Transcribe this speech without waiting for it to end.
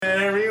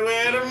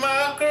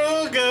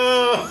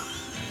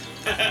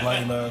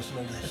Lame ass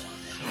niggas.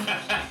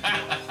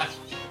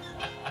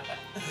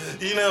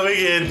 You know we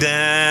get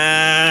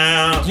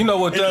down. You know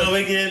what? We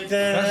get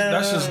down.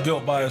 That's just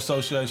guilt by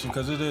association,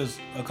 because it is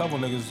a couple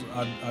niggas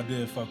I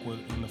did fuck with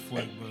in the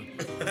flick, but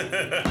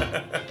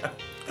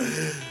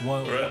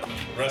one.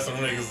 Rest of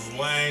them niggas is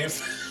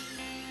lames.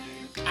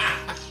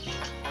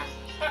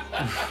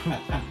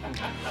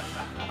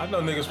 I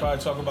know niggas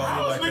probably talk about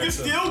me like that. Niggas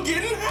still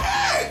getting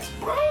hacked,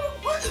 bro.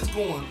 What is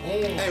going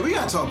on? Hey, we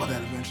gotta talk about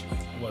that eventually.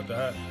 What the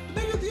heck?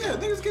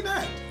 Niggas get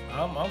hacked.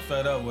 I'm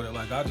fed up with it.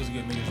 Like, I just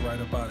get niggas right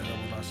up out of here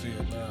when I see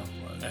it now.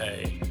 Like,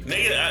 Hey,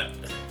 nigga,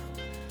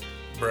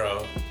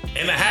 bro.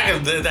 And the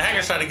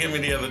hackers tried to get me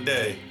the other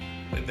day.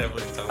 They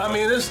definitely told me. I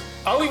mean, it's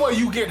only way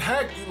you get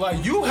hacked.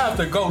 Like, you have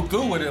to go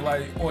through with it,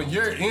 like, on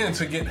your end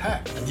to get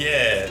hacked.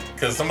 Yeah,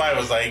 because somebody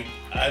was like,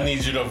 I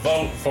need you to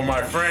vote for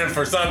my friend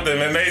for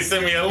something, and they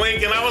sent me a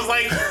link, and I was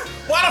like,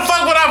 why the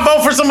fuck would I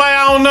vote for somebody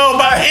I don't know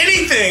about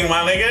anything,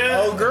 my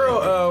nigga? Oh,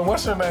 girl,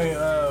 what's her name?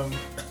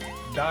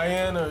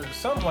 Diane or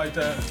something like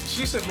that.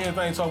 She sent me a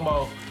thing talking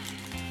about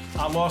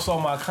I lost all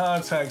my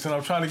contacts and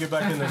I'm trying to get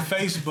back into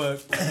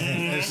Facebook.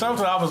 And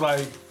something I was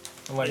like,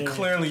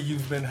 clearly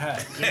you've been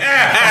hacked.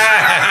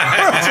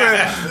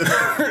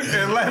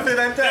 And left it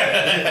at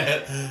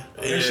that.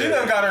 And she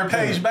done got her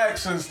page back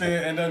since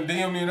then and done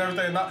DM me and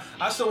everything. And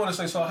I still want to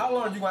say, so how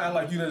long you gonna act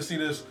like you didn't see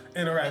this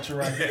interaction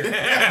right here?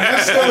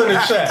 It's still in the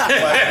chat.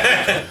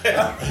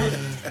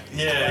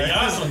 Yeah,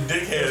 y'all some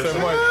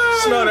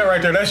dickheads. Smell that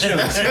right there. That's you.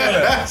 Smell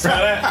that. Smell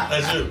that?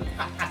 That's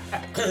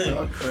you.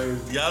 Y'all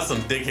crazy. Y'all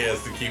some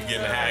dickheads to keep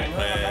getting hacked, I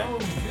man. don't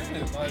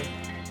get it. Like,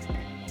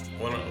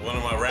 One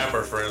of my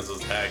rapper friends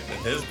was hacked and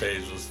his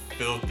page was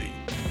filthy.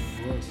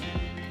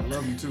 I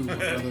love you too, my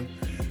brother.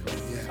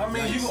 Yeah, I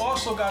mean, nice. you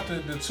also got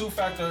the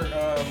two-factor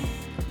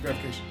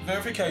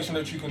verification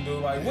that you can do,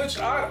 like, which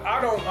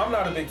I'm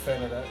not a big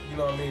fan of that. You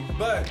know what I mean?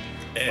 But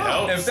It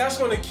helps. if that's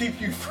going to keep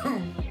you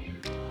from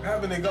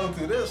having to go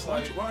through this,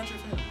 like, Why aren't you a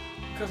fan?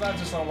 because I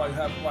just don't like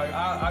having, like,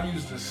 I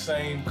use the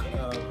same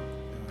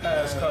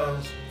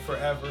passcodes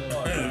forever.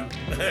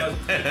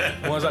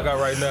 The ones I got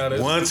right now.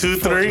 1, 2,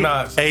 3,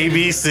 Knots.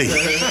 ABC.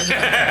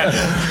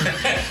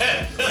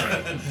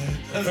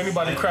 If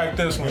anybody cracked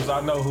this one,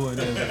 I know who it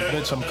is.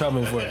 Bitch, I'm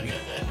coming for you.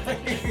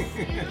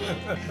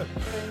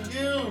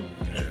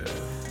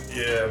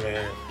 Yeah,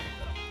 man.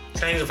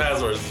 Changing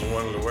passwords is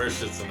one of the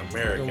worst shits in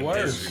American The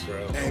worst. history,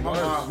 bro. Hey,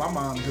 my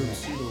mom, dude,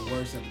 she the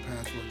worst at the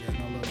password game.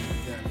 I love her to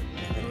death.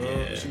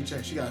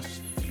 Yeah. She got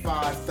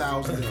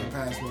 5,000 different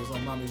passwords.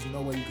 Like, mom, there's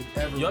no way you could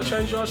ever. Y'all remember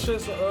change y'all that.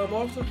 shits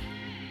often?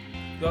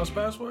 Y'all's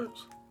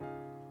passwords?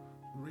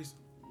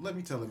 Let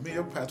me tell it. Me,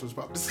 your password's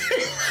probably the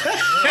same.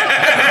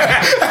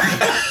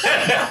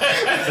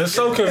 It's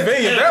so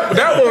convenient.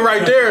 That one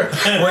right there,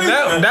 when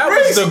that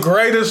was the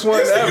greatest one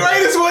It's ever. the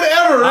greatest one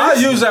ever. I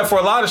Reese. use that for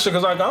a lot of shit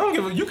because, like, I don't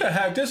give a. You can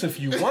hack this if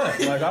you want.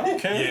 Like, I don't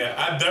care. Yeah,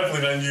 I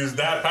definitely done used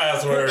that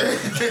password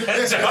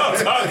that y'all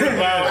talking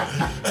about.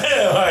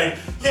 Like,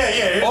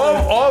 yeah.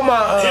 All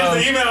my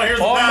Here's the email, here's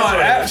the all password.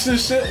 my apps and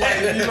shit. Like,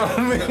 you know what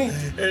I mean?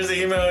 Here's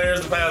the email,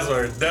 here's the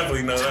password.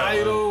 Definitely know that.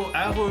 Tidal,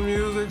 Apple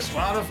Music,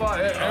 Spotify,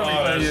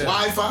 everything. that's Yeah.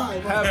 Wi-Fi.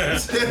 Have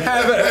it.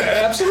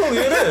 Absolutely,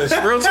 it is.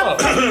 Real talk.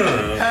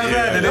 Have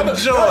at it.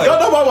 Enjoy. Y'all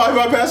know my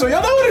Wi-Fi password.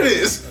 Y'all know what it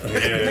is. I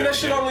mean, that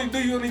shit only do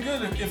you any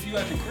good if you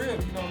at the crib.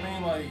 You know what I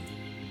mean? Like,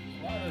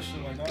 a lot of that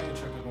shit, like, I ain't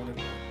tripping on it.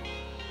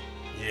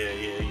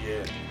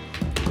 Yeah.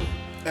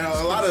 And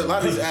a lot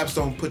of these apps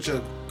don't put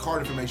your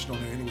card information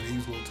on there anyway. They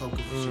use little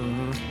tokens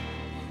and shit.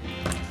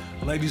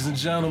 Ladies and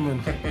gentlemen.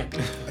 A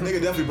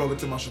nigga definitely broke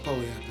into my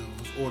Chipotle app though.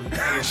 Was ordering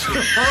all this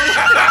shit.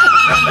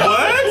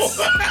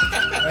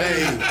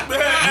 Hey,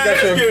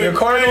 You got your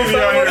card on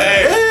file?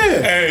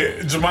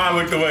 Hey, Jamal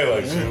looked away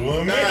like, shit,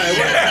 what,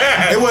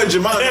 man? it wasn't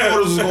Jamal. The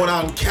orders was going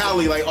out in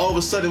Cali. Like all of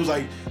a sudden,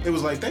 it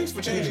was like, thanks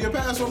for changing your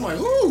password. I'm like,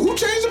 ooh, who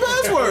changed the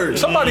password?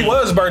 Somebody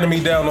was burning me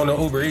down on the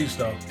Uber Eats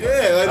though.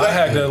 Yeah,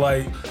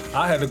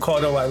 I had to call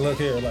them like, look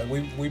here, like we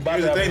about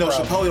Here's to the have thing a though,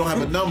 problem. Chipotle don't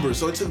have a number,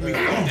 so it took me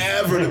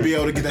forever to be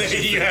able to get that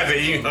shit. You had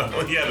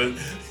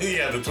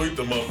to tweet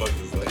the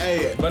motherfuckers. Like,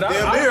 Hey, But damn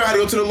I- near I had to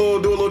go to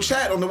do a little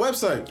chat on the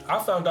website. I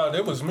found out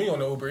it was me on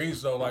the Uber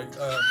Eats though. Like,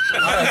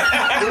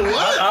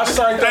 I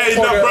signed up Hey,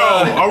 for no, the.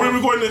 bro. Are we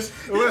recording this?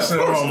 Listen,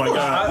 Oh my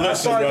God. I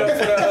Listen, signed bro.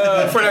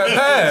 up for that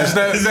pass.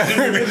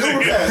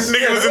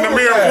 nigga was in the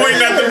mirror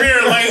pointing at the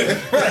mirror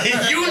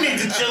like, you need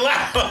to chill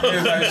out.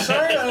 He's like,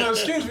 sir,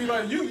 excuse me,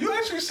 like you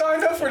actually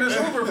signed up for this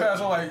Uber pass.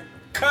 I'm like,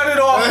 cut it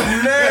off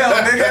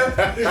now, nigga.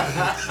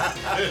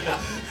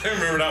 I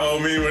remember that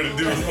old meme where the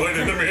dude was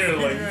pointing in the mirror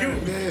like,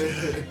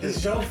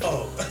 it's your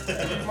fault.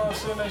 I'm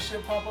seeing that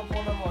shit pop up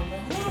on them. I'm like,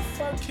 man, who the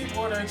fuck keep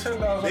ordering $10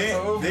 worth of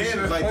Uber Then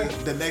shit?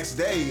 like the next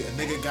day, a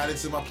nigga got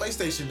into my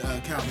PlayStation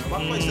account. Now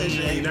my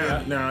PlayStation ain't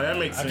been. Nah, that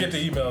makes I sense. get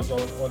the emails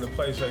on the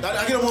PlayStation.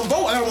 I get them on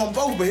both. I got them on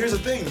both. But here's the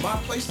thing: my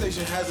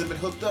PlayStation hasn't been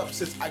hooked up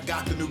since I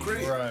got the new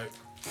crib. Right.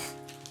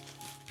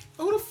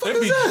 Who the fuck It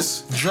is be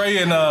this? Dre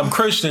and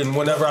Christian,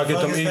 whenever I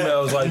get them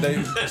emails, like they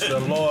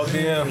logged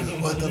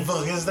in. What the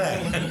fuck is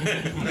that?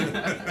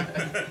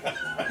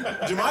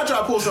 Jamal tried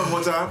to pull something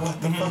one time. What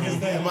the fuck is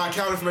that? My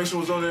account information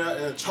was on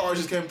there.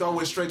 Charges came through. I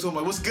went straight to him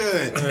like, "What's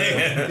good?"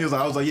 He was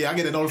like, "I was like, yeah, I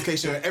get a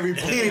notification of every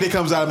penny that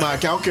comes out of my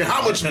account. I don't care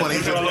how much money."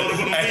 Hey,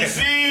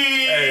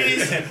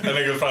 that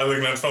nigga's probably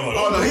looking at his phone like,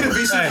 Oh no, he the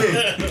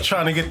VC kid.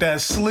 Trying to get that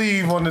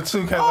sleeve on the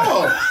 2K.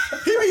 Oh,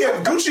 he be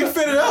getting Gucci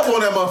fitted up on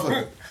that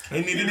motherfucker.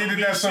 He needed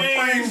that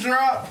Supreme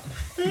drop.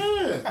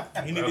 Yeah.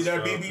 He needed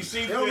that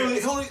BBC.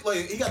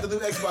 He got the new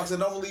Xbox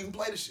and don't really even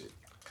play the shit.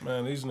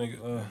 Man, these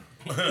niggas.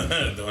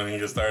 don't even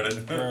get started.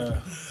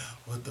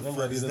 What the fuck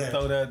ready is to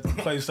throw that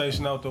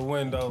PlayStation out the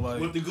window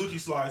like. With the Gucci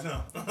slides,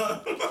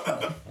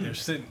 huh? They're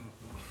sitting.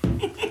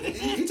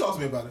 He talked to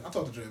me about it. I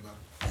talked to Dre about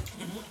it.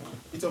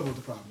 He told me what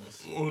the problem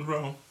is. What was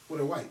wrong? Well,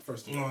 they're white,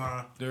 first of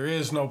all. There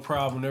is no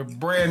problem. They're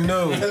brand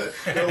new.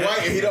 They're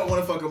white and he don't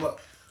want to fuck them up.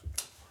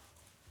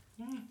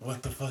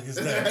 What the fuck is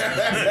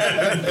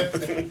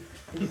that?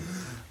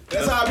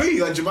 That's how I be.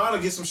 Like, Jamal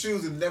will get some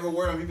shoes and never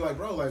wear them. He be like,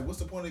 bro, like, what's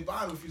the point of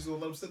buying them if you just gonna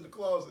let them sit in the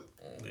closet?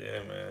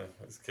 Yeah, man.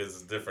 These kids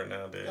is different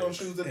nowadays. Those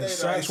shoes that And they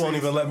Saks won't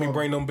even let me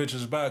bring them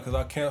bitches back because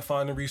I can't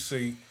find the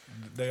receipt.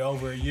 They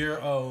over a year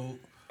old.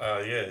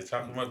 Yeah,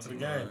 chalk them up to the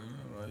game.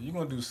 You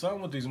gonna do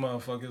something with these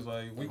motherfuckers?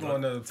 Like we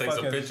going to Take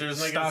some fucking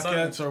pictures, nigga,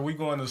 StockX or we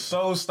going to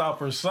Soul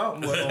Stop or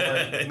something with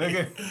them, like,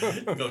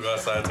 nigga. We're gonna go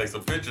outside and take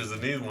some pictures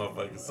of these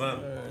motherfuckers, son.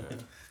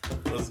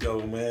 Let's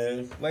go,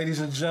 man. Ladies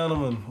and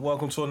gentlemen,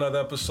 welcome to another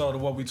episode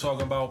of What We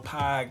Talking About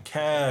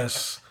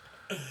podcast.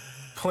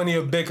 Plenty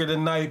of bicker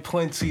tonight,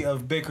 plenty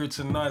of bicker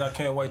tonight. I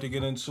can't wait to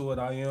get into it.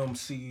 I am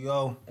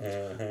CEO,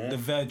 the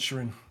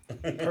veteran,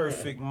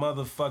 perfect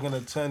motherfucking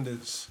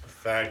attendance.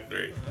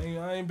 Factory.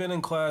 I ain't been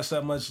in class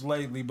that much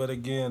lately, but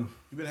again.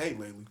 You been hating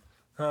lately.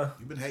 Huh?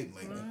 You been hating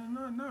lately.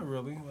 Not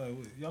really. Like,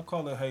 y'all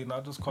call it hating. I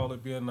just call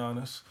it being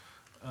honest.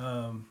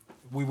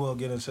 We will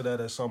get into that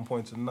at some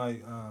point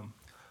tonight.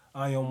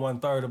 I am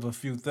 1/3 of a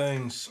few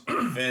things.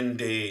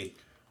 Fendi.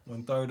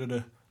 1/3 of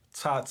the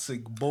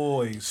toxic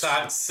boys.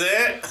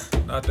 Toxic.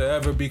 Not to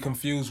ever be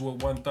confused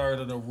with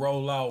 1/3 of the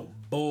rollout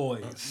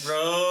boys.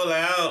 Roll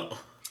out.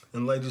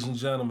 And ladies and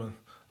gentlemen,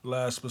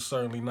 last but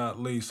certainly not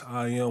least,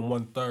 I am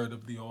 1/3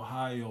 of the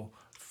Ohio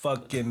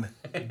fucking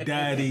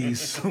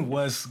daddies.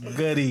 What's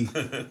goody?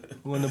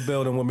 Who in the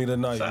building with me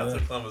tonight, Shout out man?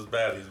 to Columbus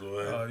Baddies,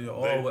 boy.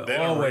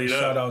 Yeah, always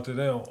shout out to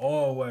them.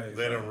 Always.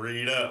 They done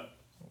read up.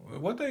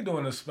 What they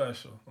doing is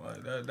special.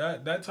 Like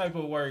that type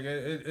of work,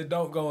 it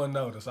don't go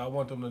unnoticed. I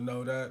want them to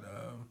know that.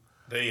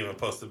 They even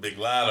posted Big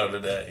Lotto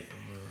today.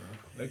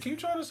 They keep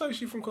trying to say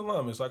she from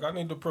Columbus. Like I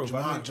need the proof.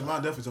 Jamal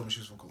definitely told me she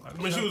was from Columbus.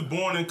 I mean, she was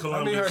born in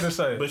Columbus. I need her to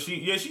say it. But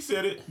she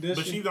said it. Did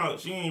but she?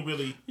 she ain't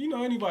really. You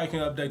know anybody can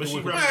update But the she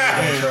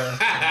Wikipedia.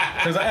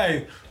 Because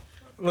hey,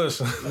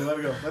 listen. Let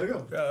it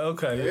go.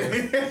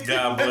 Okay.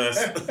 God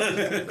bless.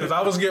 Because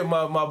I was getting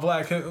my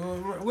black.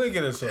 We'll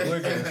get into it.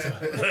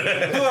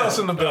 Who else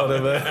in the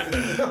building, man?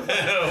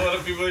 What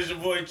up, people? It's your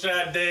boy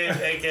Chad Dave,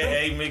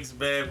 a.k.a. Mixed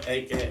Bab,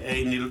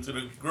 a.k.a. Needle to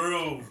the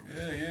Groove,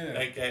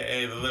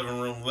 a.k.a. the Living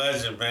Room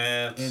Legend,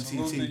 man.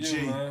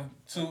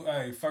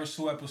 NTTG. First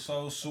 2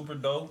 episodes, super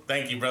dope.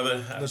 Thank you,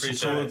 brother. I Listen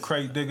appreciate to it. a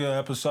Crate Digger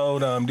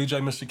episode,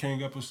 DJ Mr.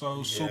 King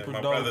episode, super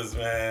my dope. brothers,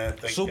 man.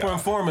 Thank Super y'all.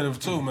 informative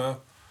too, man.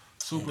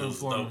 Super It was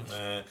informative. dope,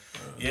 man.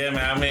 Yeah,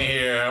 man. I'm in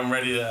here. I'm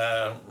ready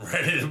to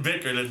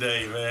bicker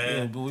today, Yeah,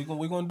 man. but we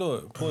gonna do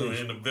it. We're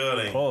Please. in the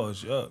building.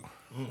 Pause. Yuck.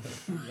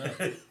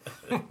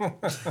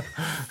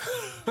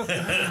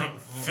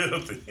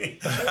 Filthy.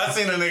 I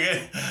seen a nigga.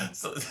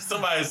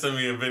 Somebody sent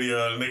me a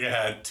video. The nigga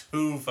had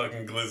 2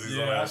 fucking glizzies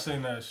on. Yeah, I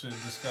seen that shit.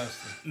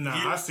 Disgusting.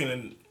 Nah, I seen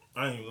it.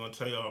 I ain't even gonna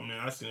tell y'all,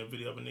 man. I seen a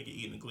video of a nigga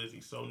eating a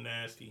glizzy so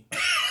nasty.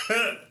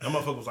 That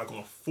motherfucker was like on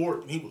a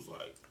fork. And he was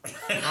like,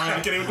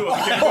 I can't even do it.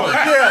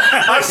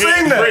 Yeah, I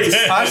seen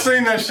that. I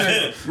seen that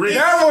shit.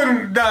 That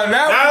one,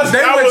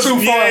 they went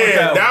too far with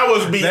that. That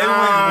was They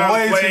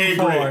went way too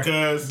far. beyond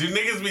cause Do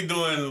niggas be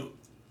doing?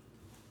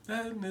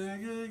 That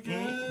nigga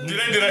again. Do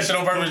they do that shit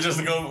on purpose just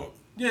to go?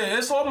 Yeah,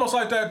 it's almost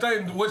like that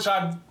thing which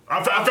I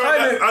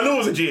knew it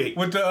was a jig.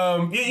 with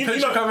the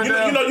picture coming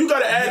down. You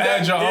gotta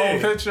add your that. own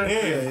picture.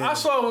 Yeah. I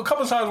saw a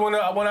couple times when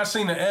I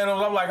seen the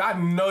animals. I'm like, I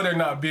know they're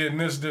not being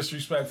this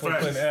disrespectful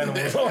putting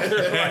animals on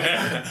there.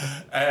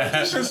 Like,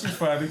 this shit's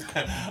funny.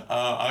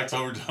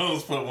 October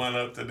Jones put one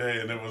up today,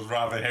 and it was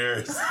Robin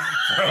Harris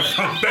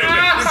from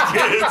Baby's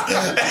Kids.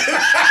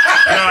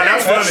 Nah,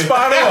 that's funny.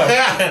 Spot on.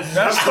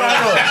 That's spot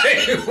on.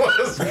 It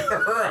was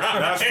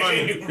Robin. That's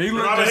funny. He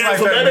looked Robin just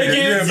Harris like from that Baby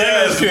nigga. Kids? Yeah,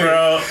 Yes, Baby Kid.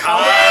 bro.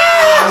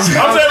 I'm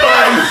saying,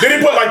 like, did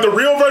he put like the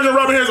real version of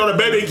Robin Harris or the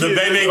Baby Kids? The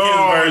Baby Kids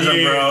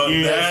version, bro.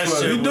 Yeah, That that's shit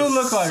funny. You do was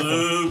look like him.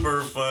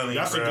 super funny,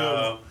 That's a bro.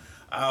 good one.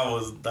 I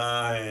was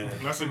dying.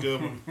 That's a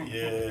good one.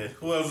 Yeah.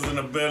 Who else is in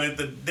the building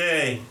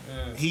today?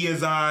 He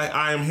is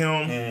I am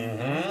him.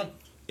 Mm-hmm.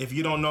 If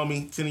you don't know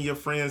me, 10 of your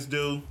friends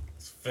do.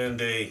 It's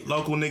Fendi.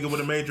 Local nigga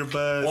with a major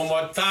buzz. One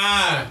more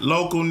time.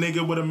 Local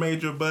nigga with a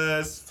major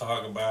buzz.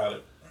 Talk about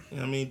it. You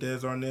know what I mean? Des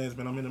Arnaz,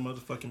 man. I'm in the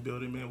motherfucking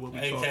building, man. What we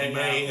talking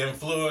AKA about?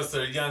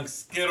 influencer, Young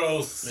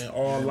Skittles. Man,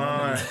 all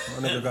line.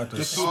 My nigga got The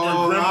the super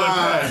gremlin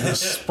pack.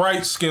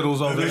 Sprite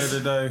Skittles over there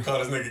today.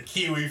 Call this nigga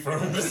Kiwi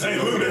from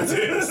St.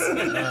 Lunatics.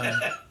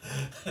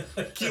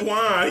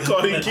 Kiwan. He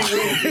called him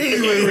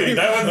Kiwi.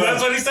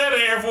 That's what he said in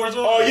Air Force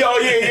One. Oh,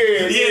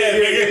 yeah.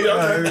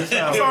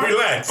 Yeah. I'm sorry.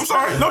 Relax. I'm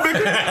sorry. No big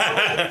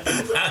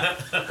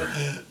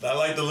I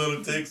like the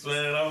Little Ticks,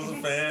 man. I was a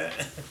fan.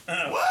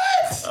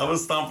 What? I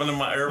was stomping in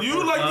my Air Force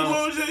You like the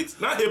One. Little Jakes?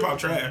 Not hip hop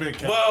trash. Big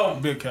cap. Well,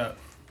 Big cap.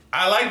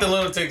 I like the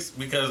Little Ticks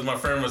because my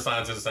friend was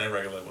signed to the same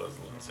record label as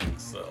Little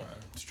Ticks, so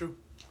It's true.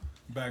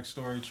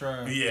 Backstory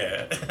trash.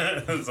 yeah.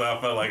 So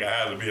I felt like I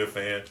had to be a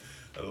fan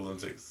of the Little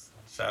Ticks.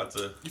 Shout out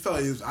to You felt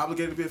like you was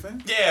obligated to be a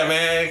fan? yeah,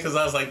 man, because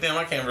I was like, damn,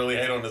 I can't really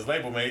hate on this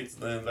label mates.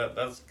 Then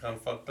that's kind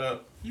of fucked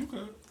up. You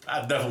could.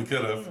 I definitely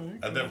could have.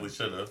 I definitely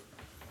should have.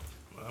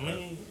 I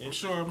mean, I'm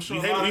sure.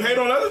 you hate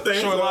on other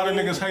things. Sure, a lot of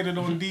niggas hated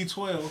on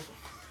D12.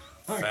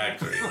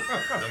 Factory.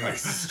 That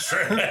makes it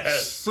trash.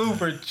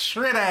 Super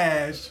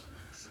trash.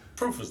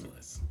 Proof is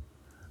nice.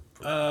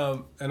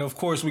 And of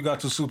course, we got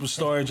the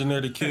superstar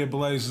engineer, the Kid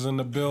Blazes in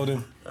the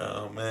building.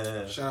 Oh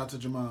man. Shout out to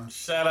Jamon.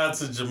 Shout out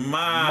to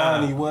Jamal.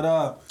 Monty, what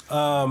up?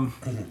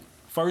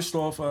 First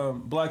off,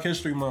 Black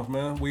History Month,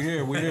 man. We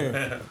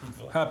here.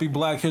 Happy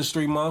Black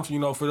History Month. You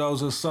know, for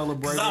those that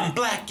celebrate. I'm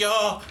black,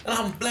 y'all. And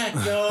I'm black,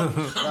 y'all. I'm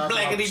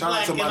blackity Shout out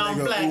black to and my I'm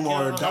nigga black,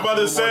 Umar, y'all. I'm about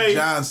to say-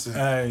 Johnson.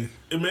 Hey,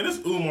 Man, this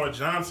Umar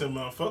Johnson,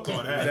 man. Fuck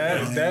all that.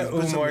 that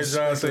put some Umar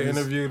respect Johnson on this.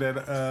 interview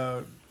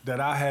that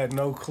I had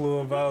no clue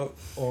about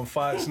on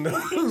Fox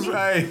News.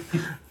 Hey,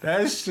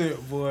 that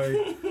shit,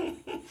 boy.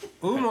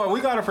 Umar,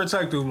 we gotta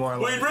protect Umar.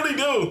 We Like, really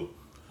do.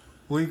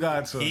 we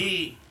got to.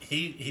 He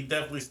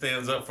definitely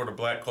stands up for the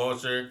black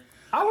culture.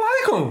 I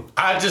like him.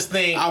 I just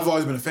think I've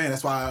always been a fan.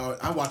 That's why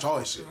I watch all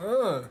this shit.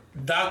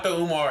 Dr.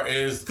 Umar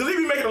is Because he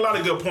be making a lot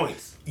of good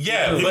points.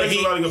 yeah, He but makes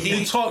a lot of good He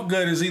points. talk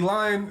good. Is he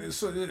lying?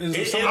 Is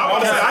it- something I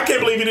about that? can't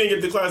believe he didn't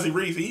get the classic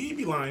Reese. He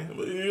be lying.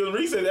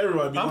 Reese said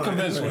everybody be I'm lying.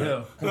 convinced with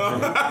him.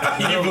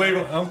 you believe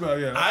it?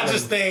 Yeah. I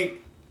just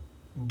think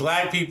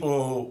black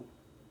people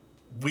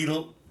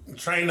we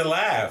train to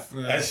laugh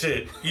at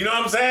shit. You know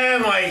what I'm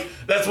saying? Like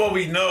that's what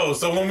we know.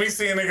 So when we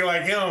see a nigga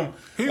like him,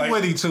 He like,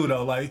 witty too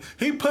though. Like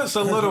he puts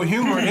a little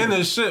humor in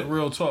his shit.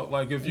 Real talk.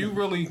 Like if you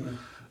really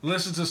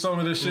listen to some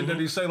of the shit that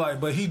he say, like,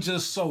 but he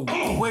just so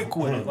quick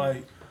with it.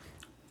 Like,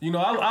 you know,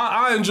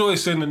 I enjoy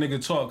seeing the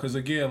nigga talk because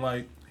again,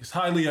 like he's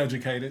highly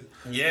educated.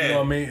 Yeah. You know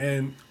what I mean?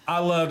 And I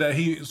love that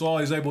he is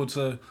always able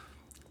to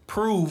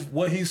prove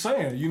what he's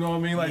saying. You know what I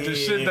mean? Like the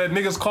shit that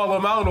niggas call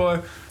him out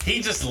on.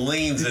 he just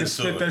leans He can into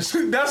spit it. that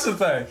shit. That's the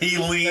thing. He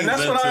leans And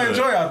that's into what I it.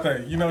 enjoy, I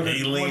think. You know,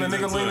 He when a leans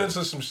nigga into lean it.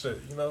 into some shit,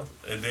 you know?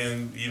 And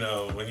then, you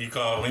know, when you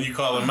call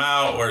him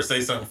out or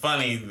say something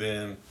funny,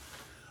 then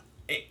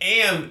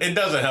and it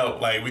doesn't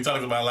help. Like we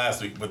talked about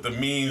last week, but the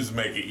memes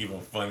make it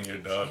even funnier,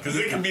 dog. Because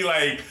it can be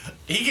like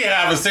he can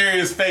have a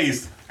serious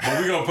face, but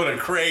we're gonna put a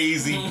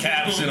crazy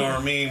caption or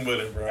a meme with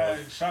it, bro. Hey,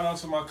 shout out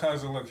to my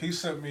cousin. Look, he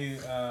sent me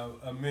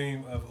a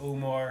meme of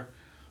Umar.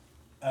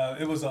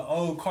 It was an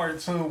old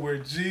cartoon where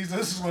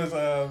Jesus was.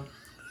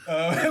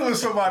 It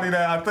was somebody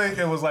that I think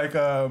it was like.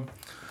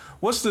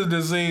 What's the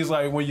disease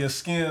like when your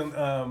skin?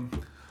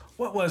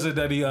 What was it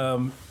that he?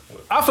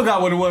 I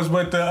forgot what it was,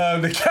 but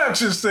the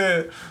caption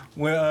said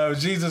when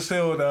Jesus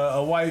healed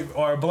a white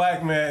or a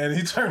black man and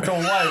he turned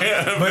on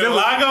white. But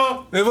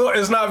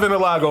it's not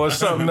vitiligo. It's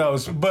something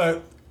else.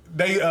 But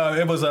they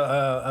it was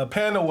a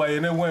pan away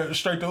and it went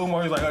straight to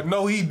Umar. He's like,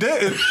 no, he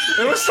didn't.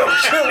 It was some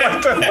shit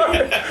like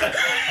that.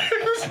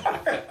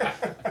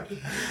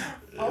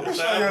 I'm gonna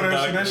show you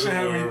that shit. That shit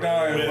had me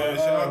dying. Man, But,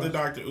 shout out to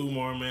Dr.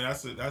 Umar, man.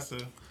 That's a.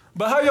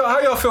 but how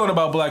y'all feeling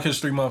about Black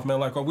History Month, man?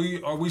 Like, are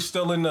we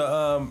still in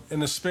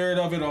the spirit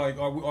of it? Or like,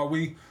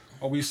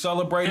 are we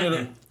celebrating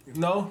it?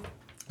 No.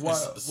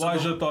 Why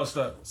is your thoughts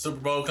that? Super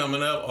Bowl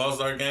coming up,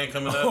 All-Star Game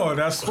coming up. Oh,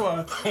 that's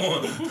why. that's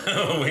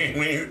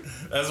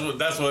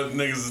what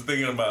niggas is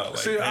thinking about. Like,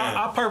 See,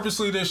 I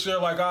purposely this year,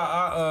 like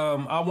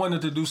I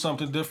wanted to do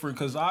something different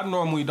because I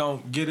normally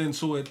don't get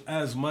into it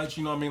as much.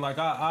 You know what I mean? Like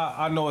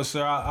I know it's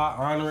there. I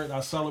honor it. I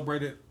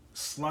celebrate it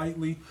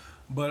slightly,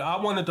 but I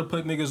wanted to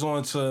put niggas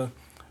on to,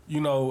 you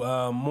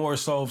know, more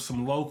so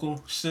some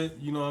local shit.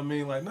 You know what I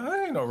mean? Like, no,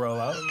 there ain't no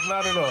rollout.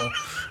 Not at all.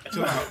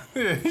 Chill out.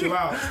 Yeah. Chill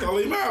out. Stole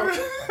him out.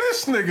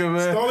 This nigga,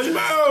 man. Stole him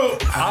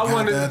out. I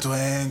wanted. The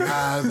twin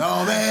guys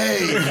on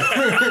me.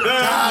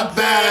 Top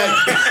back.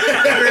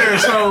 Yeah,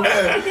 so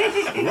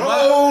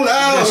Roll the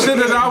out. shit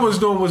that I was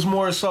doing was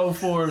more so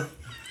for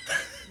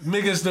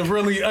niggas to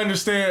really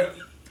understand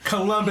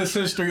Columbus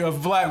history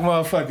of black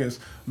motherfuckers.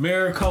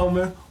 Mary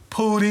Coleman,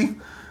 Pootie,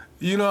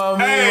 you know what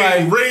I mean?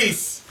 Hey, like,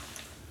 Reese.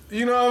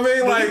 you know what I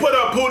mean? When Like, you put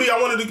up Pootie,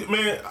 I wanted to,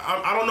 man,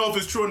 I don't know if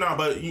it's true or not,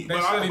 but said he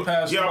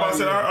passed yeah, away, I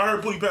said yeah. I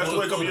heard Pootie passed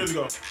away a couple years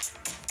ago.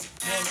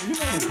 You know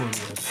who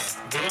Pootie is.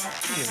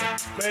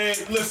 Man,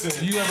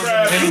 listen. You ever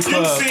Brad, been in any you've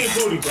club? seen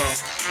Pootie, bro.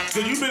 So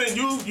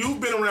you've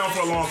been around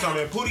for a long time,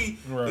 man. Pootie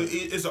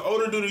is an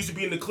older dude. He used to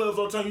be in the clubs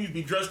all the time. He used to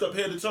be dressed up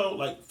head to toe,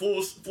 like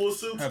full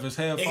suits. Have his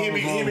headphones And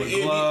on with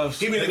gloves.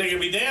 He be That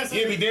nigga be dancing.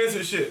 He'd be dancing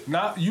and shit.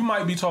 Now you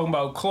might be talking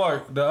about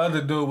Clark, the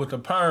other dude with the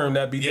perm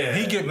that be Yeah,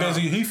 he get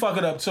busy, he fuck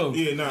it up too.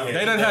 Yeah, nah.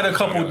 They done had a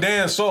couple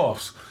dance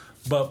offs,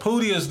 but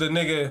Pootie is the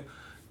nigga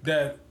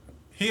that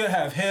he'll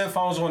have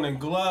headphones on and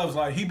gloves,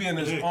 like he be in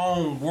his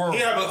own world.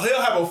 He'll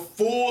have a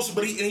full,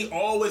 but he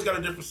always got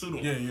a different suit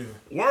on. Yeah.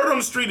 Word on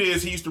the street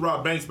is he used to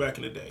rob banks back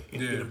in the day. He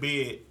Yeah. did a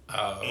bid,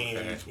 Oh, okay.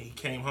 and he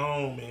came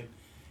home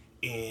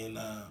and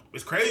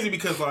it's crazy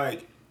because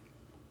like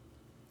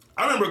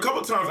I remember a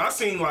couple times I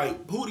seen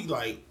like Pootie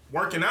like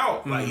working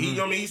out, like he, you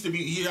know what I mean, he used to be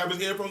he have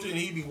his headphones in and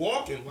he'd be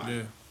walking like.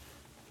 Yeah.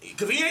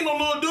 Cause he ain't no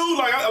little dude.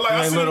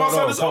 I seen him little outside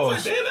dog, this. I was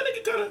pause. like, damn, that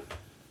nigga kind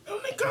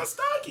of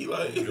stocky.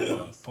 Like,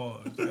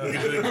 Pause.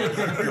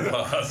 Good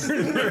boss. We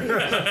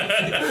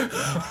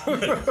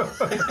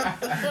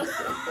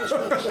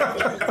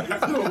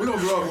gonna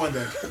grow up one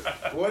day.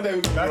 One day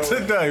we can Not grow up.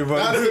 today, Not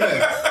but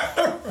today.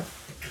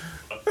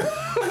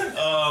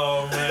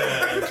 Oh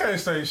man. you can't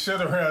say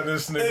shit around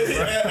this nigga.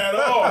 Bro.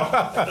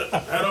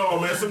 at all,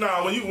 man. So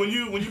now, when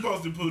you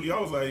posted Pootie, I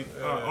was like,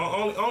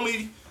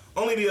 only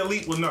the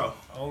elite would know.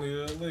 Only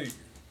the elite.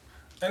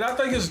 And I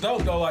think it's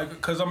dope though, like,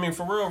 cause I mean,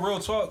 for real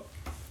talk,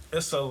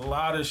 it's a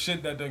lot of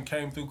shit that done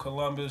came through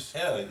Columbus.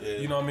 Hell yeah.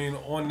 You know what I mean,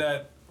 on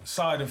that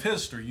side of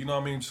history. You know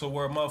what I mean? So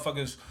where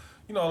motherfuckers,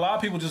 you know, a lot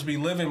of people just be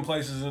living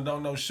places and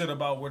don't know shit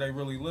about where they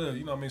really live.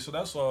 You know what I mean? So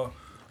that's all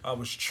I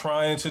was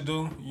trying to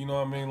do. You know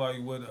what I mean? Like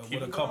with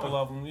a couple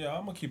of them. Yeah,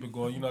 I'm gonna keep it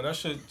going. You know, that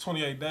shit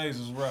 28 days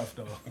is rough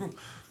though.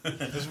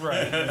 It's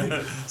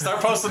rough.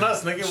 Start posting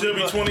us, nigga. Should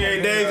be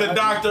 28 days of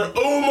Dr.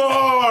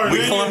 Umar. We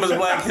nigga. Columbus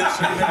Black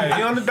History. Hey,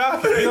 he on the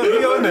docket. He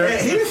on there.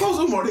 He didn't post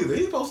Umar either.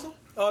 He posted him.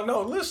 Oh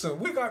no, listen,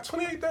 we got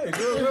 28 days.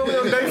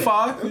 We're on day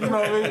 5, you know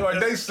what I mean, or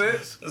day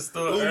 6.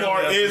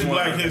 Umar is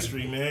Black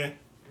History, man.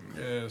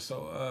 Yeah,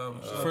 so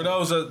for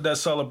those that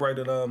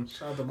celebrated, out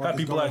to Marcus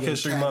happy Black Garvey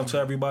History Academy. Month to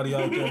everybody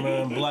out there,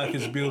 man. Black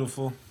is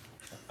beautiful.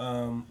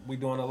 We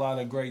doing a lot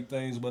of great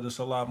things, but it's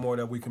a lot more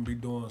that we can be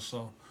doing.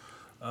 So,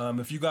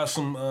 if you got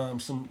some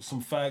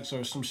facts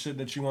or some shit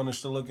that you want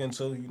us to look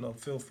into, you know,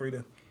 feel free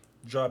to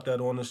drop that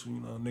on us. You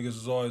know, niggas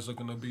is always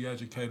looking to be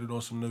educated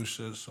on some new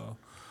shit. So.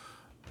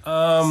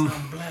 I'm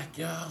black,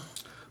 y'all.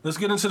 Let's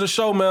get into the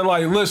show, man.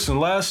 Like, listen,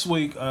 last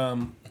week,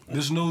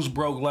 this news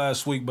broke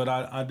last week, but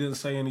I didn't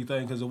say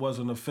anything because it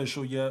wasn't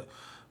official yet.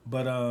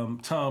 But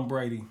Tom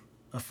Brady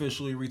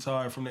officially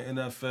retired from the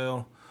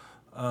NFL.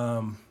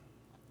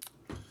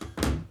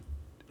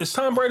 Is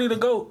Tom Brady the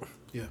GOAT?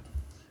 Yeah.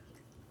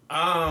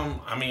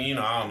 I mean, you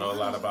know, I don't know a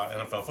lot about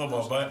NFL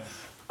football, but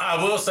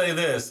I will say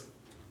this.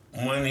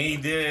 When he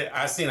did,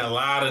 I seen a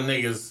lot of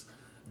niggas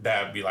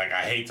that be like,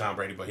 I hate Tom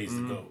Brady, but he's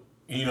the GOAT.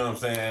 You know what I'm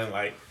saying?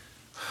 Like,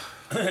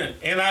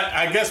 and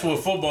I guess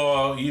with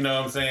football, you know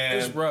what I'm saying?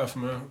 It's rough,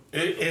 man.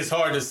 It's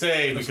hard to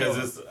say because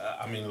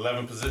hard. it's,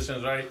 11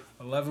 positions, right?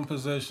 11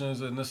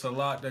 positions, and there's a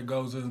lot that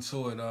goes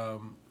into it.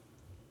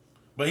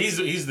 But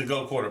he's the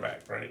GOAT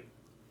quarterback, right?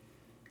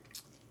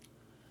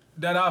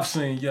 That I've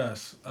seen,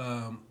 yes.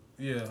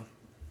 Yeah,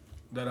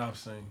 that I've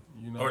seen.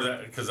 You know, Or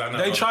that, because I know.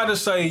 they try to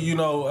say, you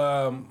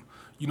know,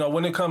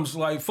 when it comes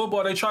like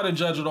football, they try to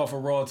judge it off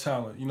of raw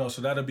talent. You know,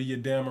 so that'll be your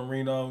Dan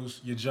Marinos,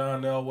 your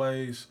John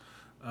Elways,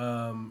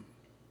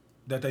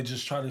 that they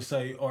just try to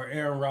say, or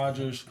Aaron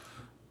Rodgers,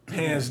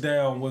 hands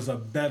down, was a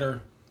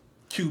better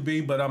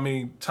QB. But I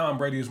mean, Tom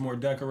Brady is more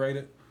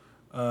decorated.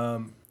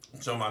 Joe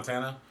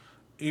Montana?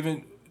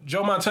 Even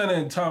Joe Montana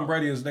and Tom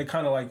Brady they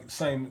kind of like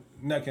same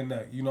neck and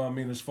neck. You know what I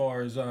mean? As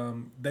far as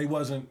they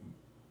wasn't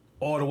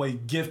all the way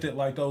gifted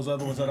like those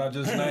other ones that I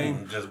just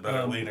named. Just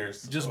better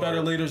leaders. Just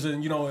better leaders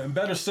and, you know, and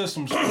better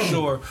systems for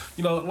sure.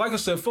 You know, like I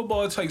said,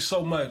 football, it takes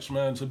so much,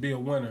 man, to be a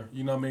winner.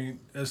 You know what I mean?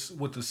 It's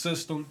with the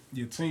system,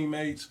 your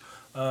teammates.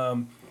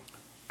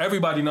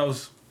 Everybody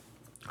knows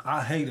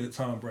I hated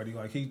Tom Brady.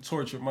 Like, he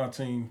tortured my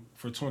team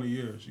for 20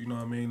 years. You know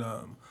what I mean?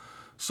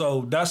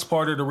 So that's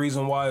part of the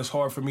reason why it's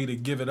hard for me to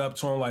give it up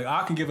to him. Like,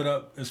 I can give it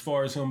up as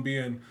far as him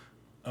being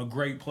a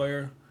great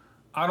player.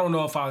 I don't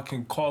know if I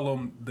can call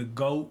him the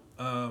GOAT,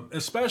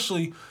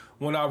 especially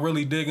when I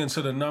really dig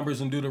into the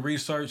numbers and do the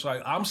research.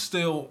 Like, I'm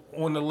still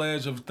on the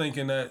ledge of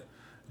thinking that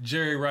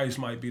Jerry Rice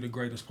might be the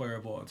greatest player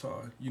of all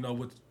time. You know,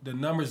 with the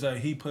numbers that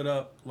he put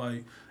up,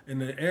 like, in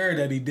the era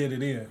that he did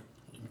it in.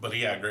 But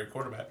he had great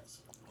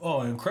quarterbacks.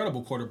 Oh,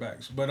 incredible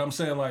quarterbacks. But I'm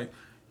saying, like,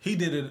 he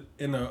did it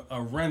in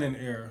a running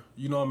era.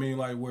 You know what I mean?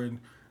 Like, where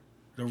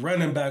the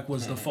running back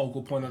was the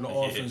focal point of the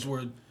offense,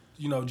 where,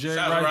 you know, Jerry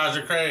Shout out Rice. to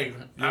Roger Craig.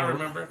 I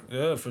remember.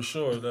 Yeah, for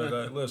sure.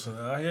 Listen,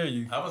 I hear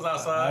you. I was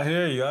outside. I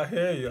hear you.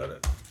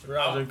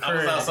 Roger I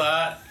was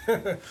outside.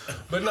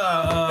 But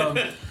nah,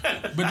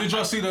 but did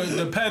y'all see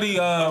the petty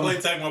Play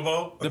Tecmo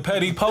Bowl. the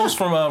petty post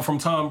from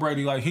Tom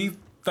Brady? Like, he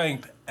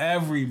thanked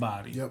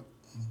everybody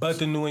but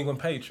the New England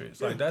Patriots.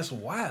 Like, that's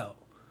wild.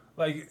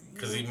 Like,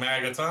 Because he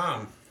MAGA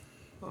Tom.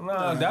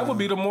 Nah, that would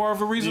be the more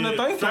of a reason to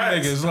thank them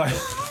facts. niggas, like,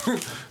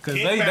 cause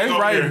they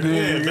right.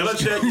 Yeah,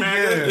 Belichick,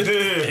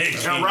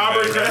 MAGA, and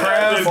Robert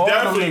Kraft, is all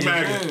them definitely niggas,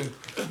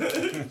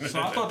 MAGA. yeah. So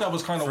I thought that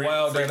was kind of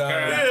wild that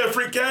Yeah,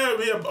 Freak Cab,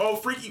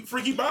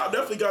 Freaky Bob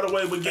definitely got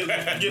away with getting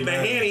the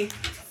Henny.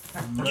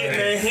 Getting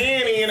a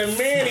Henny and a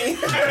Manny.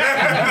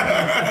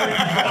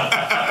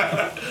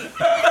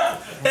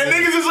 And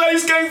niggas is like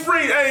skate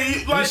free.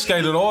 Hey, like, he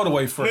skated all the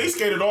way free. They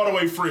skated all the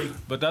way free.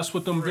 But that's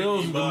what them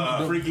bills,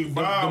 Freaky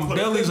Bob. them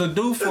billies will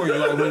do for you.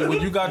 Like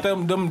when you got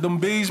them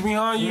bees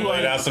behind you,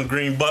 Laid like out some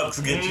green bucks,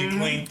 get you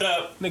cleaned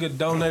up. nigga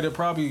donated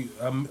probably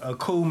a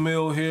cool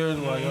meal here.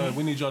 Like, all right,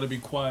 we need y'all to be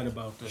quiet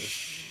about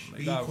this.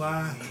 Be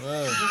quiet.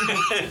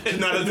 Yeah.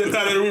 Not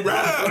that we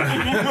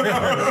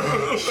ride.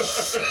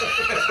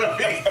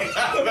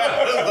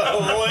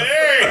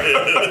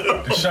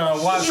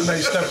 Deshaun Watson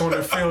ain't stepped on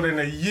the field in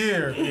a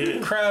year.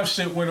 Kraft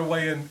shit went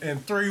away in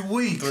 3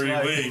 weeks. 3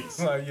 like, weeks.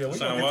 Like, yeah, we Deshaun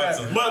gonna get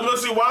Watson. that. But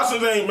see,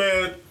 Watson's ain't,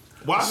 man.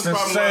 Watson's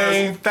It's the problem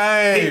same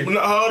thing.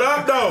 hold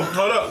up, though.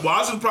 Hold up.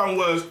 Watson's problem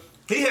was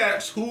he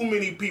had too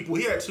many people.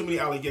 He had too many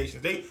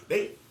allegations. They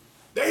hit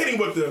him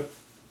with the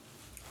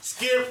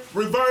skip,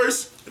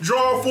 reverse,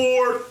 draw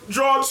forward,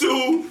 draw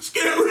two,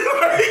 skip,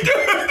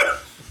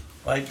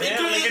 Like,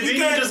 damn, You nigga, can't- did you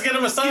just get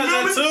a massage you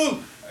at feel 2?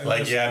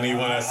 Like, yeah, I need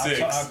one at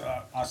 6.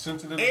 I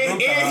sent it in the And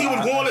group chat. he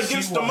was going I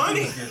against see the why money.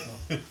 he was getting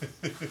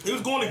them. He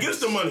was going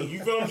against the money.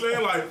 You feel what I'm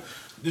saying? Like,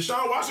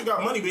 Deshaun Watson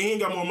got money, but he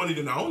ain't got more money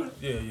than the owner.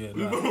 Yeah,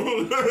 nah,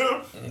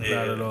 and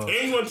not at all.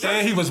 he went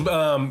And he was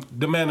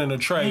demanding a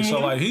trade, so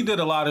like he did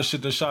a lot of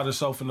shit that shot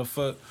himself in the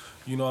foot.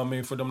 You know what I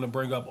mean? For them to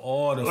bring up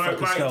all the fucking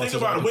think skeletons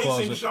about out it. the We ain't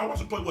seen closet. Deshaun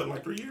Watson play, what,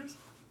 like 3 years?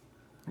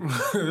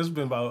 It's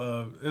been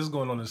about it's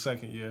going on the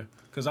second year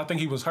because I think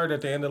he was hurt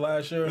at the end of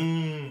last year.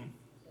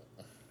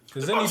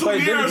 Because then he About 2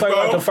 played. Then he years, played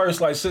like bro. the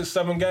first like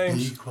 6-7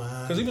 games.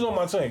 Because he was on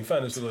my team,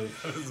 fantasy league.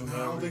 I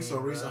don't think so,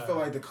 Reese. I feel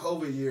like the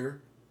COVID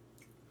year.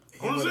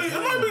 I'm saying, it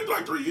might be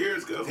like 3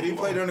 years. Did he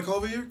play during the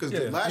COVID year? Because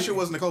Yeah, last year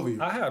wasn't the COVID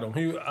year. I had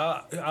him.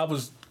 I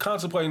was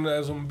contemplating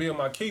as him being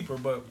my keeper,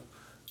 but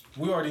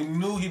we already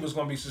knew he was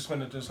going to be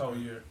suspended this whole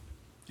year.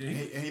 Yeah,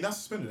 And he not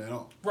suspended at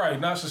all. right,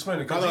 not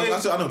suspended. 'Cause I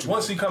know what you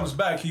once mean. he comes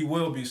back, he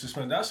will be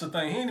suspended. That's the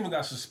thing. He ain't even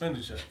got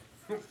suspended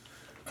yet.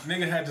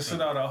 Nigga had to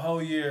sit out a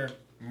whole year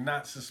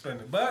not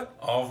suspended, but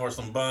All for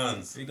some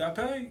buns. he got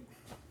paid.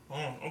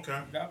 Oh, okay.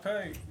 Got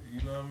paid.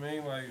 You know what I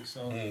mean? Like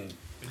so. They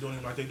doing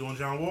him like they doing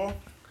John Wall.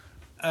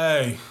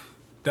 Hey,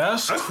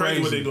 that's That's crazy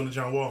crazy. what they doing to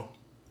John Wall.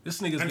 This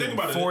nigga's And think getting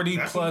about it, 40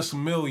 that's- plus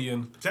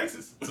million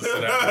Texas. To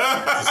sit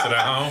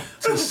at home.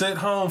 to sit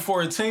home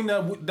for a team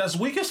that's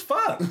weak as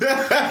fuck. You know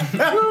what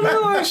I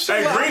mean? Like, shit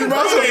Hey, like- Green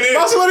That's Bay ain't it.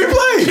 what he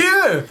played.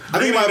 Yeah. I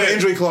think he might have an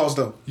injury clause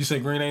though. You say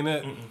Green ain't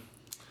it?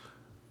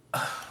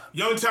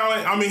 Young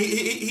talent. I mean,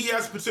 he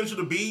has potential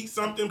to be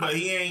something, but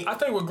he ain't. I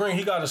think with Green,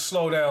 he got to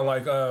slow down.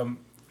 Like,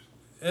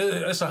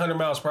 it's 100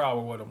 miles per hour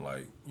with him.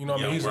 Like, you know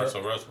what I mean? Young He's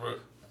Russell Westbrook.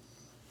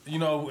 you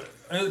know,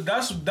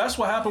 that's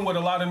what happened with a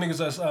lot of niggas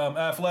that's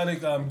athletic,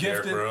 Derrick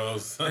gifted.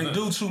 Rose. They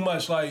do too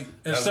much. Like,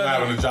 That's instead what of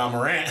happened to John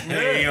Morant. He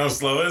ain't gonna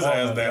slow his Oh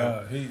ass my down.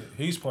 God,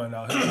 he's playing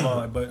out his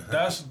mind. But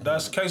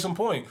that's case in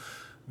point.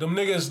 Them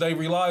niggas, they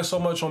rely so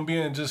much on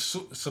being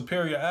just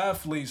superior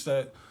athletes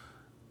that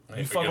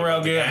you fuck forget around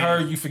about the getting game.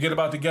 hurt, you forget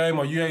about the game,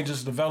 or you ain't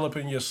just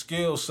developing your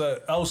skill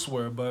set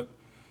elsewhere. But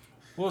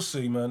we'll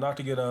see, man. Not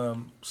to get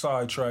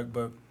sidetracked,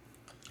 but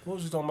what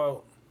was you talking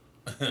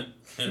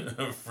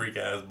about? Freak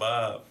ass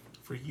Bob.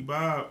 Freaky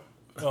Bob.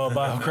 Oh,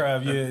 Bob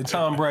Kraft, yeah,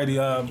 Tom Brady.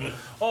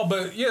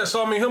 But yeah,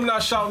 so I mean, him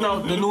not shouting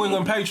out the New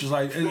England Patriots,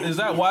 like, is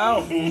that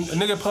wild? A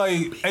nigga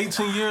played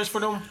 18 years for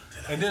them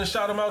and then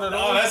shout him out at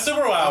all. Oh, that's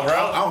super wild, bro.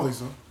 I don't think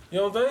so. You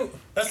don't think?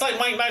 That's like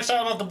Mike Knight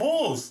shouting out the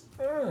Bulls.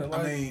 Yeah,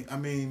 like, I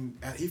mean,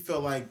 he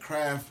felt like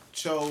Kraft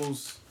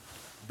chose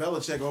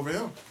Belichick over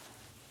him.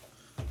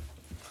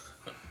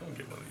 Don't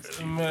get one of these.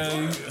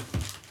 man.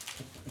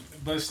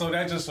 But so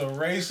that just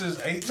erases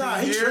 18 Nah,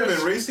 he years?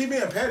 tripping, Reese. He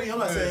being petty. I'm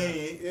not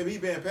saying he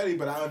being petty,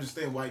 but I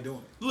understand why he doing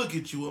it. Look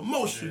at you,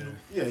 emotional.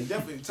 Yeah, he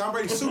definitely. Tom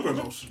Brady's super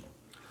emotional.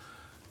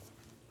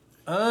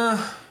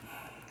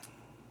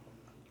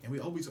 And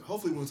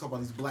hopefully when we talk about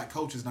these black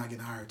coaches not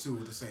getting hired too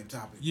with the same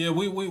topic. Yeah,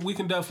 we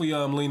can definitely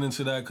lean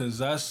into that because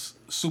that's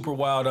super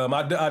wild.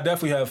 I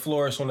definitely have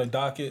Flores on the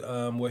docket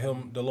with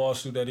him, the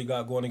lawsuit that he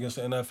got going against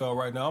the NFL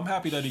right now. I'm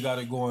happy that he got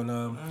it going.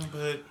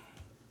 But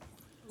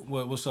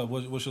What's up?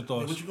 What's your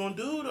thoughts? what you gonna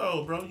do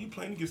though, bro? You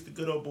playing against the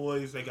good old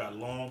boys. They got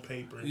long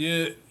paper.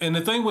 Yeah, and the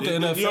thing with the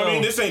NFL, You know what I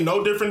mean? This ain't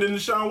no different than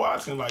Deshaun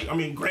Watson. Like, I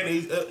mean,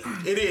 granted,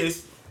 it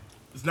is.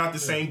 It's not the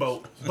same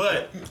boat,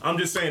 but I'm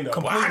just saying though.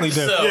 completely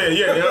different.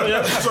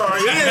 Yeah.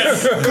 Sorry, it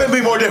is. Couldn't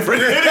be more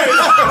different. It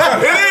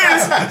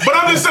is. But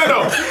I'm just saying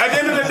though. At the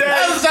end of the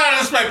day, Other side of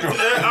the spectrum.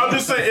 I'm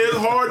just saying it's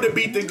hard to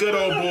beat the good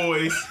old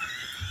boys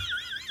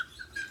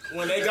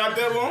when they got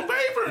that long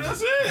paper.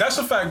 That's it. That's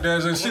a fact,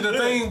 Des. And see, the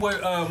thing with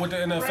the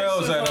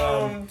NFL is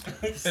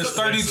that it's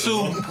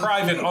 32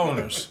 private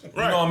owners. You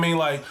know what I mean?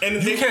 Like,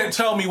 And you can't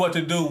tell me what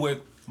to do with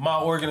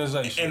my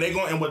organization.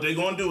 And what they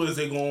gonna do is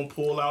they gonna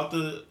pull out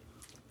the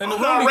And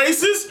I'm not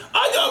racist.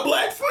 I got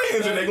black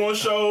friends, and they're gonna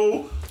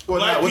show.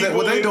 Black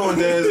what they doing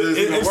there is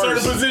in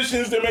certain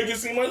positions, they make it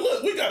seem like,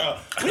 look, we have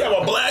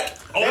a black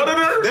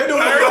auditor. They're doing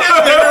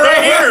right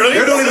here.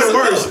 They're doing it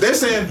worse. They're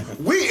saying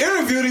we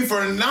interviewed him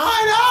for 9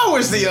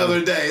 hours the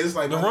other day. It's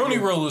like the Rooney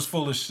Rule is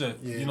full of shit.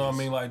 Yeah, you know what I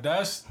mean? Like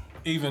that's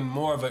even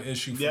more of an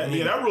issue for me.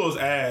 Yeah, that rule is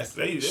ass.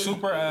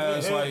 Super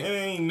ass. It like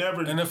ain't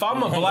never. And if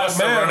I'm a black What's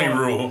the man,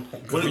 Rooney Rule?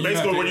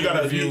 Basically, where you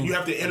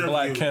have to interview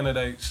black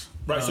candidates.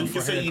 Right, so you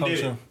can say you did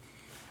it.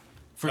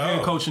 For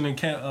head coaching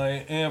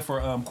and for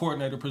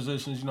coordinator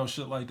positions, you know,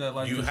 shit like that.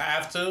 Like you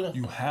have to.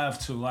 You have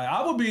to. Like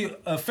I would be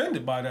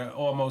offended by that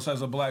almost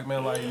as a black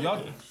man. Like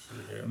y'all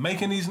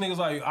making these niggas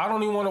like I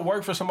don't even want to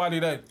work for somebody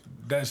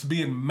that's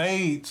being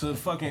made to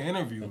fucking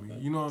interview me.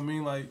 You know what I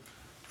mean? Like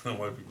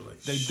white people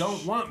like they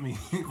don't want me.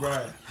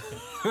 Right.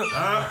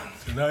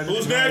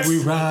 Who's next?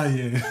 We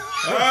riot.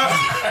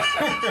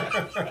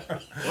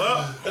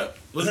 Well,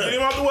 let's get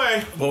him out the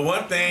way. But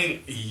one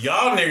thing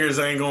y'all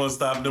niggas ain't gonna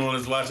stop doing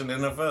is watching the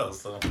NFL.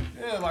 So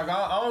yeah, like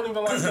I don't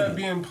even like that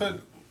being put.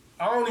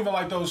 I don't even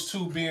like those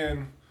two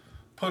being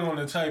put on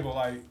the table.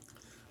 Like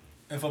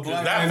if a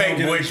black that man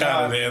fake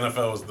boycott of the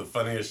NFL was the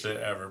funniest shit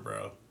ever,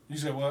 bro. You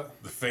said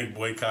what? The fake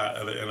boycott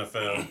of the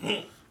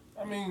NFL.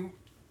 I mean.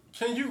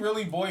 Can you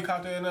really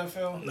boycott the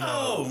NFL?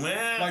 No,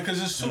 man. Like, because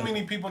there's too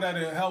many people that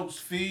it helps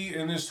feed,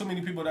 and there's too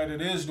many people that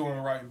it is doing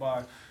right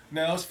by.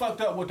 Now, it's fucked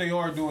up what they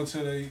are doing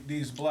to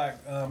these black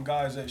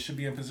guys that should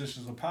be in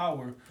positions of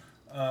power.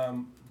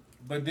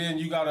 But then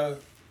you gotta,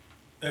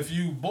 if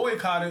you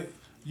boycott it,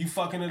 you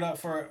fucking it up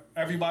for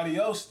everybody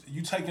else.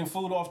 You taking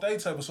food off their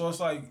table. So it's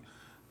like,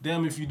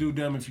 damn if you do,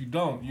 damn if you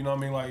don't. You know what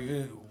I mean?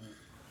 Like,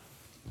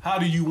 how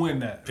do you win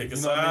that? Pick a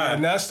you know what I mean? side.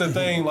 And that's the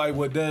thing, like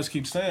what Des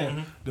keeps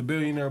saying, the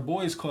Billionaire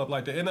Boys Club,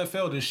 like the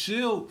NFL, the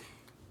Shield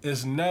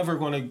is never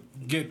going to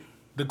get,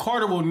 the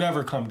Carter will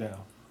never come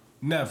down.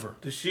 Never.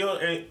 The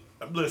Shield ain't,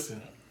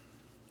 listen,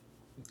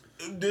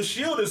 the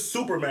Shield is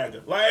super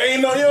MAGA. Like,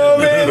 ain't no, you know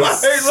what I mean?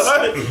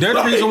 Like, they're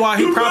the reason why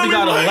he probably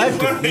got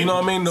elected. Like, you know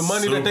what I mean? The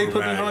money that they put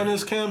super behind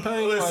his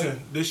campaign. Listen,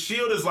 like, the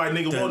Shield is like,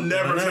 nigga, we'll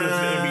never turn into the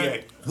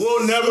NBA.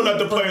 We'll never let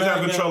the players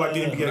have control like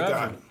the NBA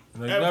got.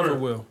 They never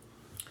will.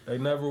 They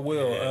never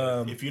will.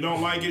 Yeah. If you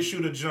don't like it,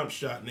 shoot a jump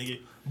shot, nigga.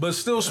 But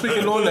still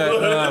speaking on that,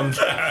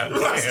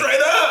 like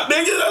straight up,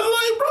 nigga. I was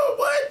like, bro,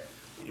 what?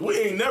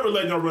 We ain't never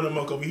letting y'all run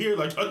amok over here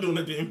like y'all doing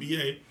at the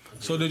NBA.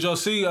 So did y'all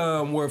see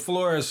where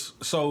Flores?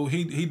 So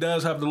he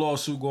does have the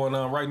lawsuit going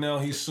on right now.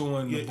 He's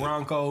suing the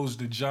Broncos,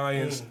 the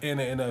Giants, and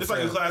the NFL. It's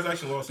like a class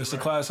action lawsuit. It's a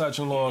class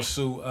action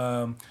lawsuit.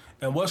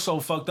 And what's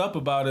so fucked up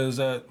about it is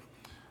that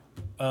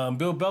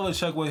Bill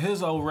Belichick, with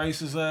his old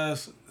racist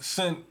ass,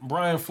 sent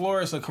Brian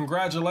Flores a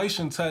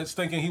congratulations text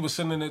thinking he was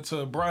sending it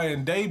to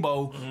Brian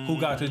Dabo, who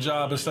got the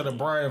job instead of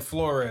Brian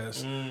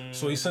Flores.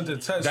 So he sent a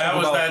text. That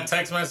was that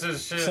text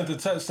message shit? Sent a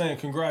text saying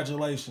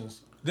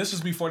congratulations. This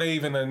is before they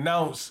even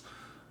announced,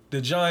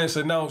 the Giants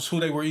announced who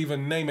they were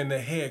even naming the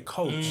head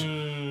coach.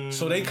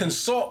 So they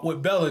consult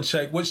with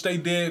Belichick, which they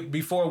did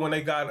before when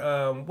they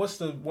got, what's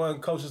the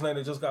one coach's name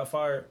that just got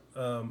fired?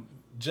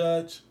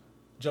 Joe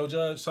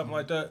Judge, something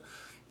like that.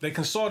 They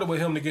consulted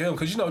with him to get him,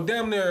 because, you know,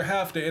 damn near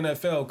half the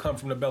NFL come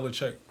from the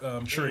Belichick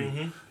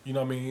tree. You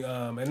know what I mean?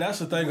 And that's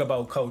the thing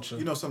about coaching.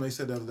 You know something they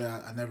said the other day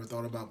I never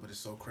thought about, but it's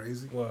so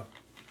crazy? What?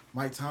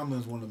 Mike Tomlin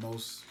is one of the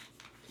most,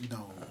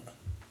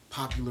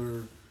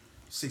 popular,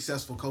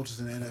 successful coaches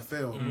in the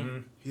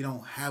NFL. He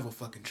don't have a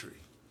fucking tree.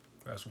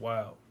 That's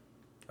wild.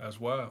 That's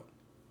wild.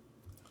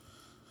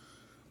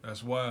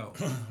 That's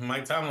wild.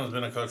 Mike Tomlin's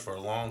been a coach for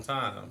a long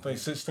time. I think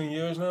 16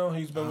 years now.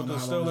 He's been with the know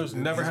how long Steelers. he's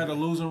been. Never had a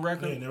losing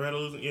record. Yeah, never had a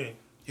losing. Yeah.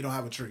 He don't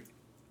have a tree.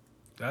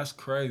 That's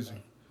crazy.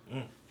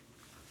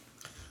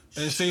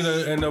 And see,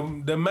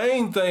 the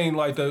main thing,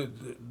 like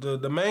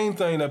the main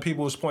thing that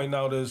people was pointing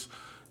out is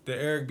the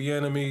Eric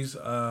Bieniemy's.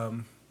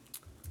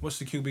 What's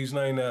the QB's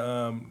name?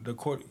 The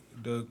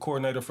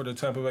coordinator for the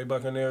Tampa Bay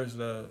Buccaneers.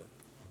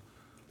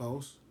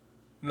 Bose?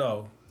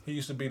 No, he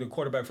used to be the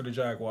quarterback for the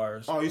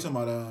Jaguars. Oh, you talking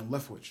about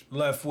Leftwich?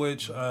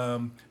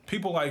 Leftwich.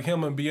 People like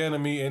him and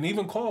Bieniemy, and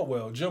even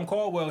Caldwell. Jim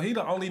Caldwell, he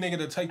the only nigga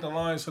to take the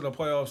Lions to the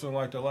playoffs in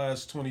like the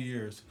last 20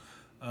 years.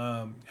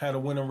 Had a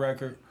winning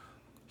record.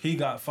 He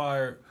got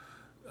fired.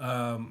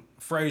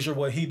 Frazier,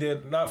 what he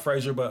did, not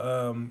Frazier,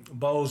 but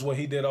Bose, what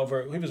he did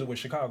he was with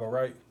Chicago,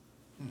 right?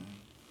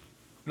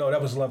 No,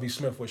 that was Lovie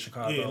Smith with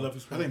Chicago. Yeah, Lovie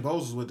Smith. I think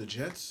Bose was with the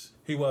Jets.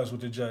 He was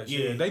with the Jets.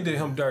 Yeah. Yeah, they did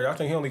him dirty. I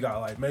think he only got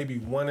like maybe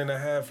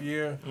 1.5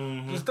 years.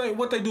 Just think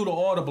what they do to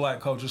all the black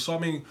coaches. So I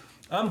mean,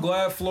 I'm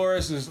glad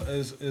Flores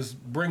is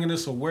bringing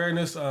this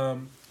awareness.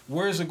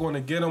 Where is it going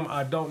to get them?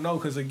 I don't know,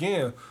 because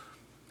again,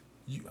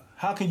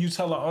 how can you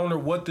tell an owner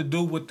what to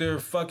do with their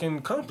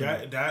fucking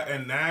company?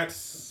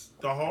 That's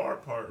the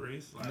hard part,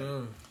 Reese. Like,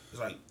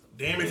 it's like,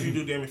 damn if you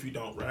do, damn if you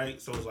don't, right?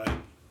 So it's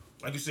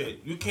like you said,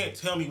 you can't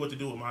tell me what to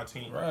do with my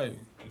team. Right.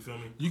 You feel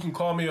me? You can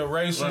call me a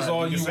racist Right.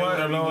 all You you can say want.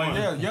 whatever And you all.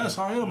 want. Yeah, yes,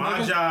 I am. My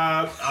nigga.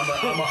 job,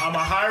 I'm a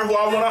hire who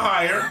I want to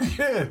hire.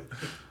 Yeah.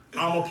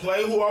 I'm going to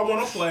play who I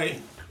want to play.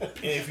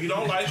 And if you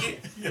don't like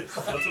it, that's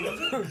what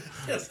I'm doing.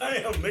 Yes, I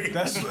am, nigga.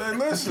 That's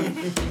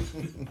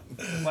listen.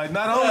 Like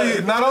not only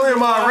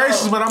am I a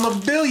racist, but I'm a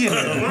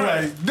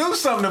billionaire. Like do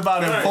something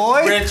about it,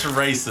 boy. Rich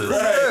racist.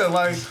 Yeah,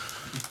 like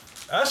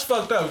that's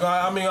fucked up.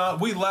 I mean,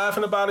 we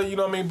laughing about it, you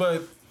know what I mean?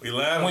 But We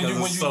laughing When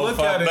you it's so look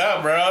fucked at it-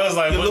 up, bro. I was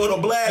like, You what little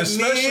black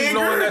especially nigger.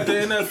 knowing that the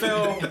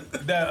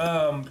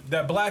NFL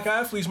that black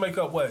athletes make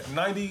up what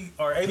 90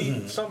 or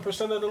 80 something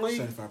percent of the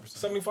league,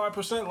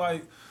 75%,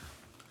 like,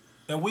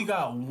 and we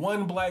got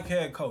one black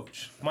head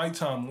coach, Mike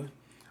Tomlin.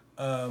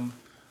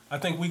 I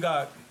think we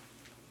got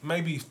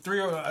maybe 3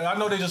 or I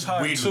know they just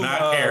hired We do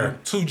not care.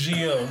 two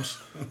GMs.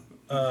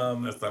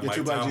 That's not Yeah, Mike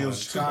two black Tomlin.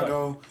 GMs,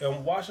 Chicago.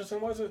 In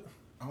Washington, was it?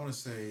 I want to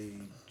say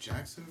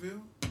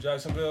Jacksonville.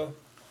 Jacksonville.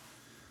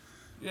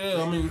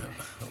 Yeah, I mean,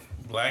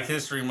 Black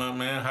History Month,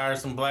 man. Hire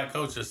some black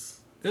coaches.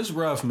 it's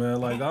rough,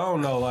 man. Like, I don't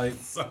know, like,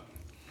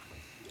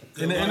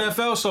 in the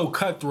NFL, so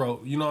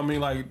cutthroat. You know what I mean?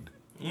 Like,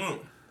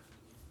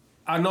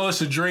 I know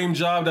it's a dream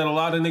job that a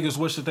lot of niggas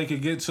wish that they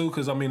could get to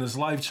because, I mean, it's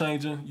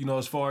life-changing, you know,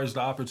 as far as the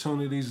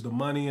opportunities, the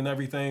money and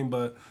everything,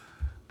 but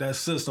that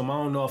system, I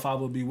don't know if I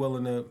would be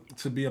willing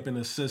to be up in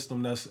a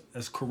system that's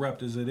as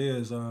corrupt as it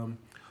is.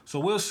 So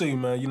we'll see,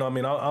 man. You know what I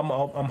mean?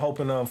 I'm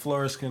hoping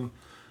Flores can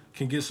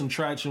get some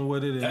traction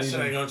with it. And That shit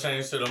even- ain't gonna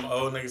change till them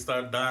old niggas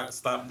start dying.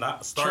 Start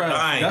Trash.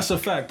 dying. That's a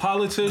fact.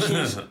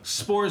 Politicians,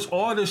 sports,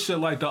 all this shit.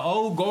 Like the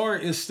old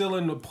guard is still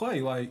in the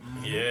play. Like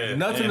Yeah,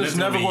 nothing man, is it's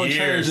gonna never be going to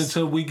change years.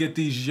 until we get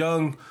these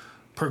young,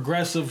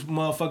 progressive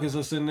motherfuckers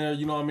that's in there.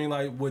 You know what I mean?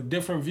 Like with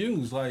different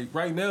views. Like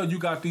right now, you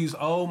got these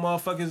old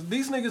motherfuckers.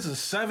 These niggas is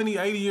 70,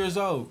 80 years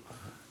old.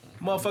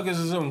 Motherfuckers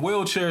is in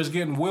wheelchairs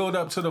getting wheeled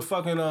up to the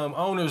fucking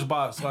owner's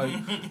box. Like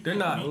they're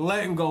not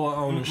letting go of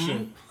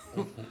ownership.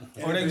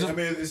 Or they just, I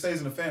mean, it stays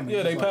in the family.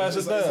 Yeah, they It's pass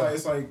like, it down.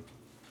 It's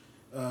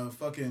like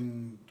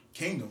fucking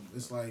kingdom.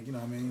 It's like, you know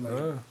what I mean?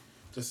 Like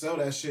to sell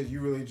that shit, you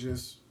really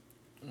just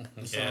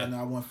decide, Yeah.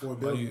 now I want $4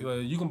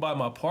 billion. you can buy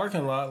my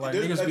parking lot. Like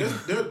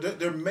niggas be,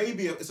 There may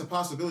be it's a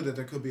possibility that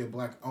there could be a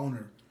black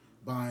owner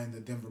buying the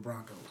Denver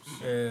Broncos.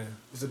 yeah.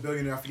 There's a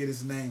billionaire, I forget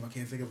his name, I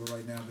can't think of it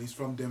right now, but he's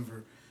from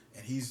Denver,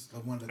 and he's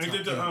like one of the top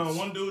Ain't that the players.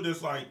 one dude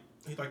that's like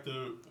he's like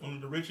the one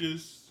of the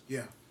richest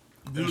Yeah,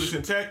 dudes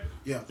in tech?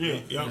 yeah.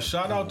 Yeah.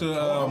 Shout out to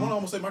I want to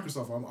almost say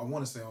Microsoft. I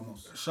want to say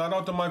almost. shout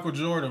out to Michael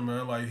Jordan,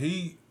 man. Like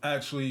he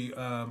actually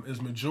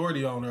is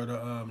majority owner of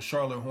the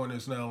Charlotte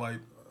Hornets now. Like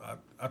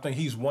I think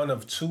he's one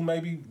of 2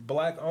 maybe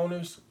black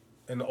owners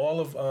in all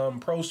of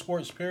pro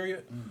sports.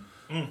 Period.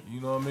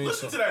 You know what I mean?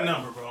 Listen to that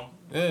number, bro.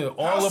 Yeah,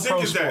 all How of sick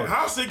pro is that? sports.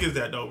 How sick is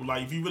that though?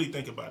 Like if you really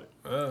think about it,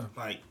 Yeah.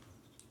 like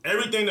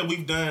everything that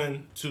we've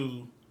done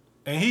to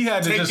And he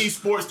had to take just. these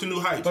sports to new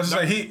heights. But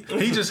say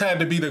he just had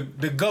to be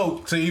the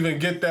GOAT to even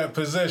get that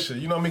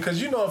position. You know what I mean?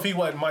 Because you know if he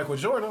wasn't Michael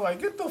Jordan,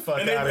 like get the fuck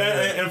and, out of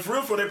here. and for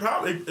real, it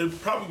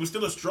probably was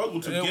still a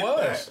struggle to It get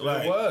was. that.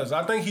 Like, It was.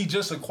 I think he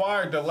just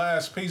acquired the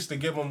last piece to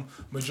give him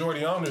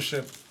majority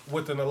ownership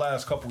within the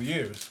last couple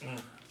years.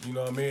 You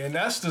know what I mean? And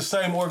that's the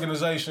same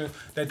organization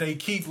that they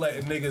keep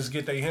letting niggas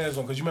get their hands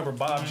on. Because you remember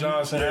Bob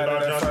Johnson had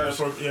Bob it at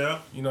Johnson, first. yeah.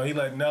 You know, he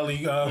let Nelly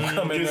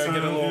come in there and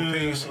get a little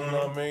piece. You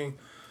know what I mean?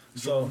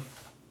 So,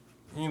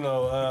 you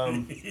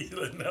know, He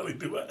let Nelly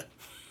do what?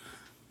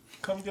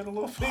 come get a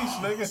little piece,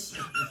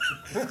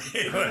 nigga.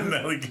 He let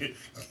Nelly get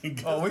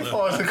Oh, we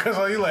paused it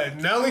because you let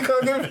Nelly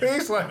come get a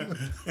piece? Like,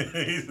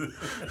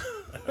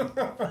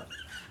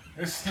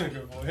 this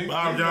nigga, boy.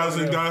 Bob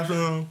Johnson got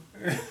some.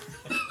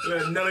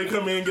 Let Nelly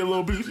come in and get a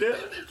little piece. Yeah,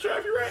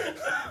 Trav, you right.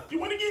 You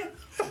win again.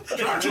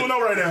 Trav 2-0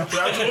 right now.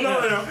 Trav 2-0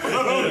 right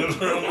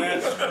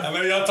now. I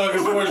know y'all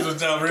talking sports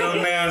with y'all real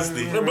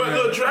nasty. But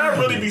look, Trav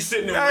really be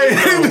sitting there. Hey,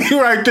 he be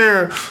right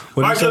there.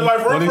 Like, for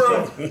What'd he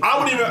real,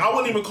 I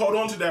wouldn't even caught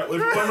on to that if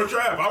it wasn't for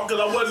Trav. Because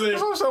I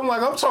wasn't. So I'm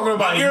like, I'm talking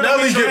about My ear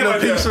Nelly don't be getting a trained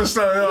like piece that. and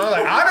stuff. You know,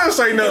 like, I didn't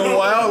say nothing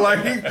wild. Like,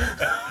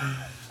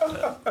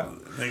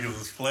 Niggas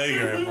was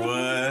flagrant,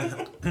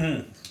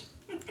 boy.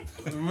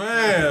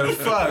 man,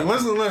 fuck.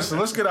 Listen.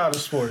 Let's get out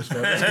of sports,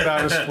 man. Let's get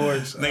out of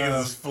sports. Niggas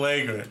was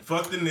flagrant.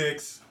 Fuck the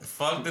Knicks.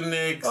 Fuck the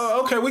Knicks.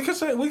 Okay, we can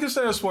say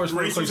in sports.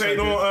 Real Reese quick was hating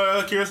second.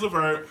 on Karis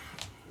LeVert.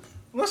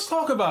 Let's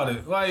talk about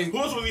it. Like, Who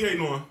else was he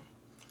hating on?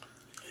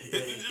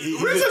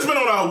 Reese has been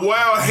on a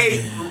wild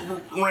hate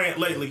rant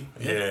lately.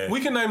 Yeah. we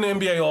can name the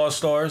NBA All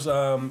Stars.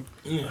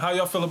 How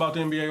y'all feel about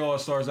the NBA All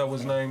Stars that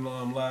was named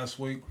last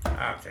week?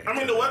 Okay. I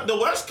mean, the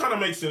West kind of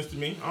makes sense to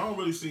me. I don't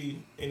really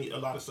see a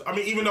lot of stuff. I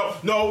mean, even though,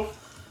 no,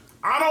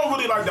 I don't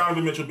really like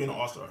Donovan Mitchell being an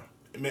All-Star.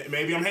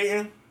 Maybe I'm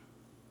hating.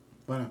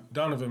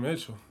 Donovan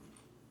Mitchell.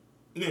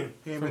 Yeah.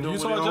 He ain't From been doing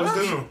Utah what he always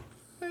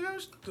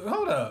Jazz? do. Hey,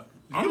 hold up.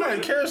 I'm You not-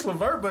 like Karis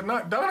LeVert, but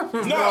not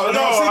Donovan. No.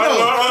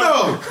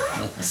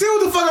 See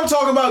what the fuck I'm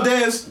talking about,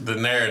 Dez? The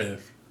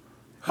narrative.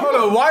 Hold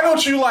on. Why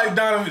don't you like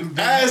Donovan?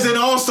 As an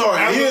all-star.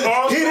 As He an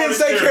all-star, didn't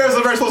say yeah. Karis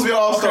LeVert's supposed to be an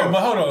all-star. Okay,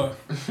 but hold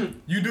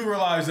on. You do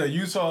realize that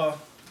Utah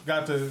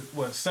got the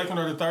second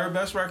or the third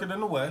best record in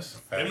the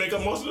West. They make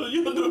up most of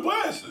the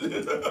West.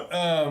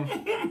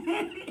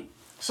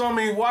 So I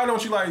mean, why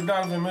don't you like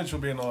Donovan Mitchell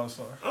being an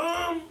All-Star?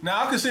 Um,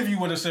 Now I could see if you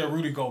would have said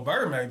Rudy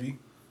Gobert, maybe.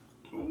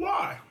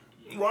 why?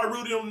 Why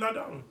Rudy and not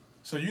Donovan?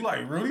 So you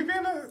like Rudy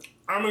being there?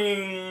 I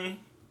mean,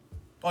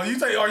 Are you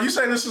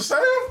saying it's the same?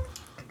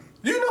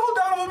 You know who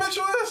Donovan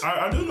Mitchell is?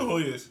 I do know who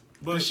he is.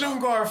 But The shooting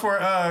guard for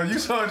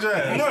Utah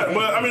Jazz. no,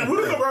 but I mean,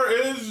 Rudy Gobert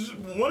is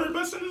one of the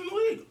best centers in the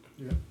league.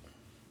 Yeah.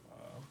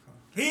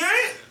 He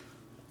ain't.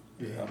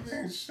 I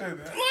mean, shit.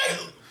 Like,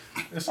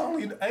 It's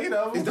only 8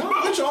 of Is them.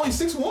 Donovan Mitchell only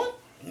 6'1"?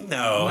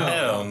 No,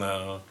 hell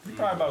no. He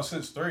probably about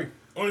 6'3".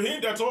 I mean, he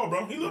ain't that tall,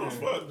 bro. He little as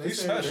fuck. They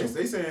He's saying, special.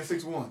 They saying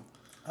 6'1".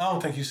 I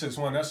don't think he's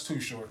 6'1". That's too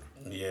short.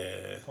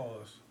 Yeah.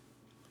 Pause.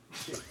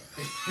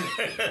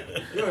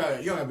 You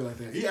don't gotta be like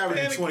that. He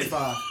averages 25.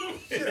 I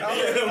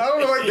don't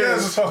know what Dez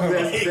is talking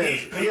about.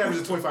 He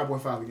averages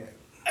 25.5 a game.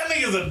 That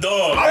nigga's a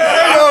dog. I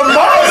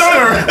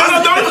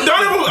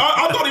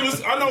thought he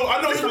was. I know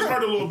he was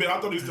hurt a little bit. I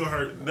thought he was still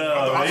hurt.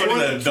 No, I he's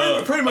thought a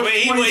dog. pretty much I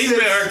mean, he's 26,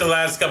 been hurt the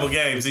last couple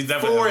games. He's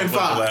definitely 4 and been the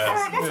 5.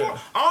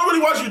 last. I don't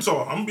really watch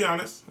Utah. I'm gonna be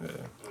honest.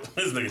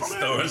 This nigga's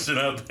throwing shit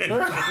out there.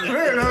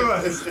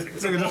 This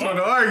nigga just want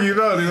to argue,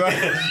 though.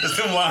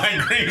 Some lime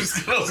cream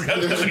skills got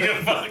this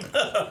nigga fucked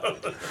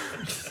up.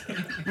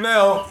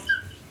 Now,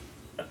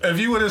 if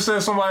you would have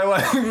said somebody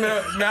like,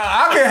 now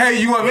I can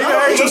hate you. Want me to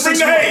hate you? Let's bring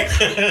the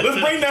hate.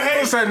 Let's bring the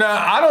hate. Listen, now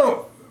I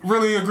don't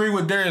really agree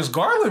with Darius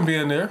Garland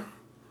being there.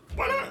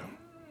 Why not?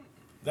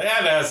 They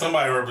had to have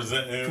somebody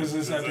represent him. Because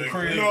it's at the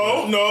crib.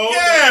 No.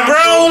 Yeah,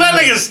 bro. That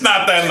nigga's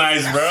not that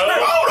nice, bro.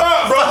 Hold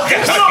up, bro.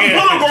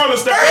 Pull up Garland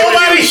stats.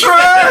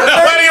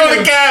 Nobody on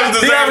the Cavs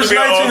He deserves averaged to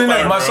be 19 and 8.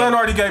 all-star, My bro. son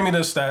already gave me the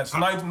stats.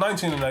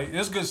 19 and 8.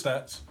 It's good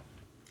stats.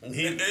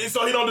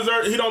 So he don't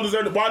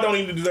deserve. Why don't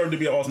he deserve to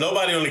be an all-star?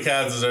 Nobody on the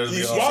Cavs deserves to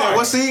be You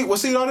all-star. said what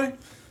seed are they?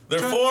 They're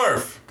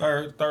fourth.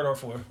 Third or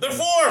fourth. They're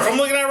fourth. I'm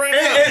looking at it right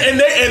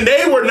now. And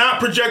they were not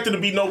projected to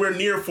be nowhere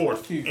near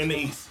fourth in the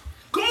East.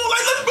 Come on,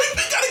 like we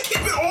gotta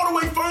keep it all the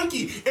way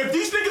funky. If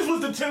these niggas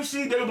was the 10th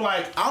seed, they'd be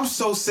like, I'm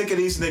so sick of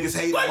these niggas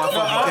hating on my Like,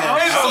 fucking now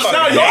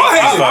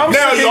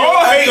Cavs.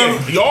 y'all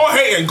hating. Y'all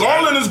hating.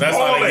 Garland is That's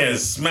why they balling. getting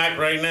smacked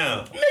right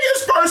now. Nigga,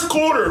 it's first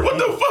quarter. What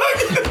the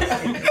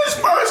fuck? It's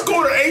first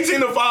quarter,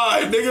 18-5.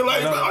 Nigga,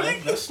 like, are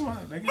you, That's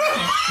smart, nigga.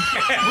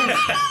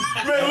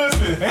 man,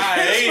 listen. I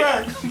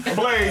hate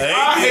Blaze,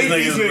 I hate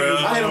these niggas, bro.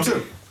 niggas. I hate them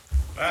too.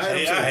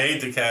 I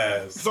hate the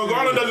Cavs. So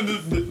Garland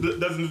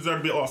doesn't deserve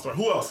to be an all-star.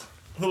 Who else?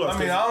 I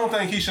mean, I don't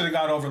think he should have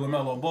got over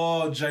LaMelo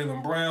Ball,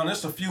 Jaylen Brown.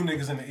 There's a few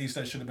niggas in the East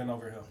that should have been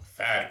over him.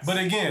 Facts. But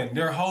again,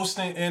 they're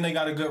hosting and they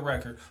got a good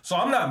record. So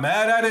I'm not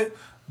mad at it,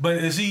 but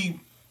is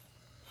he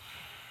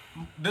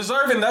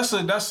deserving?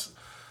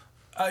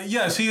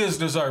 Yes, he is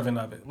deserving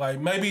of it. Like,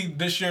 maybe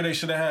this year they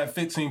should have had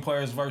 15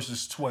 players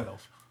versus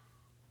 12.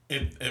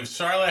 If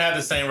Charlotte had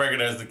the same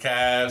record as the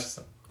Cavs,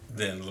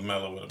 then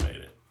LaMelo would have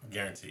made it.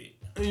 Guaranteed.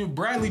 And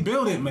Bradley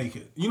Beal didn't make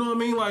it. You know what I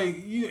mean?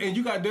 Like,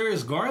 you got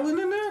Darius Garland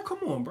in there? Come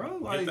on, bro.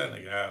 Get Like, that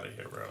nigga out of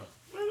here, bro.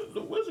 Man, the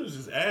Wizards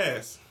is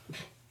ass.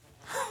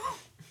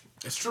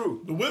 It's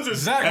true. The Wizards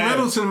Zach ass.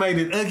 Middleton made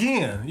it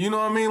again. You know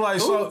what I mean?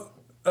 Like, so,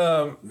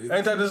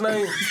 ain't that his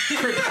name?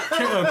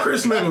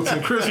 Chris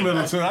Middleton. Chris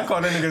Middleton. I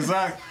call that nigga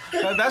Zach.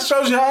 That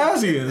shows you how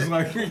ass he is.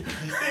 Like, He's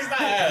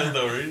not ass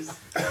though, Reese.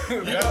 that's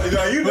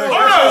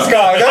his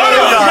guy.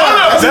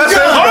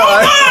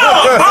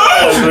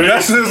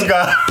 That's his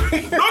guy.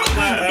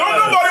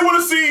 Don't nobody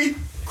want to see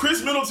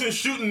Chris Middleton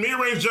shooting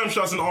mid-range jump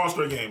shots in the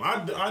All-Star game.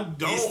 I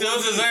don't. He still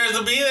deserves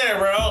to be there,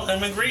 bro.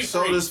 Him and Greek.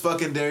 So does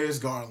fucking Darius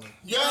Garland.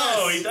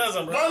 No, he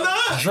doesn't, bro. Why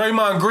not?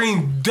 Draymond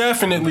Green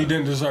definitely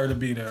didn't deserve to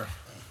be there.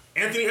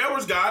 Anthony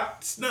Edwards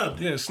got snubbed.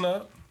 Yeah,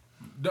 snub.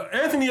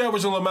 Anthony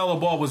Edwards and LaMelo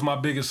Ball was my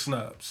biggest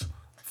snubs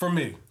for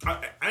me.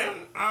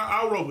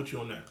 I'll roll with you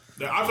on that.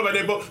 I feel like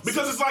they both,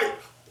 because it's like,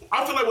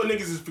 I feel like what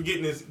niggas is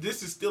forgetting is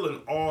this is still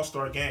an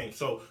all-star game.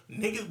 So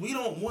niggas, we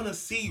don't want to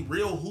see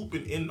real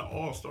hooping in the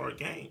all-star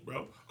game,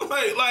 bro.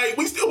 Like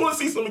we still want to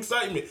see some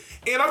excitement.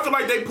 And I feel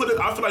like they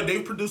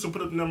produce and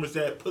put up the numbers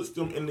that puts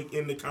them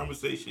in the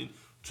conversation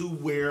to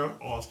wear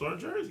all-star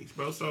jerseys,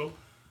 bro. So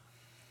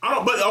I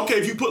don't. But okay,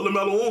 if you put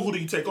LaMelo on, who do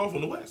you take off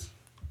on the West?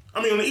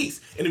 I mean, on the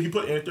East. And if you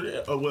put Anthony,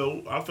 I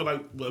feel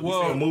like move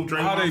Draymond.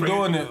 How they for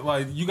doing Anthony. it?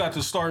 Like, you got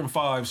the starting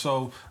five,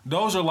 so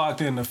those are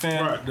locked in. The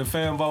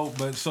fan vote.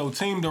 But so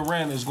Team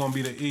Durant is going to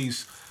be the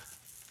East.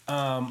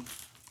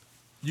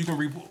 You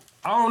can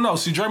I don't know.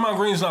 See, Draymond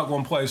Green's not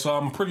going to play, so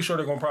I'm pretty sure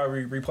they're going to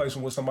probably replace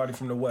him with somebody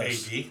from the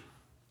West. AG.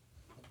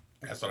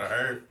 That's what I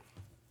heard.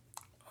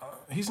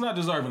 He's not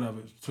deserving of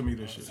it to me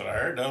this year. That's what I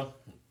heard,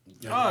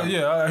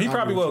 though. He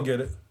probably will get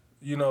it.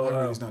 You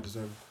know, He's not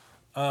deserving.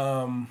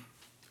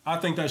 I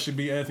think that should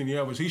be Anthony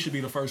Edwards. He should be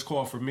the first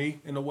call for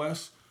me in the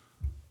West.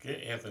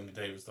 Get Anthony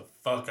Davis the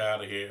fuck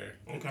out of here.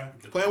 Okay.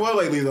 Playing well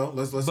lately though.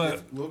 Let's give But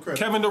a little credit.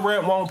 Kevin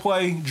Durant won't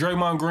play.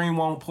 Draymond Green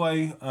won't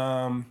play.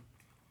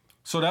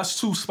 So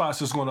that's two spots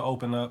that's going to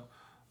open up.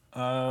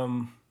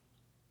 Oh,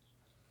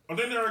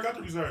 they never got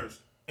the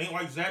reserves. Ain't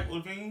like Zach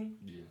LaVine.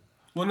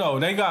 Well, no,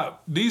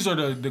 these are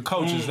the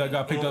coaches that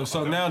got picked up.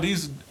 So now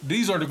these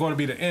are going to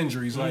be the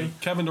injuries. Like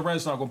Kevin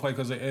Durant's not going to play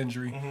because of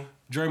injury.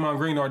 Draymond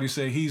Green already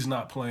said he's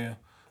not playing.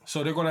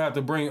 So they're going to have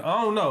to bring,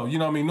 I don't know. You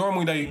know what I mean?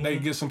 Normally they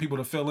get some people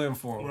to fill in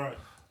for him. Right.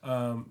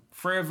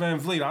 Fred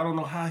VanVleet, I don't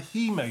know how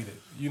he made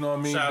it. You know what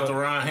I mean? Shout out to But,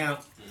 Ron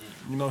Hamp.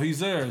 you know, he's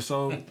there.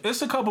 So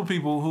it's a couple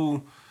people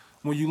who,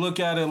 when you look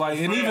at it, like,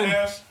 and Fred even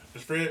ass.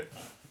 It's Fred.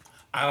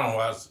 I don't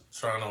watch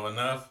Toronto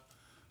enough,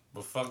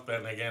 but fuck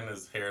that nigga and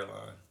his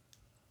hairline.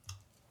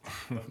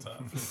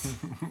 Sometimes.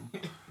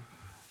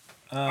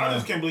 I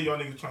just can't believe y'all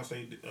niggas trying to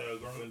say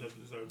Garland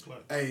doesn't deserve to play.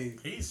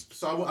 Hey,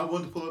 so I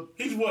wanted to pull up.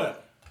 He's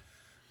what?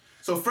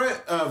 So Fred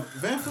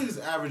VanVleet is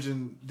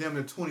averaging damn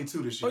near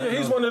 22 this year. oh, yeah,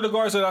 he's one of the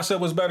guards that I said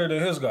was better than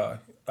his guy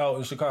out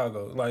in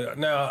Chicago. Like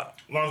now,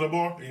 Lonzo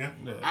Ball? Yeah.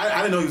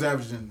 I didn't know he was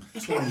averaging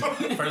 20.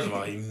 First of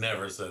all, he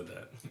never said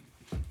that.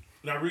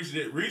 Now Reese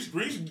did. Reese,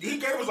 he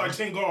gave us like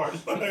 10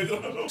 guards.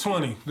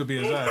 20 to be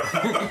exact.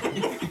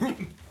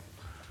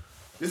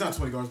 There's not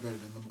 20 guards better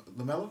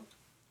than LaMelo.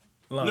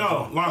 Lonzo.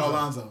 No, Lonzo. Oh,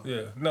 Lonzo.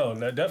 Yeah, no,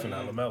 definitely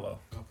not LaMelo.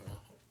 Okay.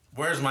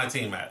 Where's my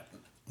team at?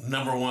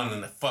 Number 1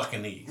 in the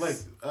fucking East. Like,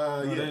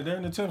 No, yeah. they're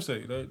in the 10th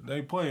state.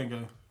 They playing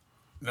game.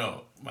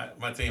 No,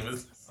 my team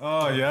is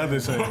Oh yeah, other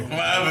team.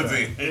 my other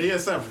team. Yeah,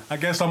 seven. I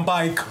guess I'm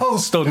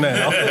bi-coastal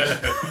now.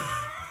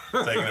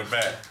 Taking it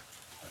back.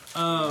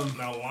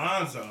 Now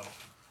Lonzo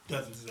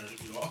doesn't deserve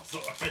to be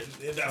all-star.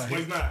 That's what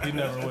he's not. He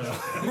never will.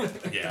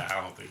 Yeah, I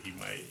don't think he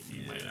might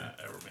not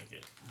ever make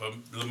it. But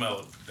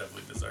LaMelo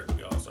definitely deserves to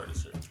be All-Star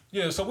this year.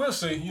 Yeah, so we'll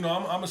see. You know,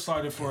 I'm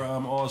excited for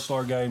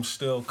All-Star games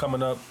still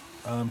coming up.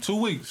 2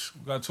 weeks.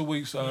 We got 2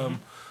 weeks.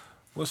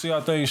 We'll see how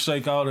things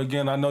shake out.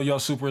 Again, I know y'all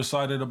super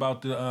excited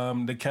about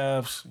the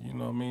Cavs. You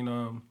know what I mean?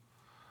 I'm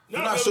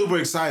not super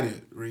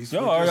excited, Reese.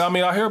 Yo, I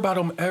mean, I hear about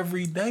them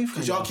every day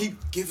from Y'all keep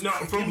giving No,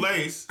 from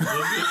Blaze. But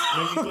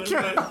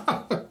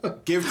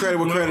give credit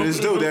where credit is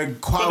due. They're a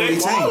quality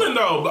they team. balling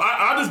though. But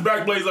I just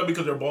back Blaze up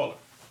because they're balling.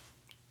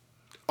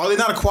 Are they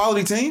not a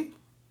quality team?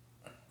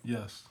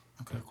 Yes.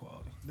 Okay,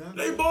 quality.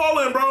 They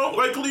balling, bro.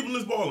 Like Cleveland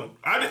is balling.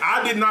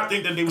 I did not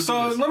think that they would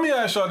So do this. let me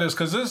ask y'all this,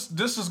 because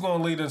this is going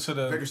to lead into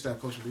Biggerstaff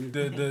Coach of the Year.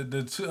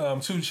 the 2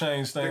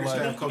 Chainz thing.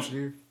 Biggerstaff Like, Coach of the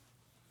Year.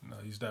 no,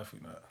 he's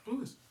definitely not.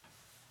 Who is?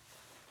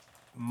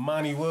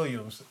 Monty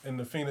Williams in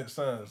the Phoenix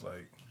Suns,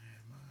 like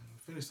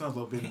Phoenix Suns a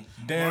little bit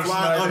Dan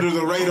flying Snyder. under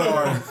the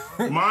radar.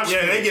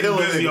 Yeah, they getting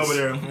busy niggas. over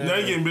there.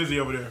 They getting busy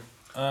over there.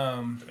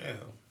 Damn,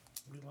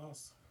 we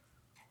lost.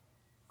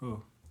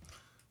 Who?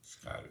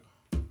 Chicago.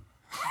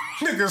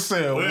 Nigga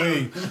said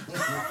we.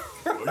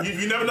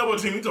 You never know what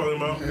team you talking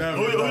about. Who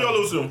y'all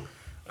lose to?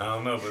 I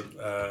don't know, but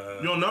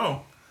You don't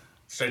know.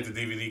 straight to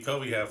DVD,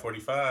 Kobe had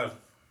 45.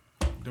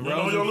 You don't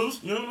know who y'all lose?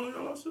 You don't know who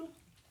y'all lost to?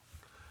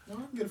 No,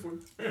 I can get it for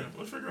you. Yeah,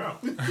 let's figure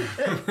out.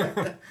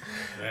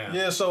 Damn.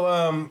 Yeah,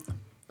 so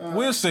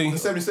we'll see. The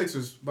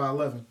 76ers by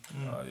 11.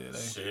 Oh yeah,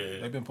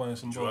 Shit. they've been playing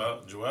some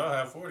ball. Joel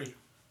had 40.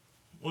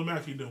 What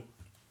Max you do?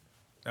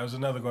 That was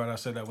another guard I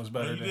said that was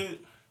better You than did?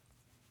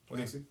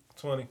 Maxey?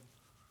 20.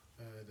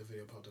 The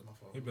video popped up my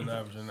phone. He's been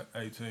averaging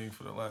 18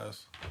 for the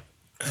last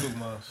 2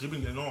 months. You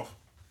been getting off.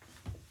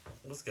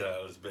 Let's get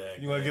out of this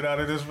bag. You want to get out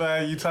of this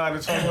bag? You tired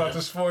of talking about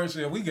the sports?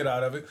 Yeah, we get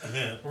out of it.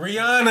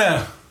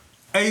 Rihanna,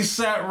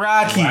 ASAP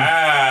Rocky.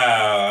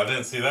 Wow, I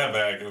didn't see that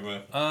bag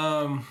coming.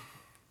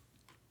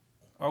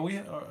 Are we?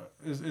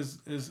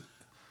 Is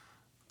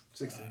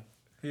 16.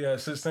 he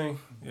at 16?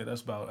 Yeah,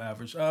 that's about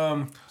average. 6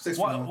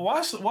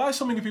 why, for why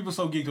so many people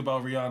so geeked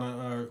about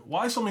Rihanna?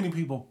 Why so many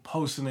people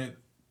posting it,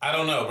 I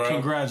don't know, bro.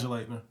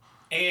 congratulating her?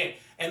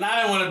 And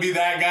I didn't want to be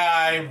that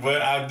guy,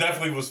 but I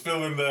definitely was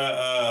feeling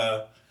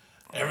the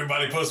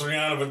everybody posts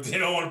Rihanna, but they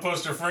don't want to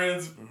post their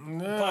friends'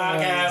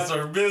 podcast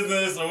or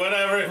business or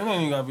whatever. It ain't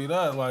even gotta be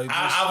that. Like,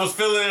 I was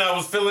feeling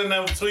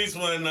them tweets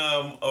when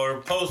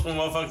or posts when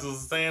motherfuckers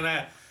was saying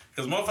that,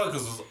 because motherfuckers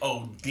was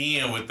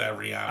ODing with that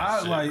Rihanna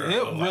shit, like bro.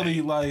 it really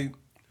like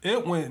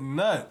it went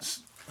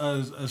nuts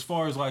as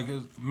far as like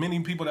as many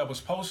people that was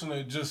posting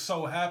it just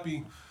so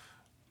happy,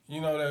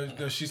 you know,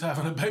 that she's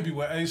having a baby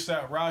with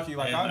ASAP Rocky.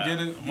 Like, I get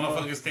it. you know.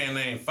 Motherfuckers can't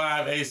name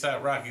 5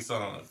 ASAP Rocky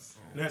songs.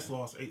 Nets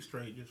lost 8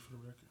 straight, just for the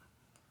record.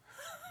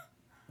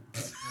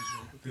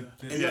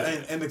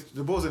 And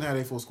the Bulls didn't have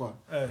their full squad.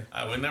 Hey,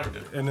 I would never do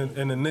it.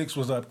 and the Knicks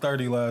was up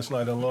 30 last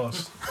night and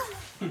lost.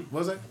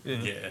 Was they?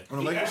 Yeah. On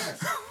the Lakers?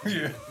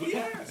 Yeah.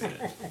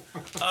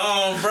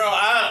 Bro,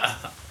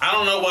 I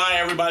don't know why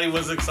everybody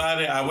was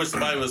excited. I wish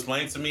somebody was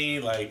explain to me,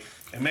 like,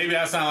 and maybe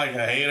I sound like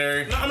a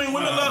hater. No, I mean,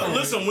 women love.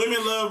 Listen,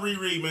 women love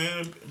Riri,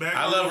 man.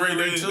 I love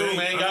Riri too,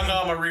 man. Y'all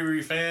know I'm a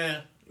Riri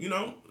fan. You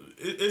know,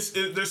 there's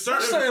That's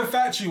certain. the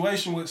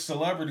infatuation with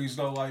celebrities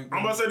though. Like, I'm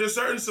about to say there's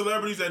certain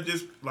celebrities that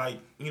just like,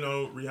 you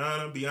know,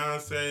 Rihanna,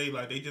 Beyonce,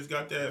 like they just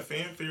got that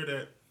fanfare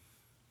that.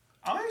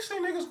 I ain't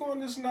seen niggas going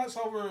this nuts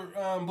over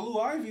Blue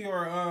Ivy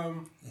or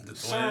The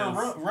Sarah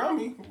twins.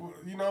 Rummy.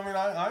 You know what I mean?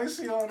 I ain't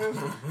see all this.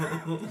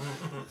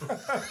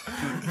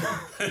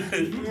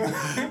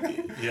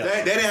 Yeah.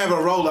 They didn't have a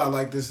rollout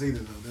like this either,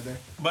 though, did they?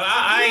 But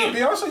I ain't.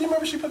 Beyonce, you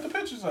remember she put the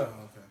pictures up?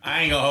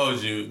 I ain't gonna hold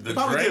you. The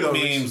probably Drake did, though,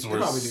 memes Rich. were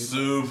They probably did.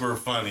 super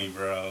funny,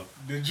 bro.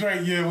 The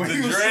Drake, yeah. When The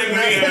he was Drake sitting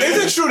meme. there. Is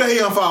it true that he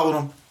unfollowed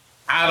him?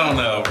 I don't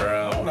know,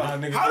 bro. I don't know how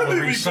niggas How do gonna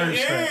people research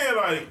that. yeah,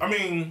 like, I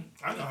mean,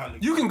 I know how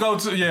niggas. You can go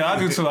to, I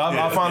do too.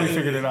 I finally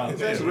figured it out.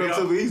 That's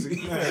relatively easy.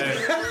 We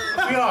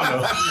all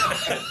know.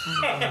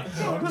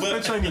 This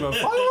bitch ain't even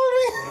following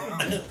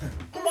me.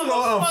 I'm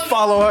gonna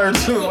unfollow her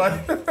too.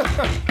 Like,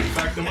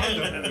 Back to my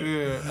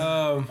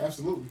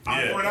Absolutely.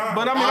 Yeah.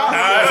 but I mean,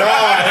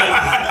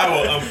 I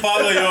will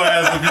unfollow your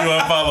ass if you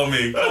unfollow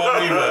me.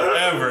 Call me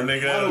whatever, How do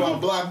nigga. I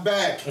block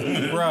back?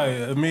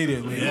 right,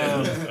 immediately.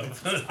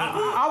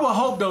 I would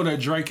hope though that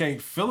Drake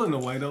ain't feeling the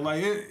way though.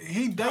 Like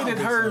he dated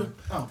her,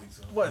 I don't think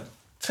so. what,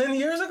 10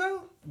 years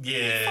ago? A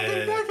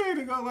Yeah. decade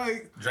ago.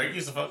 Like Drake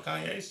used to fuck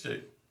Kanye's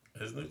chick.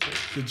 His new chick.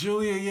 the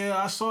Julia,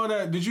 I saw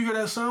that. Did you hear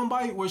that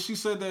soundbite where she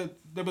said that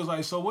they was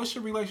like, so what's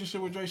your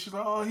relationship with Drake? She's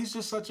like, oh, he's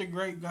just such a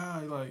great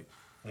guy. Like,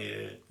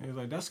 Yeah. he was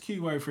like, that's key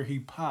word for he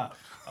pop.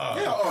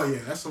 Yeah, oh yeah,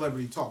 that's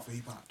celebrity talk for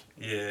hip hop.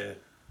 Yeah.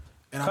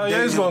 And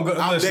Kanye's gonna go.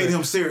 I'm listen, dating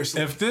him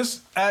seriously. If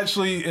this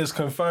actually is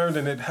confirmed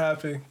and it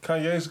happened,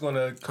 Kanye's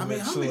gonna I commit mean,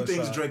 how many suicide.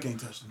 things Drake ain't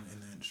touched in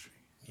the industry?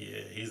 Yeah,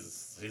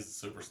 he's a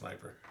super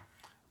sniper.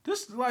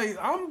 This like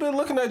I've been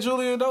looking at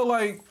Julia though,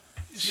 like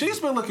she's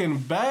been looking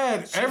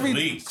bad every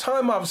leaked.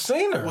 time I've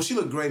seen her. Well, she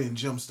looked great in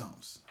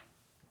Gemstones.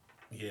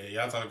 Yeah,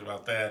 y'all talked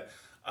about that.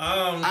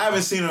 I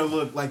haven't seen her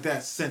look like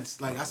that since.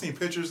 Like I seen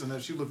pictures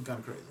and she looking kind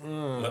of crazy.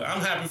 Look,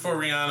 I'm happy for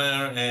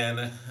Rihanna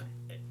and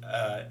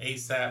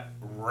ASAP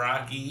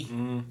Rocky.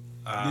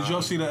 Did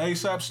y'all see the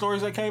ASAP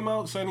stories that came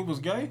out saying he was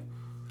gay?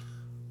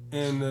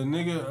 And the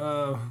nigga,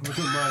 look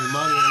at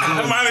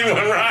Monty. I'm not even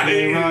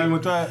riding. Riding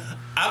with that.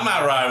 I'm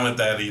not riding with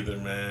that either,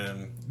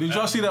 man. Did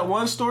y'all see that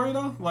one story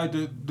though? Like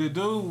the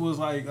dude was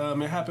like,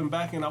 it happened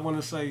back in, I want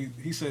to say,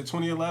 he said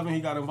 2011.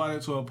 He got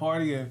invited to a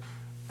party and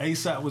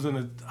ASAP was in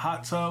a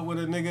hot tub with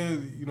a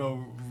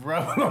nigga,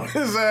 rubbing on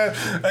his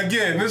ass.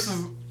 Again, this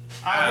is.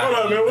 Hold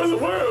on, man. What's the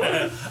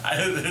word?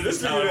 This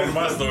is one of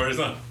my stories,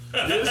 huh?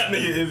 This nigga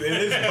is in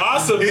his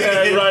bossa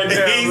bag right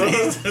now, bro.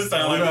 He's just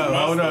sound like one of my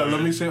Hold up. stories.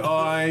 Let me say,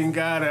 I ain't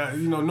got it.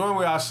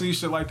 Normally I see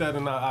shit like that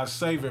and I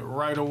save it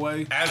right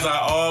away. As I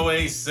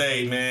always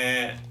say,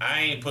 man, I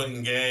ain't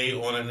putting gay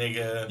on a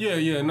nigga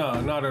Yeah, no,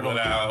 not at all.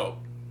 without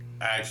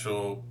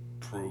actual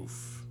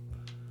proof.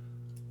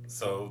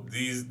 So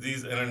these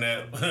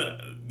internet,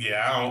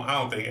 yeah, I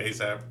don't think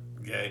ASAP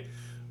gay.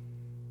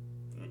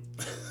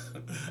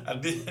 I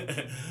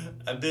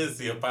did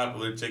see a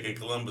popular chick in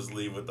Columbus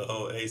leave with the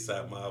whole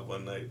ASAP mob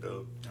one night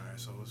though. All right,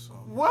 so it's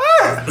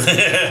What?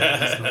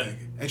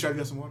 Hey, Trap, you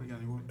got some water? You got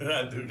any water?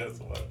 I do, that's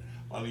what.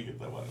 Why don't you get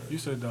that water? You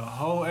said the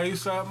whole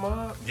ASAP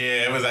mob?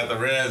 Yeah, it was at the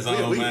red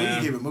zone, we man.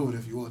 can keep it moving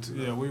if you want to.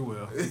 Yeah, we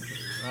will.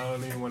 I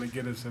don't even want to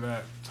get into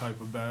that type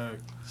of bag.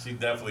 She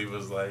definitely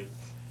was like,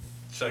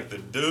 chuck the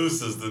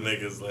deuces, the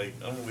niggas. Like,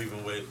 I'm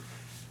leaving with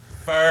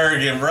Ferg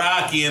and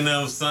Rocky and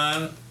them,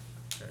 son.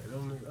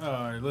 All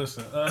right,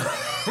 listen.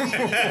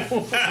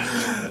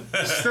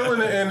 Still in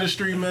the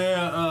industry,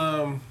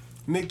 man.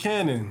 Nick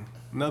Cannon,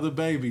 another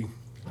baby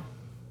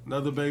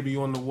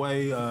on the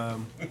way.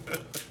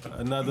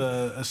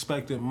 Another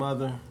expected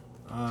mother.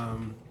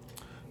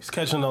 He's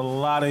catching a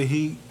lot of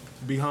heat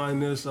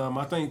behind this.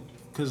 I think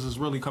because it's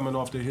really coming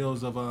off the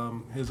heels of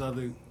his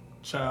other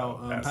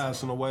child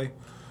passing away.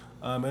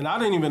 And I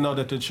didn't even know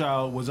that the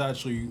child was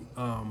actually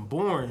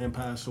born and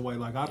passed away.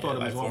 Like I thought it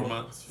was like 4 almost-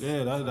 months.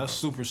 Yeah, that's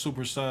super,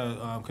 super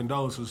sad.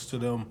 Condolences to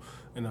them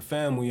and the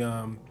family.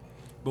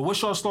 But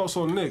what's y'all's thoughts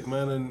on Nick,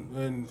 man?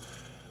 And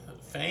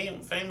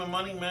Fame and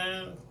money,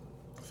 man.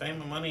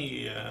 Fame and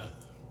money,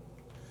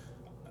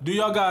 do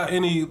y'all got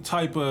any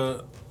type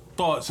of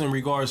thoughts in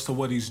regards to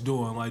what he's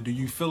doing? Like, do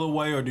you feel a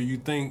way, or do you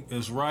think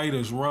it's right,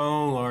 it's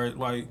wrong, or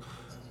like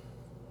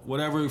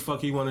whatever the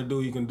fuck he want to do,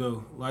 he can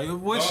do? Like,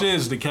 which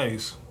is the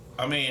case?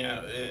 I mean,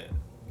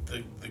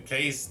 the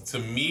case to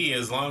me,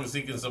 as long as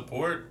he can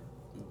support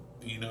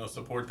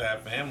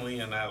that family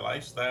and that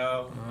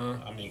lifestyle.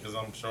 I mean, because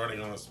I'm sure they're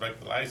gonna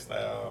respect the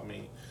lifestyle. I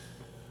mean,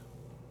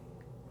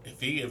 if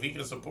he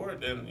can support,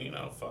 then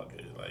fuck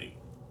it. Like,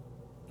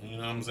 you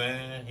know what I'm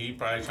saying? He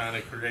probably trying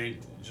to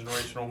create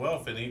generational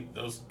wealth, and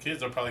those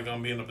kids are probably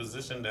gonna be in a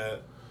position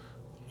that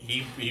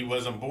he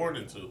wasn't born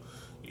into.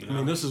 I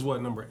mean, this is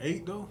what, number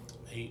 8 though?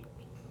 8.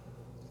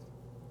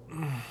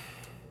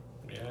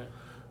 Yeah.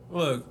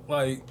 Look,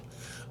 like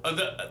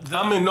The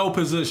I'm in no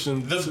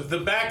position. The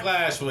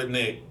backlash with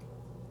Nick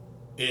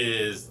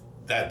is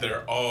that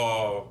they're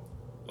all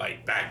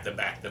like back to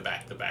back.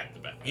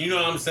 You know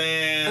what I'm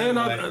saying?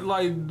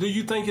 And do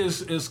you think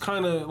it's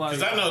kind of like?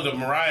 Because I know the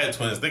Mariah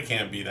twins, they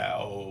can't be that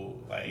old.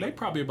 Like They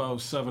probably about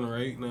 7 or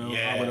 8 now. I would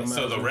yeah. imagine.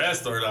 So the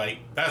rest are like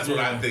that's what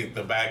I Yeah. think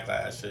the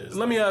backlash is.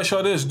 Let me ask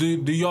y'all this: Do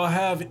y'all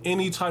have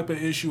any type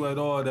of issue at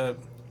all that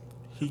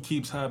he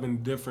keeps having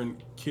different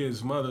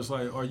kids' mothers?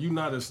 Like, are you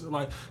not as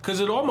like? Because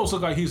it almost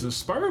looks like he's a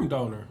sperm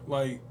donor.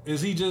 Like,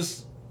 is he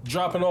just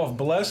dropping off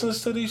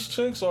blessings to these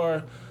chicks,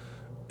 or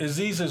is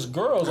these his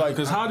girls? Like,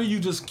 because how do you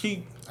just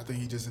keep I think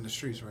he's just in the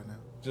streets right now.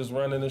 just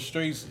running the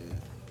streets,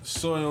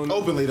 soiling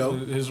Openly, though.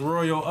 his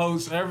royal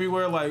oats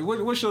everywhere? Like,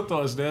 what's your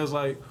thoughts, Des?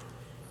 Like,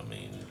 I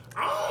mean,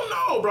 I don't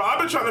know, bro. I've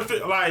been trying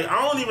to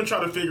I don't even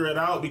try to figure it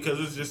out because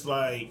it's just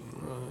like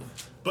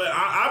But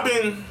I've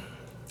been,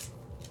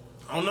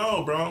 I don't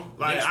know, bro.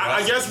 Like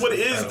I guess what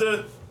is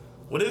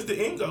the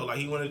end goal? Like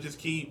he want to just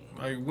keep.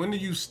 Like when do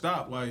you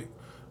stop? Like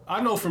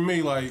I know for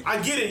me, like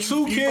I get it.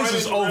 Two kids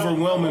is financially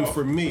overwhelming well.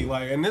 for me.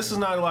 Like, and this is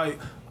not like,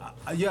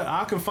 yeah,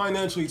 I can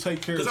financially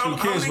take care of 'Cause two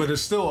how kids, many- but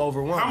it's still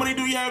overwhelming. How many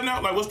do you have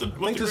now? Like what's the?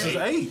 I think this is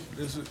 8.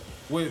 This is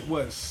with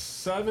what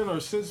 7 or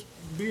 6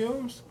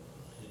 BMs?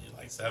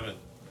 Like 7.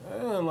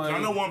 Yeah, like I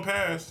know one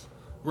passed.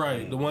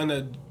 right, the one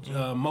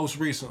that most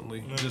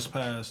recently just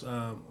passed.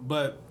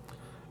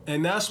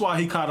 And that's why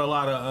he caught a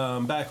lot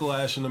of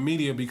backlash in the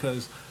media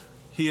because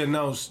he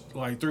announced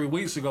like 3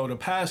 weeks ago the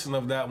passing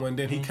of that one.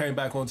 Then he came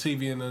back on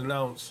TV and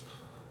announced,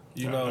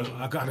 you know,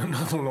 I got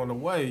another one on the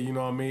way. You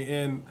know what I mean?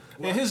 And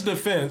in his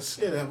defense,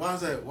 Yeah, why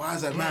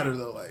does that matter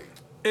though? Like,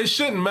 it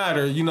shouldn't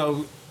matter. You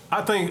know,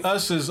 I think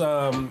us as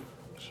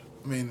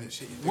I mean,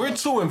 we're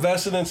too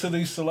invested into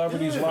these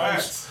celebrities'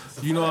 lives.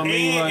 You know what I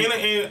mean?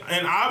 Like,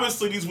 And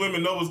obviously these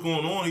women know what's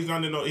going on. He's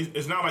not in no.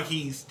 It's not like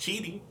he's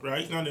cheating,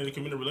 right? He's not in a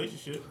committed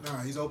relationship. Nah,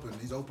 he's open.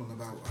 He's open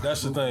about.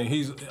 that's the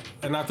thing.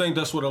 And I think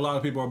that's what a lot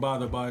of people are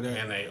bothered by. That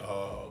And they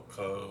all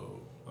code.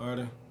 are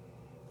they?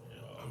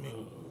 I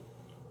mean,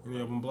 You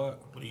have them black?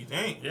 what do you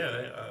think? Yeah,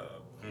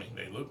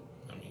 they look.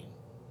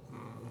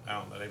 I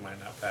don't know. They might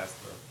not pass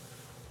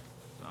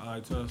The eye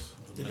test.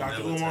 The the Dr.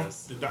 vanilla Umar,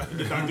 test. the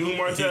Dr.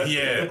 Umar test.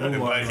 Yeah, Oh, Black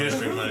wow.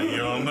 History Month. You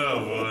don't know,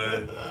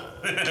 boy.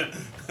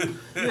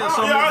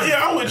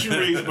 I'm with you,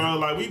 Reese, bro.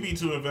 Like we be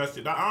too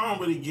invested. I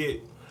don't really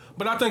get.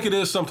 But I think it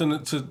is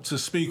something to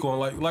speak on.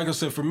 Like I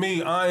said, for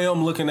me, I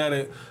am looking at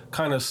it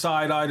kind of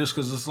side-eyed just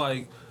because it's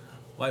like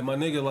my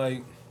nigga,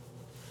 like,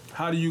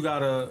 how do you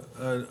got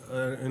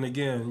and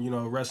again, you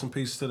know, rest in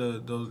peace to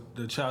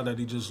the child that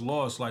he just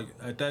lost. Like,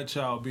 at that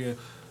child being,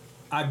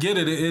 I get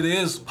it. It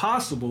is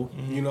possible,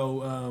 you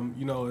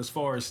know, as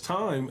far as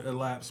time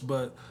elapsed,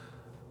 but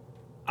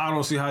I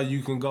don't see how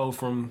you can go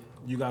from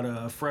you got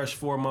a fresh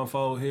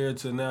 4-month-old here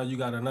to now you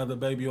got another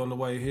baby on the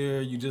way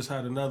here. You just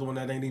had another one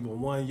that ain't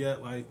even one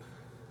yet. Like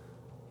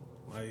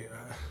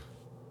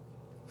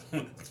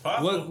It's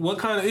possible. what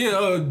kind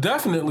of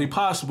definitely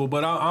possible.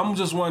 But I'm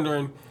just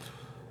wondering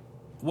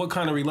what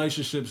kind of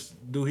relationships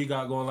do he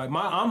got going. Like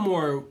I'm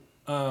more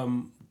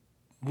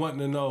wanting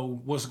to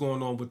know what's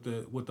going on with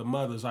the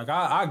mothers. Like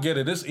I get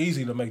it. It's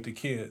easy to make the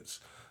kids.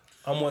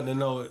 I'm wanting to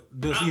know,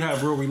 does he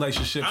have real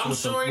relationships I'm with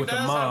sure he the does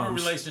have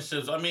moms?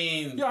 relationships. I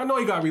mean, Yeah, I know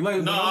he got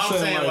relationships. No, but I'm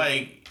saying,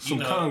 like, some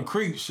you know-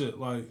 concrete shit.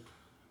 Like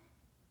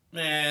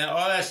man,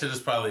 all that shit is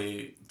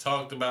probably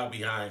talked about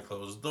behind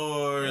closed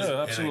doors Yeah,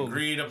 and absolutely.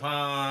 agreed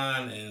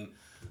upon and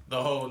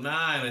the whole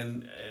nine.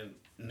 And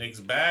Nick's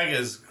bag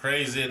is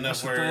crazy enough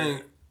that's the where.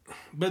 thing.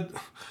 But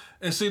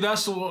and see,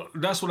 that's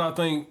what I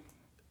think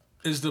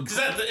is the. Because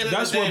at the end of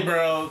That's the day, what,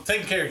 bro,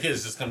 taking care of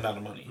kids just comes down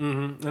to money.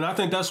 and I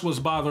think that's what's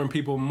bothering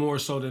people more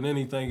so than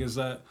anything is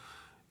that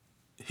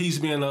he's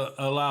being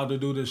allowed to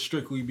do this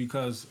strictly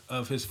because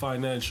of his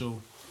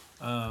financial.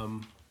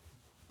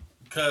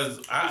 Because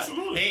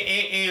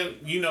and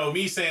you know,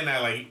 me saying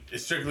that like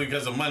it's strictly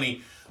because of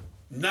money,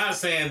 not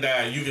saying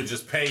that you could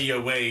just pay your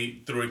way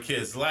through a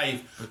kid's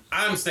life.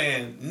 I'm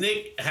saying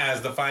Nick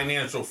has the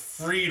financial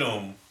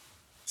freedom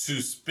to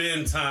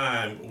spend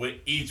time with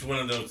each one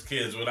of those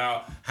kids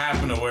without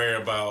having to worry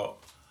about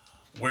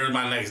where's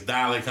my next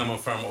dollar coming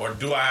from, or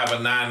do I have a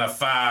 9 to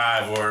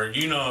 5, or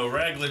you know,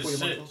 regular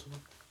shit.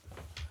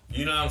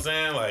 You know what I'm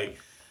saying? Like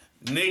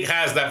Nick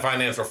has that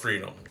financial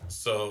freedom,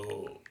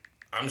 so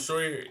I'm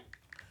sure.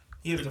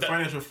 He has the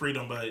financial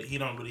freedom, but he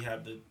don't really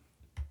have the.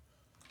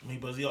 I mean,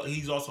 but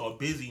he's also a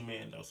busy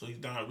man though, so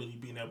he's not really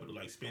being able to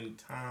like spend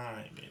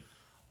time and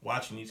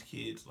watching these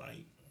kids.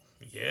 Like,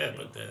 Yeah,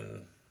 but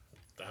then,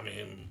 I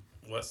mean,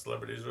 what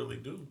celebrities really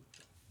do?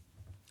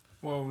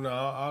 Well, no,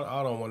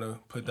 I don't want to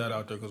put that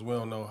out there because we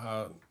don't know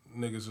how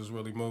niggas is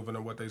really moving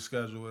and what their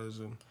schedule is.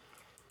 And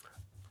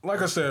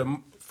like I said,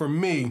 for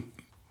me,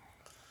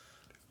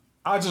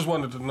 I just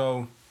wanted to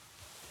know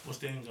what's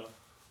the end goal?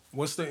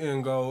 what's the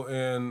end goal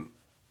and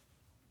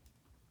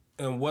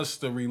what's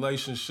the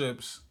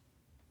relationships,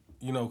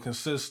 you know,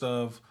 consist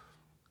of.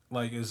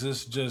 Like, is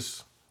this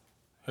just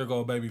here go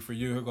a baby for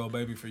you, here go a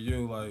baby for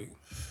you, like,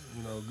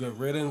 you know, good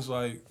riddance,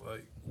 like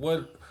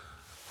what?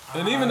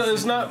 And even though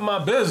it's not my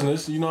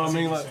business, you know what I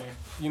mean? Like,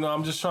 you know,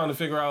 I'm just trying to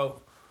figure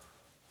out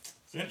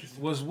It's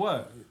interesting. what's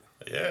what.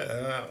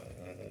 Yeah,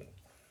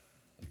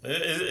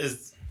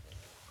 it's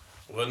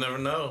we'll never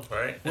know,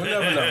 right? We'll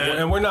never know,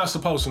 and we're not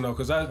supposed to know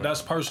because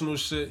that's personal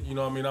shit. You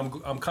know what I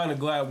mean? I'm kind of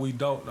glad we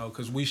don't know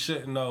because we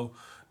shouldn't know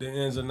the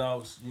ins and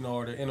outs, you know,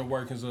 or the inner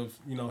workings of,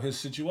 you know, his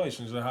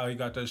situations and how he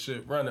got that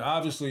shit running.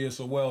 Obviously, it's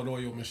a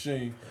well-oiled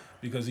machine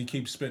because he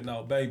keeps spitting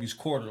out babies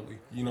quarterly.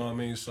 You know what I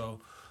mean? So,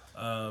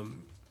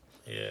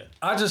 Yeah.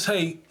 I just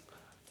hate,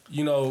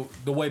 you know,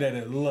 the way that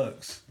it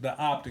looks, the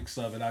optics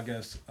of it, I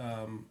guess.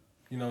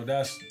 You know,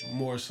 that's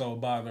more so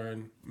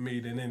bothering me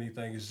than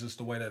anything. It's just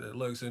the way that it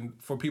looks. And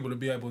for people to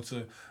be able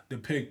to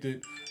depict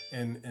it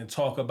and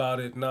talk about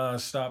it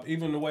nonstop,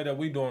 even the way that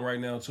we doing right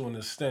now to an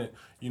extent,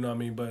 you know what I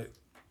mean? But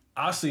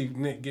I see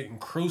Nick getting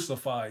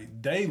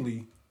crucified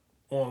daily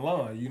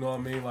online. You know what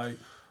I mean? Like,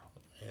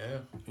 Yeah.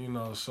 you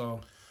know,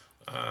 so.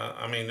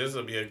 I mean, this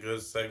would be a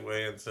good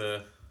segue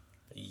into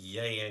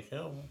Ye and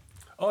Kim.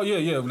 Oh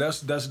yeah.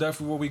 That's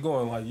definitely where we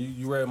going. Like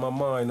you read my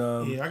mind.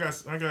 Yeah, I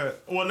got.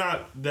 Well,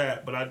 not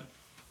that, but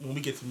when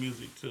we get to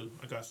music too,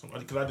 I got some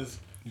because I just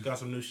got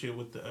some new shit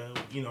with the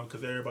you know,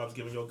 because everybody's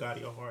giving Yo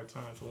Gotti a hard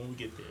time. So when we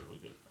get there, we're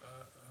good.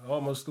 I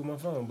almost threw my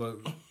phone, but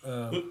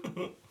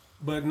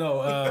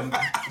no.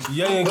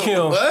 Ye and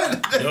Kim.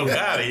 What? Yo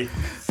Gotti,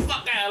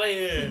 fuck out of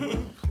here.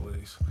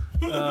 Please.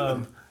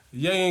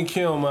 Ye and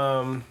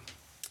Kim.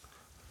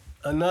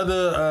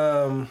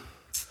 Another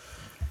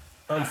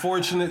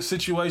unfortunate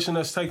situation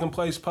that's taking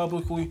place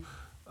publicly.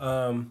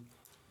 But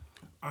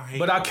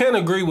I can't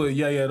agree with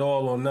Ye at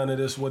all on none of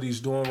this, what he's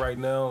doing right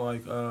now.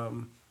 Like,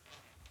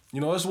 you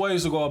know, there's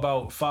ways to go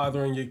about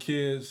fathering your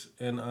kids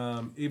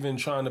and even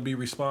trying to be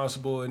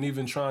responsible and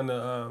even trying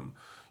to,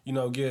 you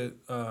know,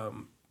 get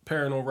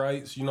parental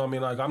rights. You know what I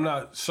mean? Like, I'm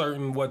not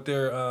certain what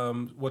their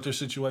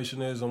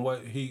situation is and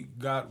what he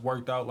got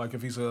worked out, like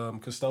if he's a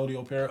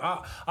custodial parent.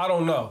 I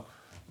don't know.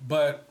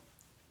 But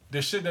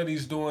the shit that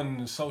he's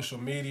doing in social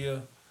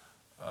media,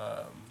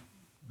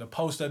 the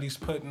posts that he's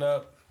putting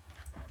up.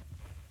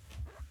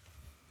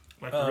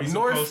 Like the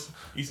recent post,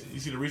 you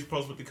see the recent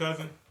post with the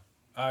cousin?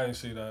 I didn't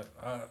see that.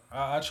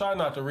 I try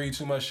not to read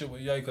too much shit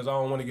with Ye because I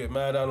don't want to get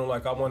mad at him.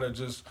 Like, I want to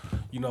just,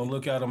 you know,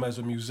 look at him as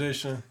a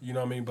musician. You know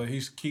what I mean? But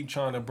he's keep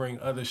trying to bring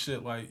other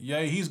shit. Like,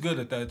 Ye, he's good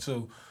at that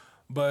too.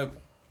 But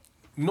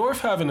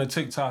North having a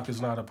TikTok is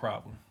not a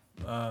problem.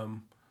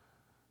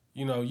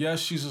 You know, yes,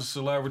 she's a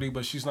celebrity,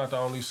 but she's not the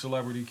only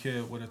celebrity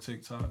kid with a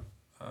TikTok.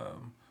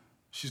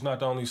 She's not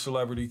the only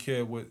celebrity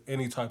kid with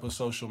any type of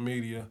social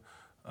media.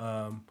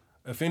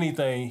 If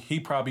anything, he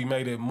probably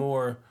made it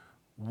more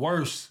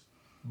worse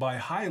by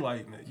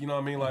highlighting it. You know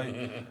what I mean? Like,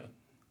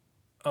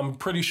 I'm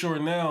pretty sure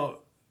now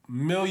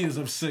millions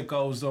of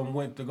sickos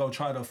went to go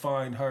try to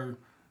find her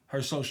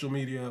social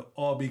media,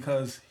 all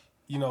because,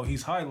 you know,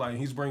 he's highlighting,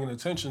 he's bringing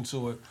attention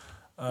to it.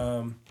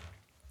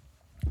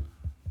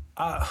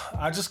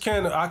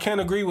 I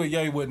can't agree with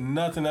Ye with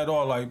nothing at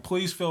all. Like,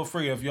 please feel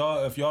free if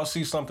y'all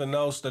see something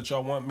else that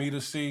y'all want me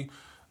to see,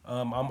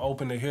 I'm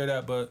open to hear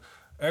that. But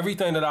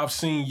everything that I've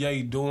seen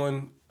Ye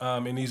doing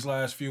in these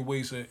last few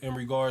weeks in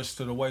regards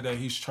to the way that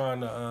he's trying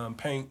to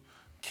paint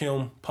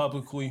Kim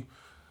publicly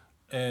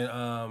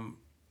and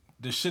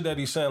the shit that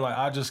he's saying, like,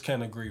 I just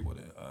can't agree with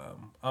it.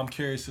 I'm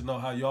curious to know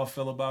how y'all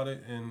feel about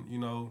it and, you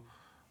know,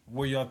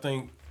 where y'all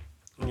think,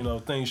 you know,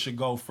 things should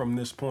go from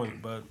this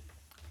point. But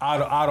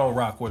I don't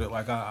rock with it.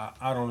 Like, I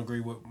don't agree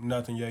with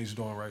nothing Ye's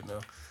doing right now.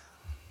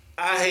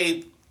 I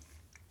hate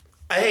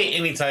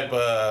any type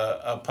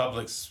of a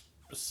public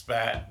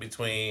spat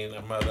between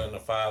a mother and a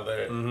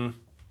father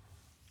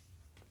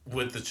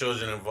with the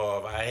children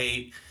involved. I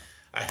hate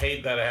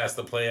that it has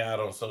to play out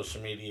on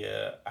social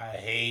media. I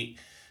hate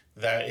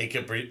that it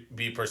could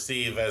be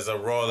perceived as a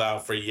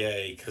rollout for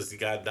Ye because he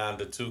got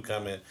Donda 2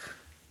 coming,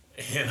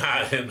 and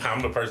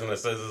I'm the person that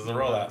says it's a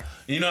rollout.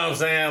 You know what I'm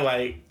saying?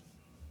 Like,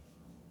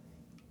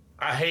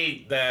 I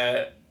hate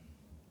that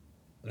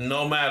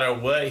no matter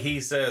what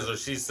he says or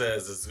she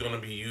says, it's going to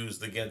be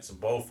used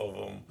against both of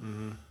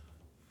them.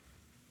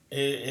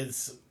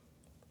 It's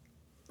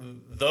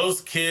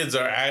those kids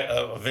are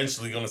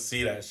eventually going to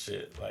see that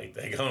shit. Like,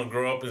 they're going to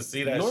grow up and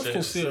see that North shit.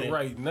 can see it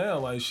right now.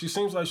 Like, she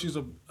seems like she's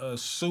a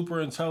super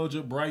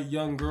intelligent, bright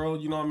young girl.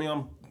 You know what I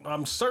mean?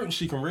 I'm certain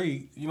she can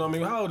read. You know what I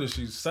mean? How old is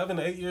she? 7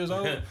 to 8 years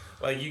old?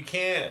 Like, you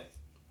can't.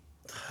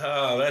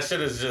 That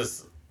shit is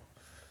just.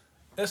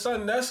 It's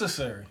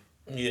unnecessary.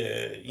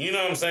 Yeah, you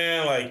know what I'm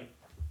saying? Like,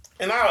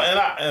 and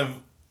I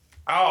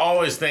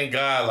always thank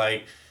God,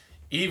 like,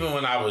 even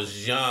when I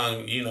was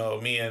young, you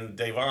know, me and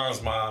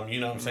Davon's mom, you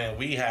know what I'm saying,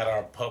 we had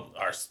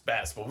our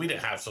spats, but we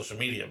didn't have social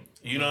media.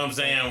 You know what I'm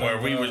saying?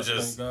 Where we would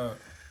just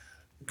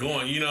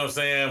going, you know what I'm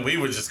saying? We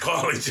would just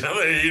call each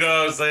other, you know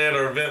what I'm saying?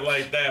 Or a bit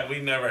like that.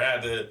 We never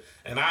had to,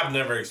 and I've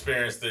never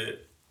experienced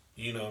it,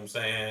 you know what I'm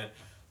saying?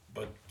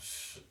 But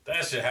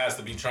that shit has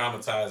to be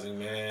traumatizing,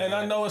 man. And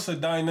I know it's a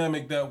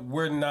dynamic that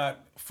we're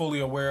not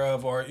fully aware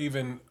of or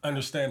even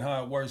understand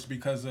how it works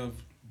because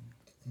of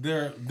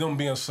them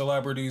being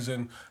celebrities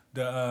and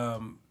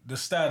the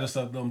status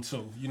of them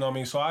too. You know what I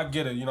mean? So I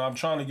get it. You know, I'm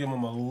trying to give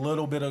them a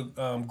little bit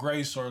of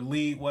grace or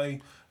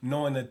leeway,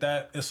 knowing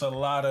that it's a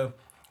lot of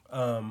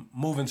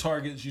moving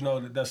targets, you know,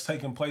 that's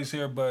taking place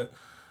here. But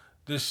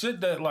the shit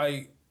that,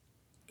 like,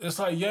 it's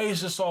like,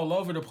 Ye's just all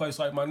over the place.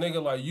 Like, my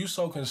nigga, like, you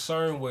so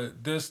concerned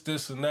with this,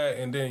 and that,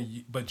 and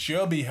then, but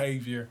your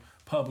behavior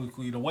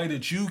publicly, the way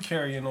that you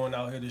carrying on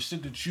out here, the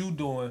shit that you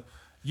doing,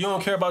 you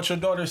don't care about your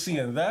daughter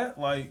seeing that?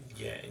 Like,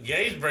 yeah,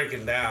 Ye's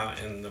breaking down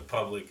in the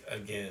public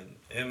again,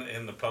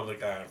 in the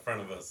public eye in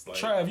front of us. Like,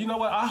 Trav, you know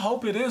what? I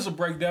hope it is a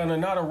breakdown and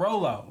not a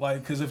rollout.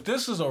 Like, because if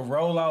this is a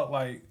rollout,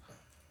 like,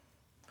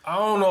 I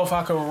don't know if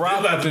I can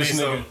rock with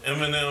this nigga.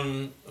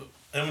 Some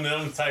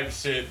Eminem type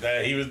shit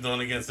that he was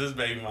doing against his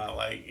baby mom.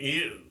 Like,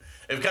 if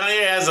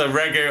Kanye has a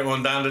record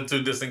on Donda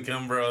 2 dissing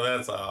Kim, bro,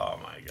 that's, oh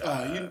my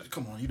God.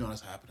 Come on, you know that's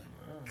happening.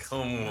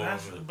 Come on.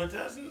 That's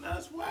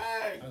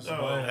whack. That's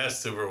though. whack. That's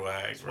super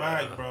whack, bro.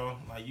 Whack, bro.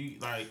 Like you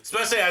like.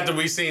 Especially after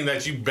we seen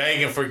that you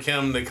begging for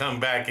Kim to come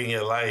back in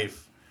your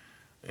life.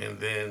 And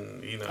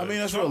then, you know. I mean,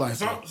 that's real life.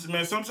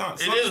 Man,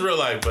 sometimes it is real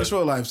life, but It's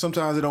real life.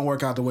 Sometimes it don't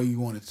work out the way you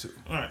want it to.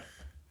 right.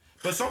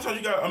 But sometimes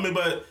you got. I mean,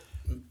 but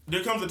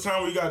there comes a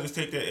time where you gotta just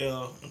take that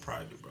L in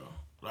private, bro.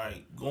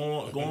 Like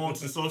going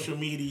to social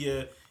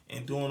media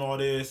and doing all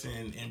this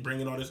and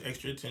bringing all this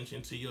extra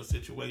attention to your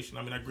situation.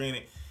 I mean,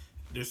 granted,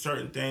 there's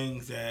certain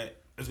things that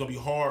it's gonna be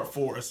hard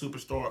for a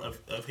superstar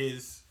of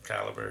his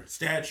caliber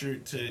stature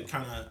to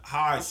kind of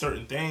hide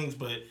certain things,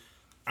 but.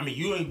 I mean,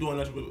 you ain't doing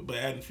nothing but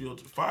adding fuel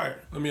to the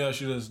fire. Let me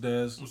ask you this,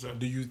 Dez. What's up?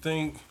 Do you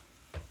think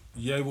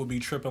Ye would be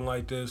tripping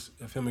like this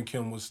if him and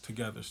Kim was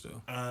together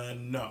still?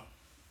 No.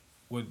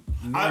 Would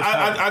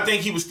I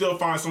think he would still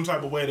find some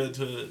type of way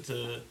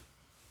to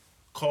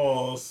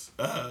cause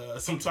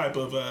some type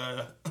of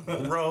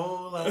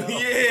roll out.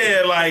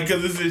 yeah, like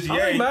because this is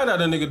I ain't mad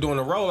at a nigga doing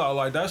a rollout.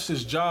 Like that's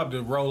his job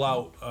to roll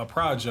out a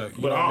project.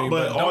 You know what I mean?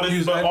 But all don't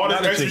use this that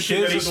at extra your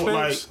shit that kids' he doing,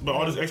 expense. but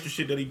all this extra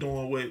shit that he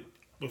doing with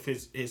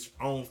his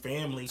own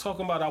family.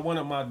 Talking about I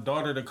wanted my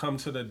daughter to come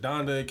to the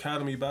Donda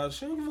Academy basketball.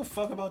 She don't give a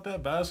fuck about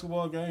that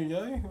basketball game,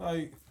 Ye.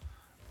 Like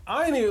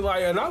I ain't even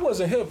like, and I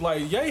wasn't hip.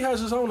 Like Ye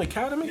has his own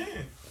academy.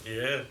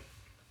 Yeah.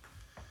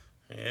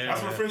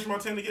 That's what French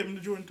Montana gave him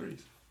the Jordan 3s.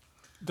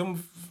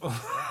 Them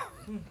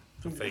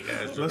Fake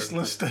ass.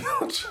 let's stay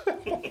on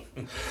track.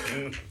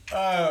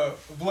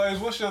 Blaze,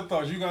 what's your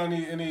thoughts? You got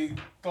any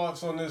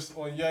thoughts on this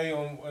on Ye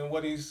on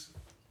what he's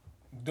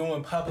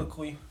doing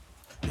publicly?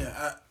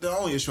 Yeah, the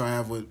only issue I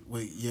have with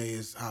Ye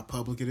is how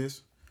public it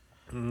is.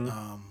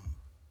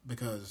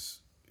 Because,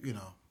 you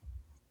know,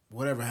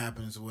 whatever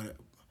happens,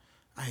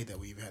 I hate that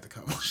we even had to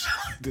conversation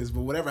like this,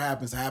 but whatever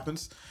happens.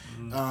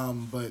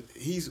 But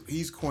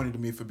he's corny to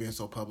me for being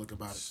so public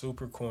about it.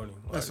 Super corny.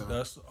 Like, That's all.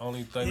 that's the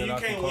only thing You that I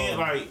can can't call win, him.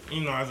 like,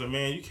 you know, as a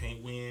man, you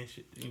can't win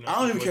shit. You know, I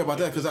don't even care about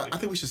that because I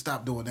think we should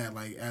stop doing that.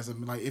 Like,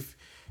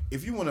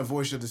 if you want to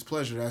voice your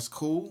displeasure, that's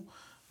cool.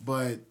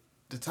 But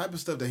the type of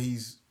stuff that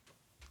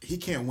he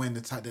can't win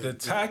the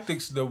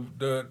tactics,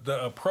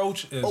 the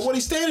approach is. Or what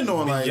he's standing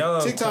on, like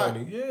beyond TikTok.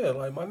 corny. Yeah,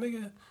 like my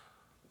nigga.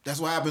 That's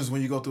what happens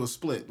when you go through a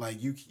split.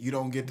 Like you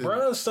don't get the.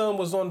 Brian's son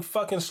was on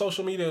fucking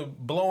social media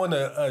blowing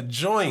a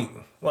joint.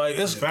 Like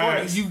it's funny.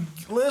 Facts. You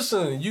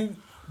listen.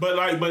 But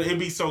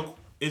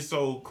it's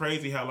so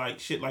crazy how like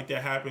shit like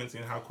that happens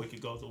and how quick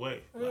it goes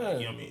away. Like, Yeah. you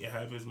know what I mean? It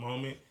have his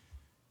moment.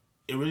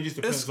 It really just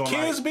depends It's on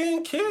kids like,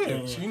 being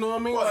kids. You know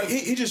what I mean? Well, Like,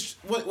 he just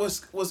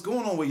what's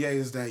going on with Ye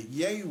is that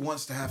Ye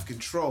wants to have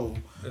control,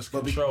 It's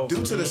but control due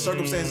for to the him.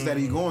 circumstances that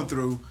he's going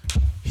through,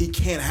 he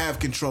can't have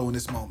control in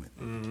this moment.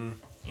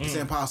 It's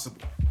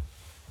impossible.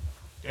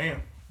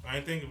 damn, I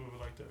ain't thinking of it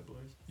like that, Blaze.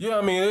 yeah,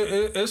 I mean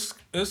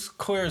it's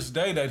clear as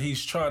day that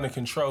he's trying to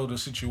control the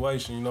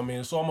situation. You know what I mean?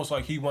 It's almost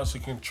like he wants to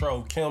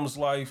control Kim's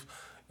life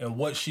and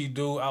what she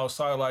do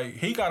outside. Like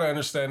he gotta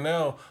understand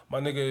now, my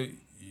nigga.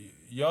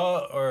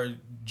 Y'all are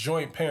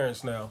joint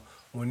parents now.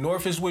 When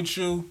North is with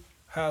you,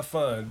 have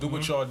fun. Do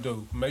what y'all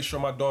do. Make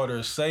sure my daughter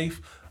is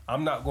safe.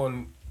 I'm not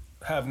going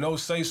to have no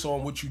say-so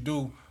on what you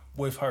do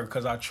with her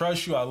because I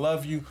trust you. I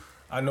love you.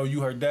 I know you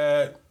her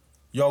dad.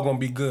 Y'all going to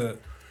be good.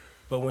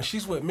 But when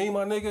she's with me,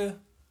 my nigga,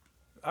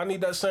 I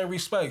need that same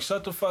respect.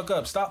 Shut the fuck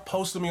up. Stop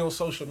posting me on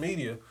social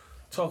media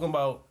talking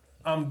about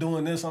I'm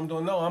doing this, I'm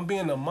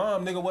being a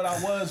mom, nigga, what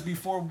I was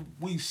before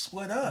we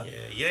split up.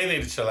 Yeah, Ye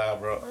need to chill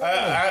out, bro.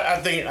 I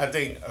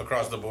think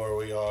across the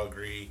board we all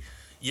agree.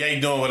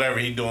 Ye doing whatever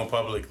he doing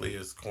publicly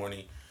is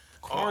corny.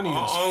 Corny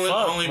as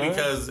fuck, only man.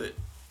 because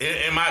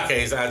in my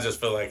case, I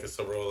just feel like it's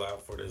a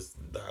rollout for this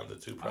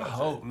Donda 2 I project.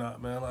 hope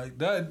not, man. Like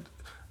that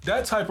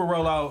type of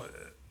rollout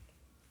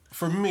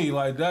for me,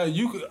 like that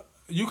you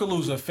could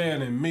lose a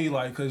fan in me,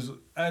 like because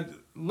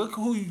look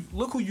who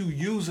you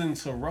using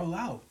to roll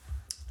out.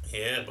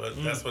 Yeah, but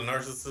that's what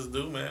narcissists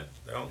do, man.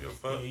 They don't give a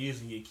fuck. You're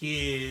using your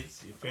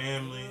kids, your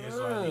family. It's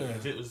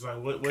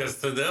like what? Because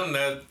to them,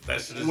 that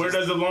shit is Where just,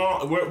 does the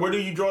line? Where do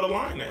you draw the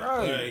line at?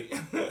 Right.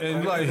 Like,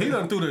 And like he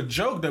done threw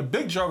the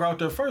big joke out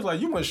there first.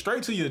 Like you went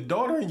straight to your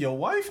daughter and your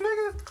wife,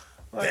 nigga.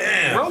 Like,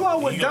 Damn. roll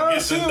out with You gonna Don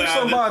get Sims, this down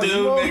somebody. to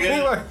You know what I two, mean?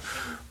 nigga.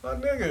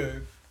 Like, my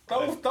nigga.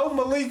 Throw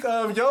Malik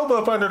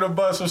Yoba up under the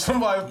bus or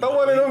somebody. Throw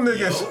one of them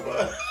niggas.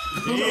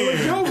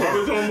 yeah,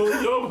 probably gonna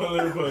move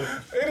over there,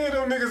 Any of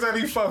them niggas that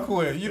he fuck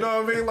with. You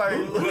know what I mean? Like,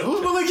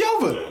 Who's Malik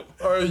Yoba?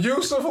 or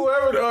Yusuf,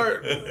 whoever.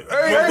 Or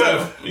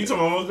You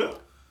talking about what's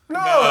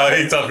no.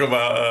 he talking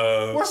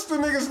about What's the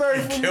nigga's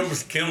name?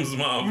 From Kim's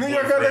mom. New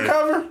York boyfriend.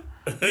 Undercover?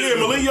 Yeah,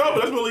 Malik Yoba.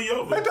 That's Malik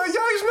Yoba. Ain't that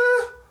Yates,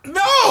 man?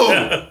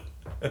 No.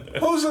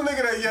 Who's the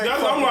nigga that Yates?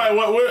 That's, I'm like,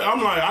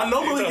 I'm like, I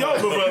know Malik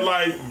Yoba, but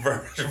like,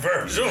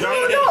 Virgil.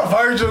 Not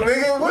Virgil,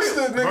 nigga. What's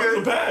the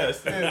Virgil nigga?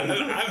 passed.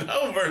 I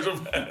know Virgil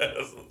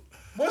Pass.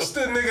 What's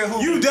the nigga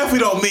who? You definitely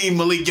don't mean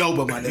Malik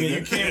Yoba, my You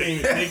nigga. can't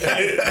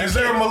even. Is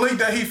there a Malik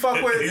that he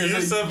fuck with? Is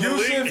Yusuf it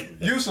Malik?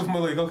 Yusuf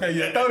Malik. Okay,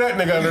 yeah. Throw that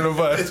nigga under the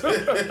bus.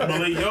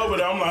 Malik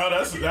Yoba, I'm like,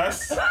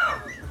 that's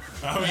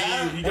I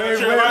mean, you got We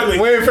Trey Lightly.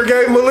 ain't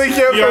forget Malik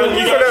yet for You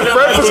got that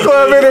Breakfast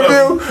Club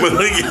interview.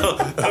 Malik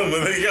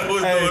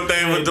was doing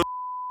thing with the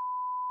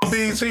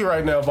BET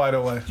right now, by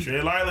the way.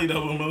 Trey Lightly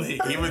double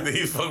Malik.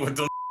 he's fucking with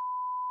the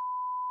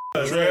He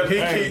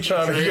keep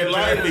trying to Trey get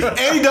Lightly. that.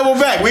 And he double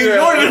back. We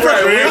ignored it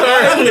first.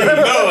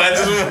 No, I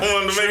just wanted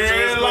to make sure.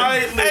 Tread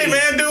lightly. Hey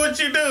man, do what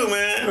you do,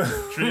 man.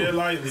 Trey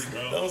Lightly,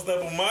 bro. Don't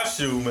step on my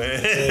shoe, man.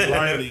 Trey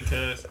Lightly,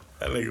 cuz.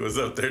 That nigga was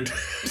up there.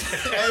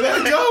 Hey,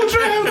 let it go,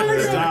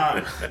 Trey.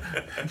 Stop.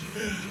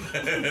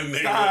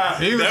 Stop.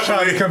 He was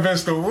trying to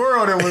convince the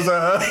world it was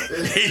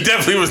He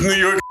definitely was New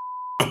York.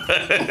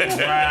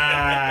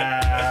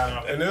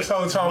 Wow. And this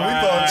whole time we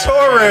thought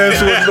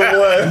Torres was the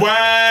one.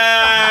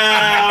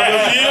 Wow.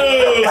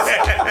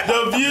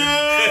 The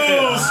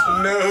views.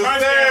 No,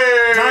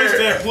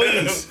 Timestamp,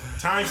 please.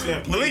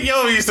 Timestamp, please. Malik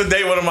Young used to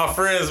date one of my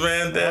friends,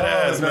 man. Dead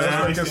ass, no,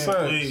 man. Making sense.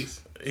 Timestamp,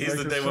 please. He used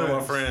to making date one of my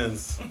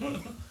sense. friends.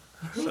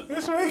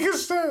 It's making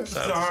sense.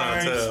 Shout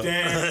out to Chantel.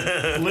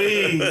 Timestamp,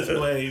 please,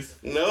 Blaze.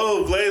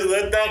 No, Blaze,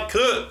 let that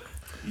cook.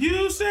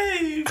 You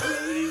say.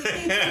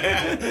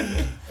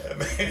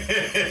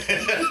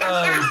 If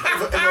my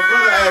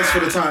brother asks for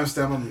the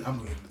timestamp, I'm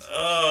getting this.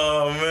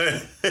 Oh,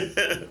 man.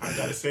 I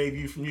gotta save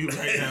you from you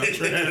right now,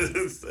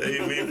 Trey.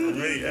 Save me from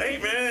me. Hey,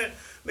 man.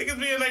 Niggas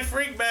be in that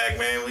freak bag,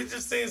 man. We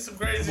just seen some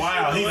crazy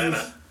Wow, shit in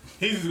Atlanta.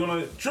 he's just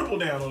gonna triple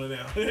down on it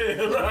now.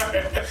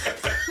 Right.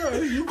 No,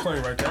 you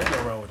claim right there. Ain't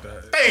nothing wrong with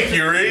that. Thank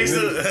you, Reese.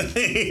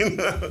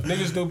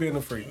 Niggas do be in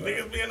the freak. Man.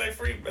 Niggas be in that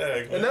freak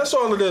bag, man. And that's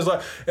all it is.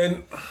 Like,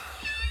 and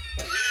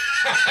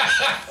Go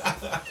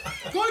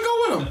ahead, go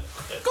with him.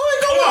 Go ahead,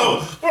 go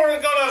with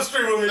him. Go down the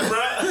street with me,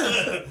 bro.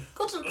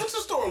 Go to the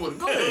store with him.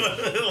 Go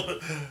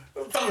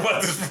ahead. Talk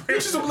about this Get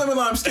you some lemon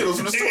lime Skittles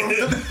from the store.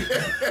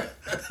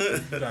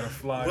 you gotta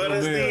fly. What them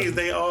is in. these?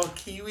 They all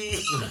kiwi.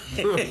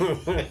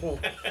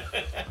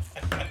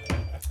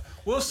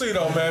 We'll see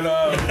though, man.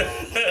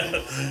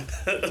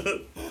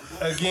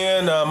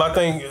 Again, I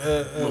think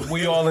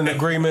we all in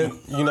agreement.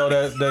 You know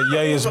that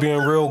Ye is being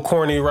real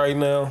corny right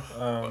now.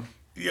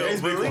 Yo,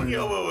 Malik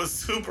Yoba was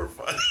super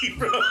funny,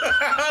 bro.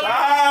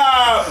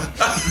 Ah!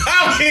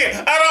 I mean,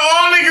 out of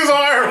all niggas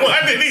on earth, why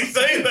did he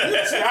say that?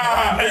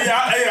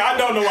 I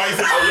don't know why he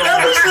said that.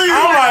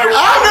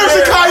 I've never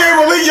seen Kanye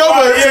and Malik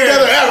Yoba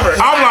together ever.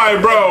 I'm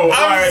like, bro.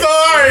 I'm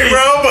sorry,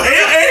 bro, but He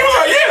was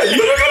like, yeah, you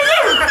look at the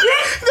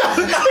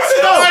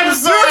I'm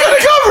sorry. Look at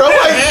the cover.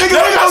 I'm like, nigga,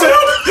 we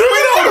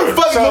know who the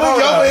fuck Malik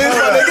Yoba is,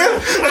 my nigga.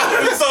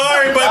 I'm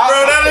sorry, but bro,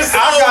 that is so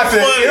I got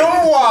the funny.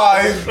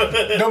 MY,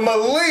 the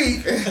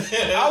Malik.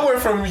 I went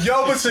from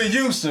Yoba to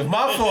Yusuf.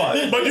 My fault.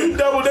 But you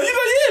double down. You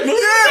like, yeah,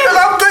 Yeah, and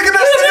I'm thinking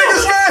that's the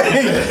nigga's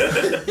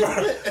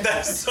name.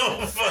 That's so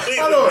funny.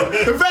 I know.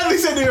 The fact they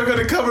said they were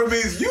gonna cover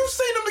means you've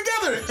seen them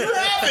together. You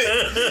have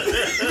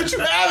it. But you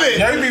have it.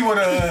 They be with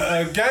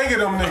a gang of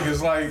them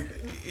niggas. Like,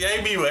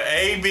 Ye be with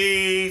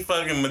AB,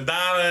 fucking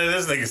Madonna.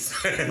 This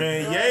nigga.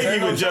 Man, Ye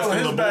be with Justin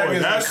his bag LeBoy.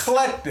 is That's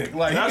eclectic.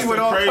 Like, that's he be with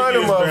the all kind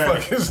of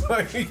craziest motherfuckers.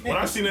 Like, when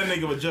I seen that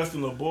nigga with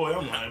Justin LeBoy,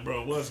 I'm like,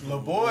 bro, what's the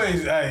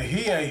boys, hey,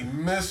 he ain't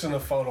missing a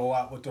photo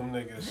op with them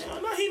niggas.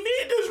 No, he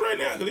need this right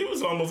now because he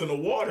was almost in the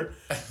water.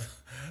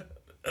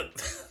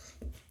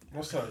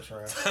 What's up,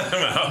 Trav?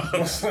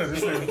 What's up?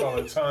 This nigga call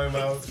it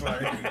timeouts.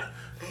 Like,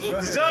 Did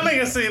y'all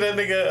niggas see that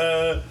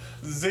nigga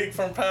Zeke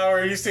from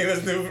Power? You seen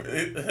his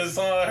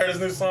song? I heard his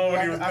new song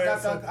when he was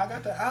dancing. I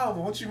got the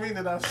album. What you mean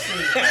that I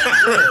see?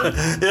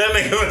 That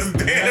nigga was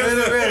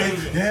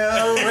dancing.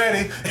 Yeah, I'm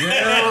ready.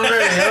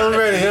 I'm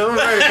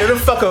ready. Get the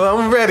fuck up.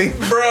 I'm ready. Bro,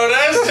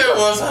 that shit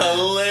was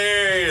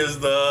hilarious,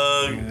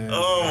 dog.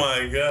 Oh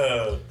my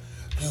god.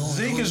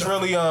 Zeke is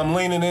really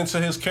leaning into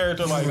his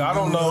character. Like, I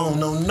don't know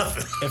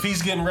nothing. if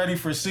he's getting ready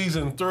for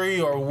season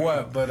 3 or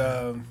what, but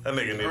That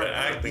nigga need an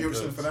acting You ever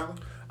seen the coach. finale?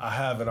 I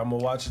haven't. I'm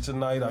gonna watch it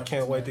tonight. I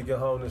can't wait to get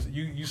home.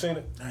 You seen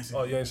it? I ain't seen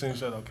Oh, it. you ain't seen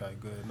it? Okay,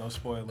 good. No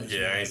spoilers.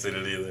 Yeah, I ain't seen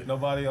it either.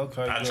 Nobody?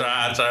 Okay. I good.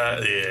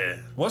 tried, yeah.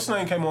 What's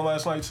name came on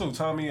last night too?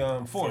 Tommy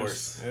Force.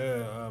 Force.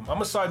 Yeah, I'm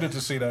excited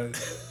to see that.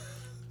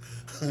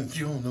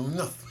 You don't know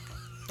nothing.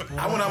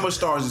 I wonder how much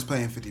Stars is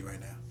playing 50 right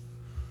now.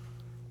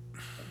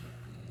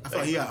 I feel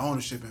like he got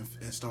ownership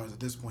in Stars at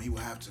this point. He will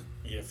have to.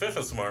 Yeah, Fifth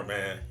is smart,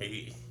 man.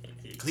 He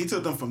Because he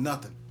took them from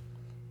nothing.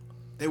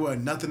 They were a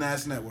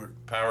nothing-ass network.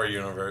 Power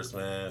Universe,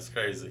 man. It's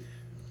crazy.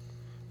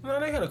 No,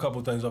 they had a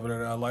couple things over there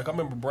that I like. I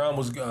remember Brown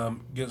was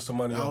getting some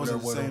money That over was there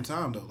at the with same him.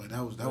 time, though. Like,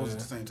 that was Yeah. at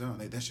the same time.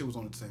 That shit was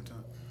on at the same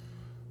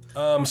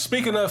time.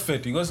 Speaking of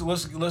 50,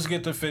 let's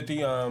get to 50.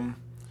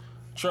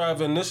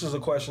 Trav, this is a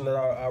question that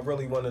I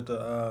really wanted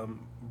to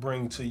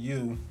bring to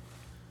you.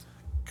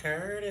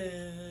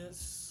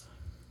 Curtis.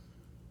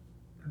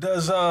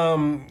 Does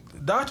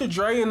Dr.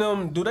 Dre and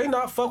them, do they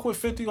not fuck with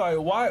 50? Like,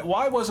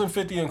 why wasn't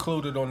 50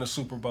 included on the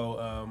Super Bowl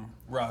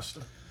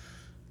roster?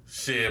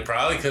 Shit,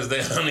 probably because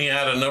they only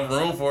had enough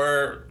room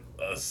for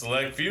a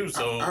select few.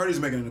 So I heard he's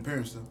making an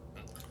appearance,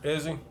 though.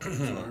 Is he?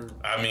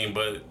 I mean,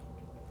 but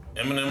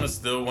Eminem is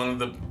still one of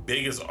the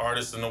biggest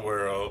artists in the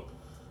world.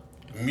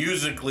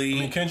 Musically, I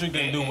mean, Kendrick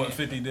didn't do what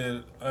 50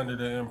 did under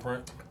the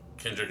imprint.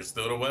 Kendrick is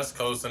still the West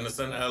Coast and it's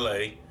in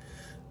LA.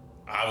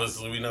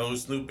 Obviously, we know who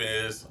Snoop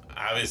is.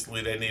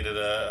 Obviously, they needed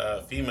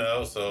a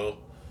female, so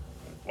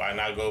why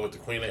not go with the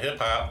queen of hip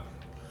hop?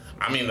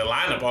 I mean, the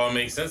lineup all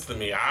makes sense to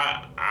me.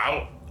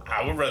 I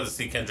would rather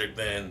see Kendrick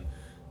than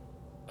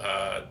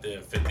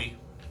 50.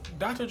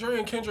 Dr. Dre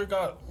and Kendrick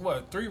got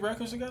what 3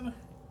 records together?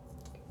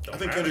 I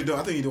think Kendrick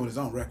he's doing his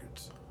own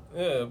records.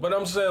 Yeah, but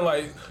I'm saying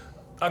like,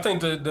 I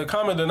think the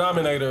common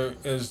denominator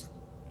is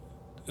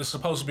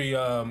supposed to be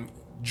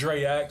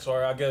Dre acts,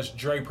 or I guess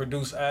Dre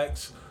produce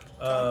acts.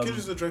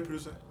 Kendrick's a Dre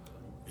producer.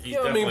 He's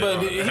Yeah, I mean,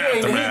 but definitely he on ain't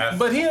Aftermath.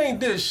 but he ain't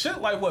did shit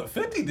like what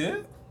 50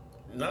 did.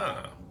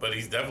 Nah, but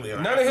he's definitely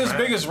on None of his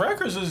Aftermath. biggest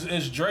records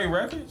is Dre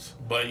records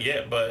But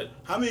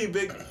How many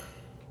big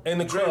in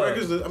the Dre club.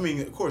 records? I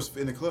mean, of course,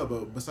 in the club,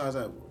 but besides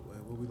that,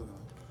 what we looking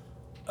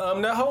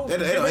at? That whole They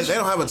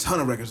don't have a ton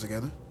of records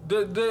together.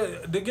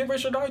 the Get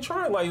Rich or Die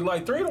Trying,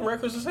 like 3 of them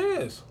records is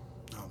his.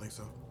 I don't think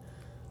so.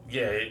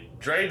 yeah,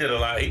 Dre did a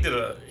lot. He did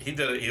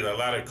either a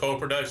lot of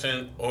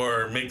co-production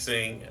or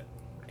mixing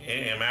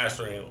and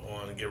mastering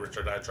on Get Rich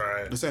or Die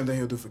Trying. The same thing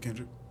he'll do for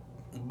Kendrick.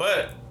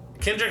 But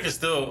Kendrick is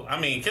still. I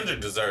mean,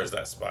 Kendrick deserves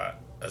that spot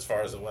as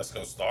far as a West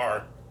Coast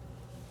star,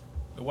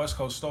 The West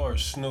Coast star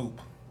is Snoop.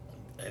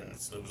 and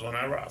Snoop's on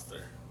that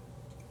roster.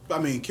 I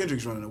mean,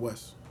 Kendrick's running the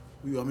West.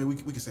 We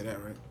can say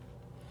that, right?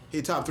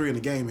 He top 3 in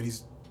the game, and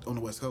he's on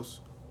the West Coast.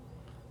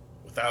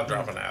 Without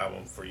dropping an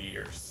album for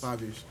years.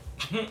 5 years.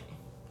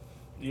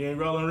 You ain't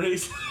rolling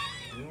Reese.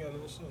 He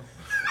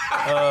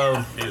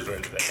was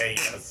ready to hate.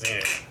 I seen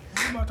it.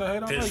 I'm about to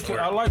hate. Pitchfork.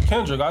 I like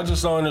Kendrick. I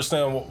just don't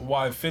understand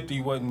why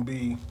 50 wouldn't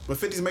be. But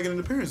 50's making an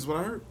appearance, is what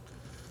I heard.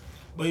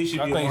 But he should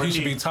I be. think on he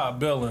should marquee. be top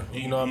billing.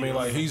 You know what I mean?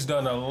 Like he's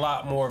done a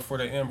lot more for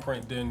the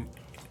imprint than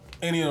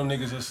any of them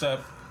niggas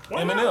except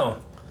Why Eminem.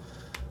 not?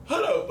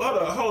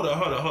 Hold up.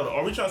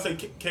 Are we trying to say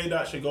K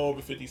Dot should go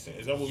over 50 Cent?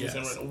 Is that what we're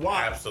saying Yes, right now?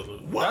 Why?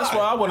 absolutely. Why? That's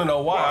why I want to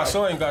know why. I Why?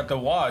 still ain't got the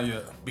why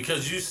yet.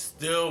 Because you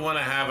still want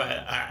to have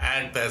an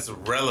act that's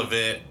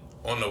relevant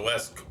on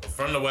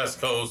from the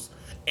West Coast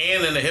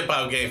and in the hip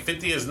hop game.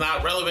 50 is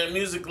not relevant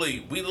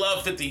musically. We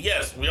love 50.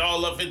 Yes, we all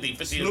love 50.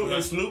 50 Snoop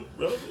is Snoop,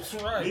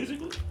 relevant Right.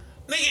 musically.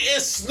 nigga,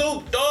 it's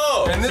Snoop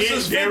Dogg. And this See,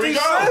 is there 50 we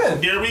go.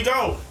 Cent. There we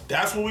go.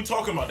 That's what we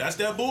talking about. That's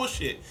that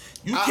bullshit.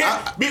 You I-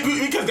 can't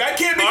because that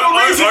can't be Are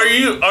no reason.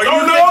 you no,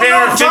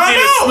 comparing 50 time to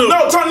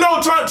out.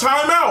 Snoop?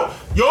 Time out.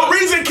 Your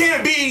reason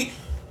can't be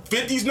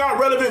 50's not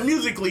relevant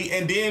musically,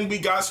 and then we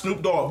got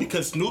Snoop Dogg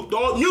because Snoop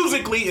Dogg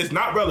musically is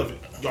not relevant.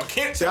 Y'all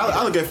can't See, tell me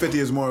I look at 50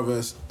 as more of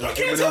a Y'all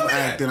can't tell Eminem me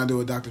act that. than I do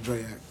a Dr.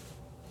 Dre act.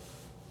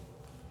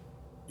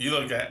 You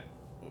look at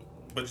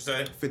what you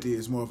say? 50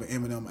 is more of an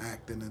Eminem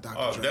act than a Dr.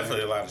 Oh, Dre definitely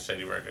a act. lot of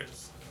shady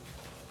records.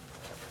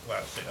 A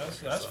lot of shady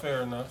records. That's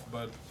fair enough,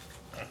 but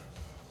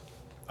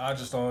I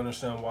just don't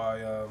understand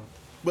why.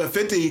 But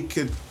 50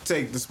 could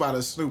take the spot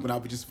of Snoop, and I'll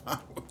be just fine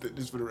with it,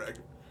 just for the record.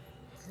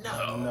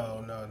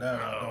 No,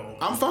 that.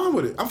 I'm fine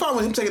with it. I'm fine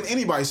with him taking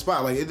anybody's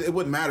spot. Like, it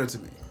wouldn't matter to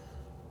me.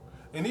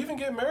 And even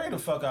get married the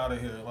fuck out of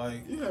here,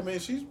 like Yeah, I mean,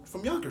 she's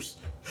from Yonkers.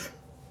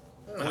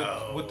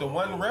 No. with the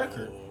one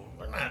record.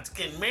 We're not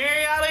getting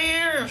married out of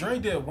here. Dre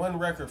did one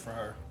record for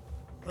her.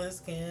 Let's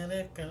get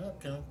it go.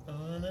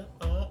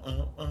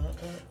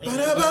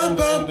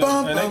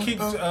 And they keep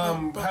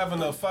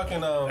having a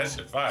fucking That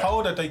shit fire.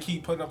 poll that they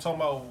keep putting up talking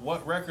about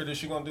what record is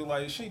she gonna do.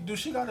 Like, she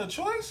got a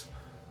choice?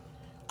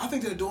 I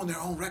think they're doing their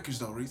own records,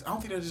 though, Reese. I don't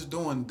think they're just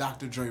doing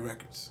Dr. Dre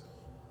records.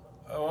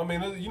 I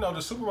mean, you know,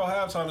 the Super Bowl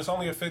halftime is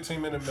only a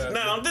 15-minute match.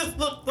 Now this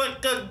look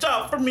like a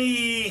job for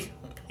me.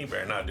 He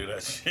better not do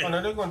that shit. Oh,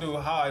 no, they're gonna do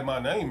Hi, My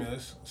Name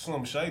Is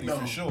Slim Shady No,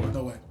 for sure.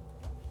 No way.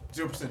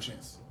 0%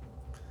 chance.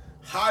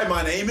 Hi,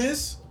 my name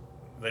is.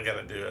 They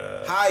gotta do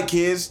Hi,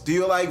 kids. Do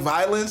you like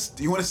violence?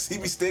 Do you want to see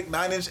me stick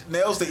 9-inch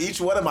nails to each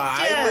one of my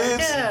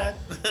eyelids?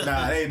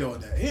 Nah, they ain't doing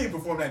that. He ain't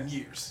performed that in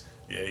years.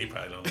 Yeah, he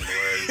probably don't know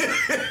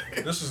the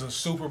words. This is a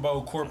Super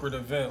Bowl corporate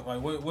event.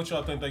 Like, what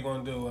y'all think they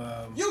gonna do?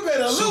 You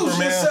better lose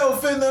Superman.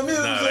 yourself in the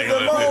music Nah, they the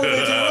gonna moment do, you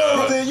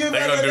lose it. You they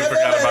better gonna do never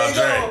Forgot let About it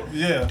go. Dre.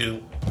 Yeah,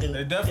 Do.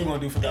 they definitely gonna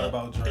do Forgot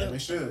About Dre. They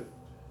should.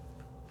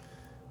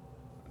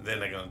 Then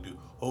they're gonna do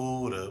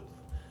Hold Up.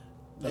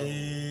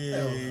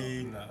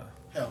 Hey. Nah.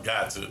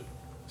 Got to.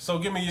 So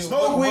give me your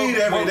Smoke weed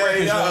every day.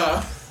 They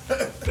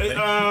They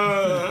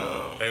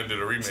gonna do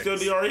the remix. still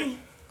DRE.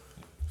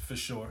 for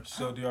sure.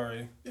 Still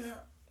DRE. Yeah.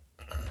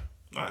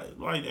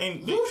 Like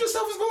ain't Lose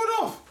yourself is going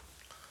off.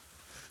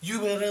 You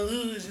better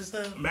lose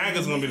yourself.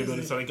 MAGA's gonna be the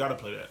building, so they gotta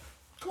play that.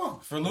 Come on.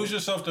 For Lose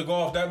Yourself to go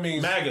off, that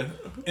means MAGA.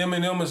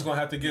 Eminem is gonna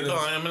have to get Call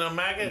us. Eminem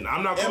maggot?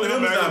 I'm not calling him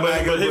Eminem's MAGA, not but,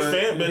 MAGA, his but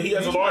fan, but he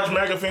has a he's large MAGA.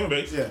 MAGA fan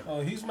base. Yeah.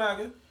 Oh, he's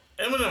MAGA.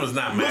 Eminem is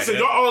not maggot. Listen,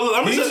 y'all,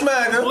 let me He's tell-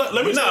 MAGA.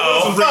 Let me tell No, you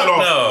what's ringing fuck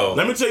off. no.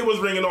 Let me tell you what's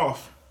ringing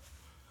off.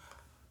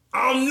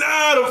 I'm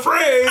not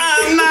afraid.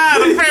 I'm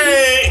not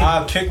afraid.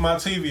 I'll kick my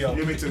TV off.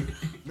 Yeah, me too.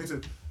 Me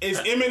too. It's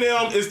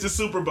Eminem. It's the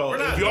Super Bowl.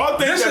 not- If y'all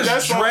think This that is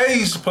that's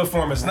Dre's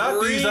performance,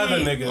 not these other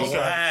niggas. Okay.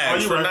 Relax. Are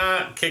you We're right?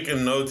 not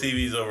kicking no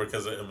TVs over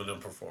because of Eminem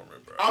performing,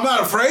 bro. I'm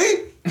not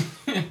afraid.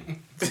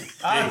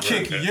 I'll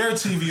kick your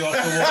TV off the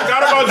wall.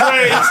 Forgot about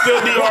Dre.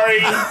 Still DRE.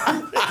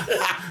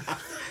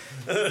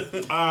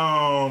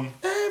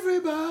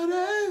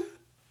 Everybody.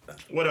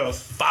 What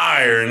else?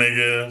 Fire,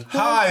 nigga.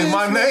 Hi,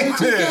 my name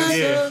is.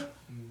 Yeah.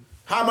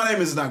 Hi, my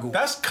name is not good.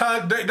 That's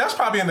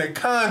probably in the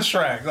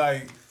contract.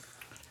 Like,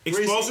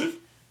 Explosive?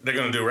 They're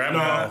gonna do rap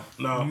now.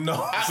 No.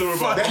 no. Super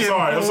Bowl. I'm fucking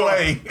sorry.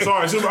 way.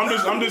 Sorry.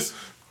 I'm just.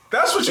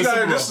 That's what you It's got.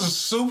 Super Bowl. This is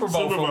Super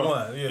Bowl Super for Bowl.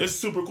 one. Yeah. It's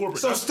super corporate.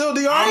 So That's- still I'm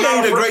DRE not ain't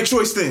a afraid- great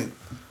choice then.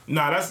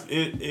 Nah, that's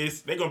it.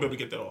 They gonna be able to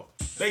get that off.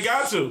 They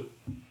got to.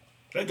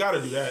 They got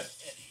to do that.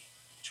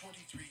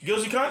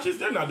 Guilty conscience?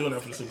 They're not doing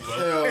that for the Super Bowl.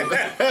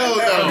 Hell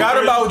no.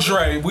 Forgot about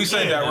Dre. We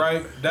say that, Yeah.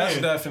 right? That's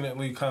Yeah.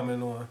 definitely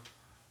coming on.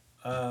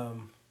 I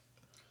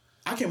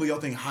can't believe y'all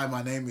think Hi,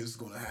 my name is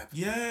going to happen.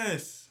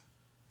 Yes.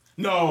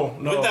 No.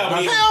 Without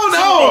Not- me- Hell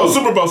no.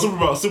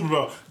 Super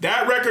Bowl.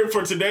 That record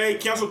for today,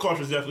 cancel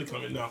culture is definitely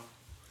coming. No.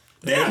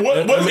 Damn, what's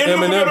Eminem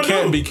Eminem gonna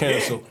can't do? be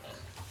canceled.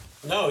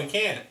 No, he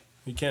can't.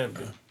 He can't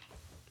be.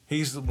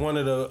 He's one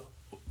of the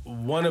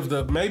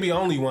maybe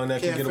only one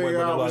that Can't can get away figure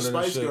with a out lot which of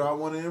this Spice shit. Girl I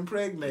want to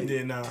impregnate.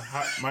 Yeah, nah.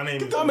 My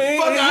name is I mean,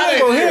 Fuck he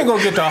outta ain't here.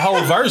 gonna get the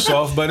whole verse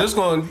off, but it's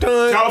going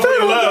dun, California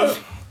dun,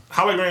 Love.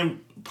 Hologram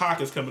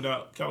Pocket's coming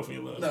out.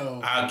 California Love.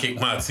 No. I'll kick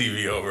my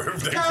TV over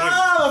if they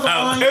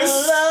California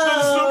It's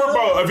the Super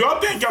Bowl. If y'all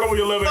think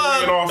California Love ain't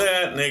ringing off,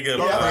 that nigga.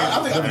 Yeah,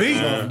 I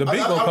think The beat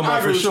gonna come I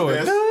out for agree with you, sure.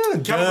 man.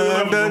 Dun,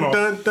 California dun, Love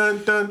dun, is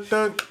dun, dun,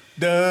 dun,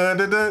 dun,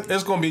 dun, dun.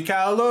 It's gonna be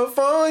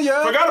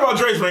California. forgot about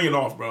Drake's ringing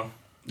off, bro.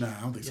 Nah,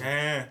 I don't think so.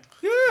 Yeah.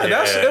 Yeah,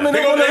 that's Yeah. Eminem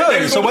They on the gonna- they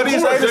hood. just So gonna what do do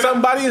you the say to chorus.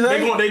 somebody?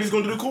 They just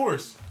gonna do the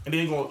chorus, and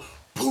then gonna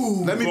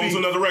boom. Let me goes be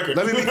another record.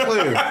 Let me be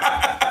clear.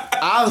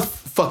 I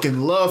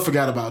fucking love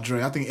Forgot About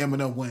Dre. I think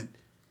Eminem went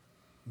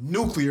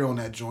nuclear on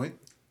that joint.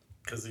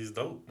 Because he's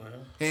dope,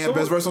 man. He had the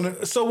best verse on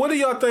it. So what do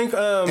y'all think?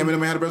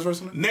 Eminem had the best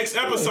verse on it. Next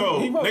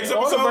episode. Next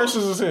all the episode.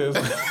 verses is his.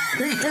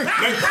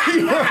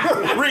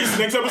 Reese.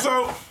 Next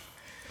episode.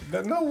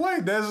 No way, I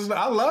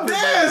love it.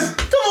 Yes,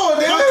 come on,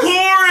 The Dennis.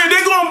 chorus.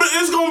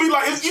 It's gonna be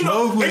like they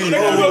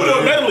gonna do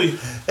a medley.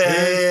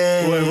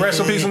 Well, rest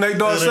in peace, Nate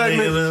Dogg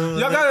segment.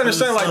 Y'all gotta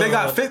understand, like they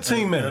got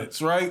 15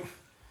 minutes, right?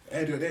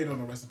 They doing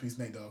no rest in peace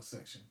Nate Dogg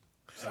section.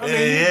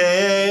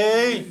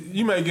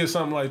 You may get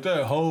something like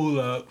that. Hold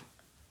up,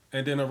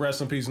 and then a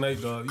rest in peace,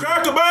 Nate Dogg.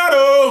 Crack a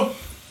bottle.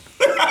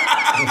 All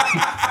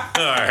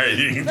right.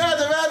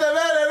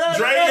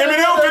 Drake,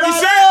 Eminem, 50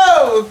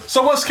 Cent.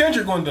 So what's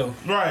Kendrick gonna do?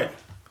 Right.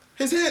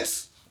 His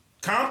hits.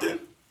 Compton.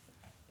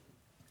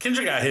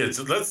 Kendrick got hits.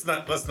 Let's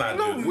not do this.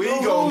 We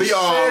Who gonna be said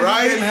all he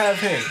right. didn't have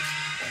hits.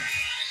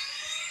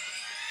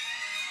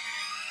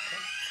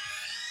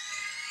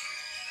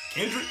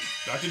 Kendrick.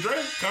 Dr. Dre.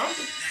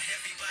 Compton.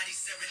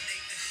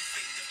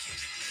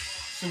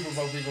 Super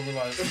Bowl people gonna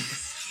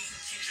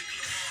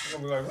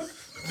be like, what?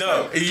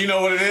 No, you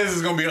know what it is?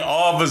 It's gonna be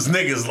all of us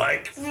niggas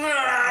like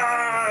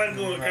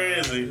going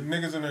crazy.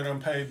 Niggas in there done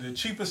paid the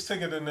cheapest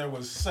ticket in there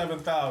was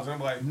 $7,000. I'm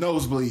like,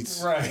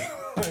 Nosebleeds. right,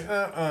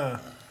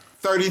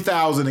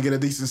 30,000 to get a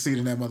decent seat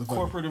in that motherfucker.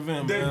 corporate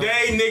event. The man.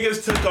 day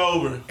niggas took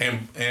over.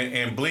 And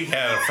Bleak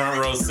had a front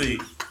row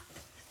seat.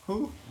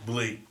 Who?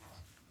 Bleak.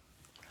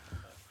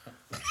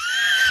 I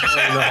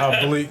don't know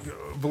how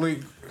bleak.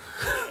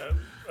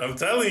 I'm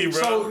telling you,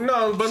 bro. So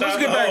no, but let's Shout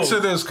get back out. to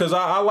this because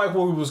I like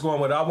where we was going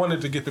with it. I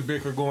wanted to get the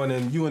bicker going,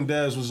 and you and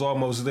Dez was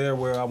almost there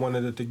where I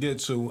wanted it to get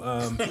to.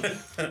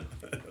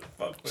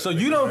 So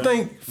you don't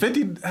think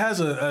 50 has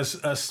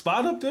a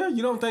spot up there?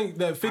 You don't think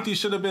that 50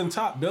 should have been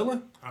top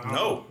billing?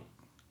 No.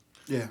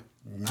 Yeah.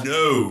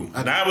 No.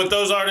 Not with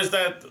those artists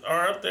that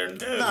are up there.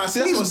 No. Nah,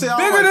 see, that's what I'm saying. I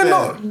don't Bigger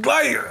like than that.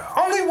 like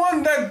only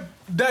one that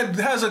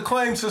has a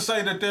claim to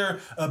say that they're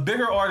a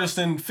bigger artist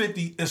than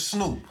 50 is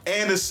Snoop.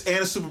 And the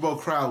Super Bowl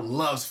crowd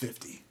loves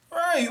 50.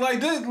 Right, like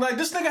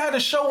this nigga had a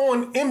show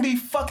on MB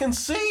fucking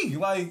C.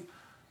 Like,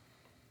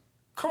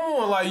 come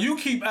on, like you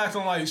keep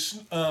acting like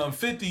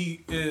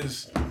 50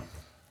 is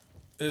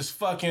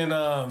fucking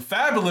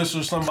fabulous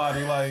or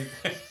somebody like.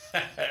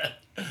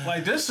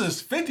 Like this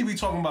is 50 we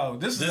talking about.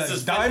 This is a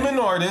 50. diamond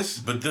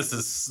artist. But this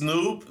is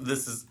Snoop,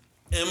 this is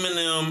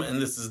Eminem,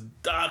 and this is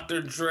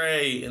Dr.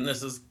 Dre, and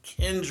this is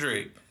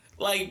Kendrick.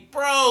 Like,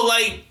 bro,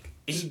 like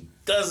he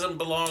doesn't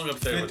belong up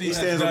there. 50 With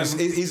has that.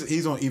 done-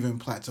 He's on even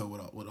plateau with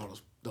all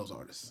those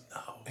artists.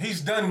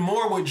 He's done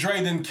more with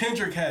Dre than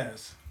Kendrick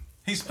has.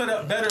 He's put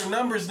up better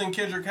numbers than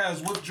Kendrick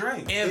has with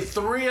Dre. And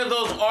 3 of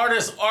those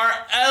artists are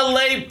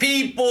LA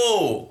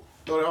people.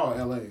 No, they're all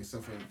LA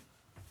except for.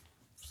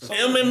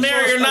 Em and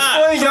Mary are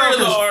not 3 of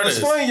the artists.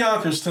 Explain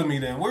Yonkers to me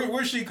then.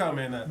 Where's she come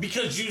in at?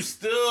 Because you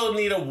still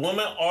need a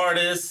woman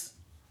artist.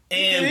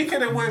 And He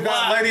could have went and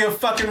got Lady of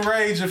fucking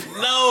Rage if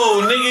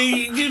No,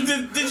 nigga,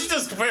 did you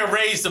just compare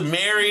Rage to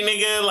Mary,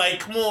 nigga?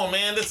 Like, come on,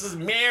 man, this is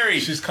Mary.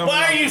 She's coming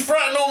Why out- are you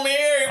fronting on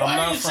Mary? I'm Why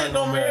not are you fronting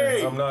shitting on on Mary.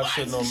 Mary? I'm not Why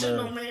shitting is on he Mary.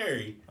 shitting on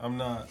Mary? I'm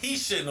not.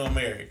 He's shitting on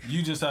Mary.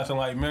 You just acting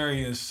like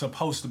Mary is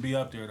supposed to be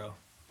up there though.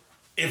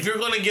 If you're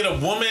gonna get a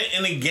woman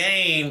in a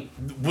game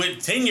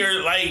with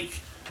tenure, like,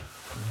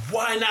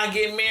 why not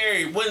get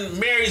married when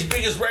Mary's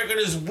biggest record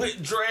is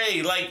with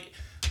Dre? Like,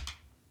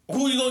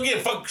 who you gonna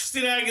get? Fuck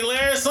Christina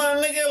Aguilera,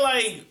 son, nigga?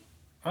 Like,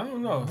 I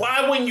don't know.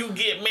 why wouldn't you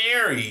get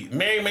married?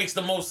 Mary makes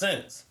the most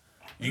sense.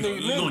 You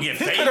gonna get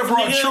He face, could have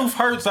brought nigga? Truth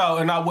Hurts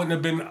out, and I wouldn't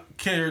have been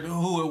cared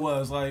who it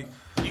was. Like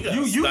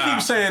you stop.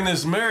 keep saying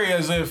this Mary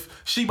as if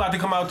she about to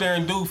come out there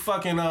and do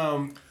fucking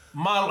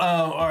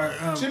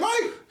She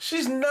might.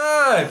 She's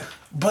not.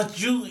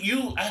 But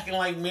you acting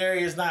like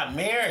Mary is not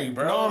Mary,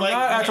 bro. No, I'm like,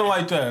 not acting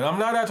like that. I'm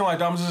not acting like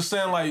that. I'm just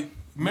saying like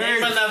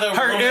Mary. Name another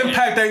Her woman.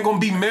 impact ain't gonna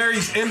be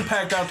Mary's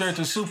impact out there at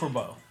the Super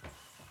Bowl.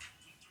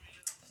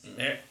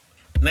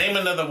 Name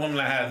another woman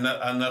that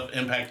had enough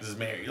impact as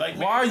Mary. Like,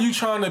 Why are you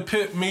trying to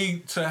pit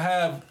me to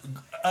have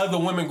other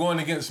women going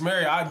against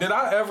Mary? Did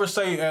I ever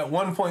say at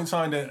one point in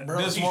time that bro,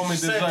 this you woman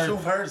said deserved?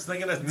 Truth Hurts,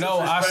 nigga, that's No,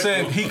 I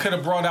said he could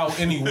have brought out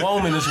any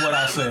woman. Is what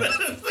I said.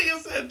 Nigga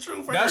said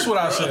Truth Hurts. That's what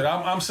I bro. said.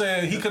 I'm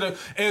saying he could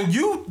have. And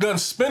you done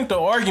spent the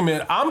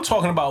argument. I'm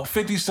talking about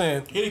 50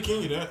 Cent. He didn't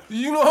give you that.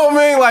 You know what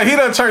I mean? Like he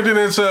done turned it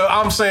into.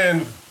 I'm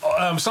saying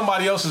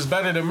somebody else is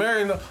better than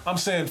Mary. No, I'm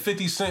saying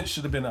 50 Cent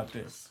should have been up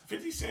there.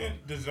 50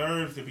 Cent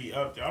deserves to be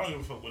up there. I don't give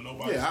a fuck what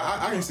nobody. Yeah,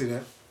 I can see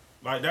that.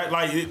 Like that.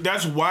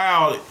 That's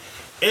wild.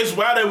 It's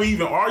wild that we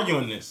even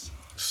arguing this.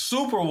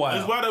 Super It's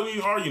wild. wild that we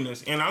even arguing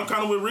this. And I'm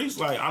kind of with Reese.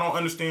 Like I don't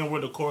understand where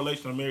the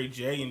correlation of Mary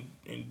J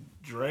and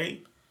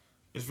Dre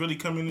is really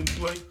coming into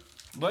play.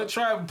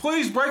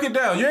 Please break it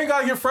down. You ain't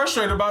gotta get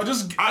frustrated about it.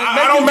 Just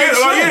I don't get it.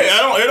 Like,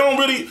 yeah, it don't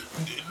really.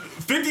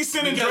 50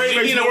 Cent and Because Dre you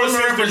makes need a more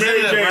woman sense than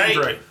Mary representative, J and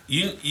right? Dre.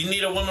 You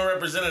need a woman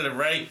representative,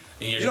 right?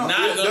 And you're You don't,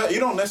 not gonna. you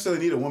don't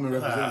necessarily need a woman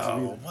representative Oh,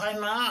 either. why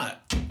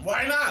not?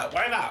 Why not?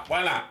 Why not?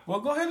 Why not? Well,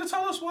 go ahead and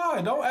tell us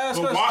why. Don't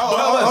ask But us. why-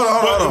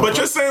 hold on. But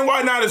you're saying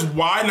why not is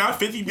why not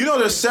 50? You know,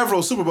 there's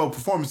several Super Bowl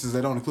performances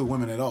that don't include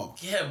women at all.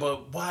 Yeah,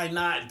 but why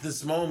not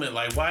this moment?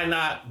 Like, why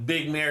not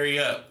Big Mary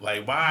up?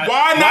 Like, why?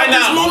 Why not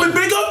this moment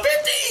big up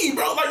 50,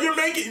 bro? Like you're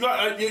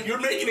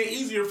making it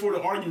easier for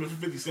the argument for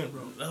 50 Cent,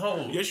 bro.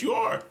 No. Yes, you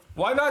are.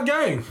 Why not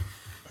Game?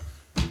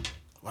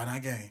 Why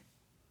not Game?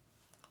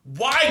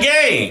 Why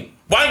Game?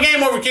 Why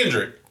Game over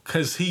Kendrick?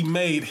 Because he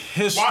made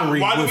history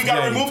Why do with we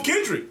gotta Game. remove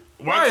Kendrick?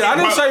 Why Right, can't-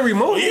 I didn't say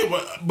remove.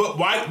 Yeah, but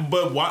why?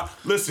 But why?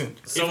 Listen,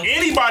 So- if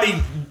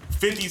anybody,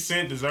 50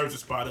 Cent deserves a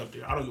spot up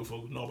there. I don't give a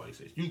fuck what nobody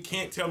says. You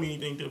can't tell me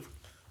anything different.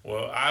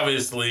 Well,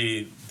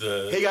 obviously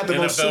the He got the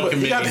most NFL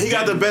he got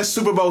the didn't. best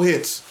Super Bowl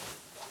hits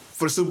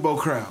for the Super Bowl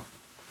crowd.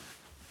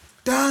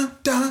 Dun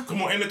dun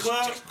Come on, in the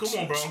club, come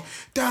on, bro.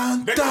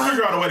 dun They dun. can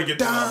figure out a way to get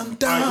dun, that.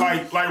 dun,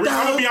 Like, I'm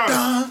gonna be honest.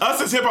 dun.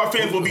 Us as hip hop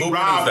fans will be Who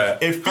robbed produced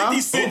that? if 50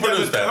 Cent Who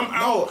produced doesn't that? come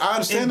out. No, I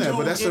understand and that, but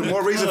do that's it in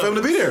more the reason for him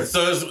to club. be there.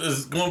 So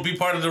it's going to be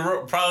part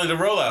of probably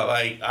the rollout.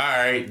 Like, all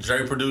right,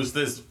 Dre produced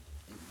this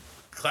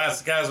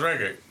classic ass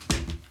record.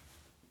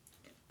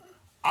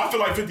 I feel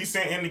like 50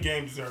 Cent and the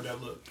Game deserve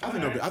that look. I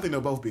think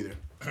they'll both be there.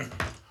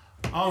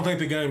 I don't think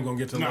the Game gonna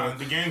get to Nah, look.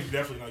 the Game's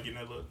definitely not getting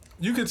that look.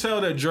 You could tell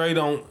that Dre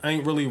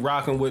ain't really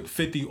rocking with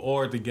 50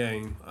 or the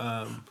Game.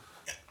 But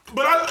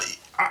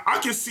I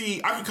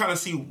can kind of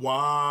see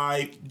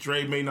why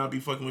Dre may not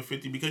be fucking with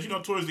 50 because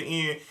towards the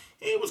end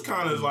it was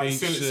kind of like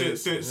Big shit,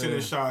 sending yeah.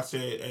 shots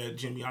at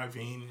Jimmy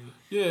Iovine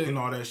and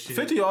all that shit.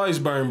 50 always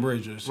burn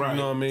bridges. Right. You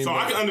know what I mean? So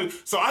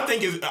But I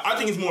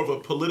think it's more of a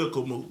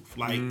political move.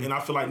 Like, and I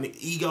feel like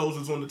egos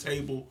is on the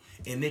table,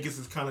 and niggas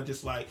is kind of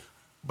just like.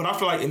 But I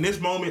feel like in this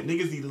moment,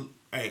 niggas need to.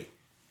 Hey,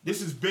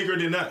 this is bigger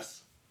than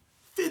us.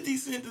 50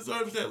 Cent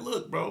deserves that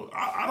look, bro.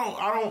 I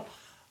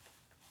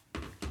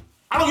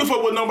don't give a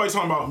fuck what nobody's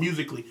talking about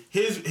musically.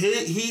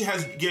 He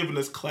has given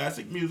us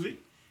classic music,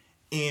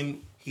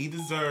 and he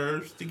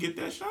deserves to get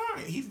that shine.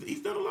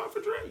 He's done a lot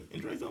for Dre,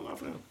 and Dre's done a lot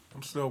for him.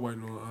 I'm still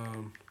waiting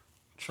on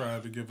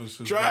Trav to give us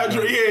his. Try,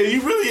 yeah,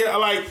 you really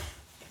like.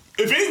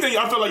 If anything,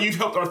 I feel like you've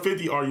helped our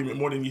 50 argument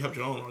more than you helped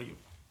your own argument.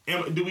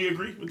 Do we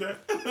agree with that?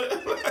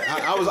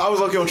 I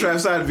was okay on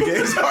Trav's side of the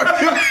game. Sorry.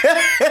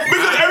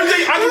 Because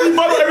everything I can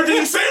rebuttal everything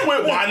he's saying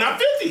with why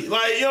not 50?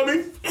 Like, you know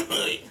what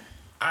I mean?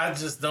 I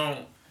just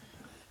don't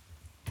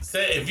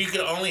say if you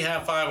could only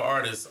have 5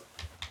 artists.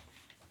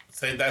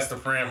 Say that's the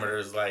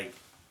parameters. Like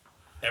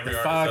every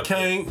If artist. I up there.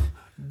 can't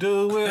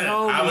do it,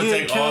 I would homie,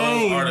 it take all those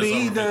can't artists be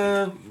over 50.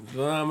 done.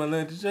 So I'ma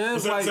let the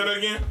chance Say like. that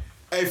again.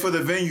 Hey, for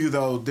the venue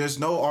though, there's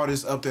no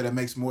artist up there that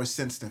makes more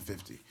sense than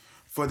 50.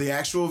 For the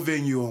actual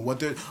venue and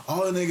what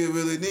all a nigga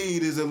really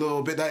need is a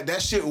little bit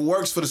that shit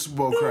works for the Super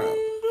Bowl crowd.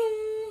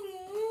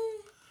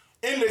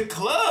 In the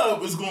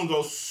club is gonna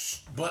go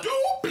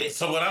stupid.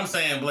 So what I'm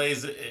saying,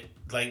 Blaze,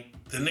 like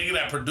the nigga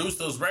that produced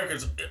those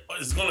records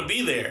is gonna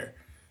be there.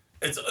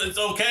 It's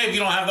okay if you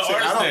don't have the See,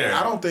 artist there.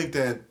 I don't think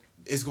that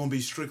it's gonna be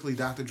strictly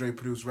Dr. Dre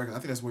produced records. I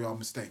think that's where y'all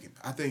mistaken.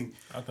 I think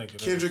it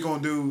Kendrick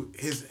gonna do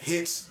his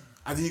hits.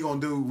 I think he gonna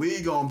do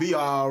We Gonna Be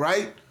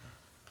Alright.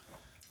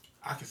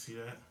 I can see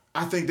that.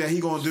 I think that he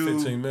gonna do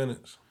 15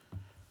 minutes.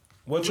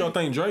 What y'all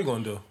think Dre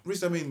gonna do?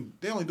 Reese, I mean,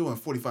 they only doing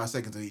 45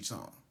 seconds of each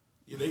song.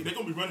 Yeah, they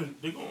gonna be running.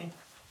 They gonna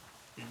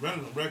be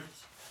running the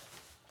records.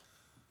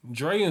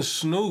 Dre and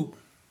Snoop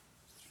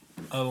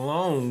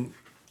alone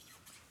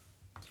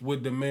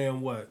would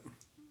demand what?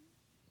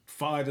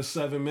 5 to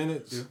 7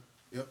 minutes? Yeah.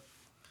 Yep.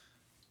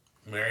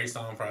 Mary's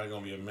song probably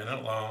gonna be a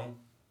minute long.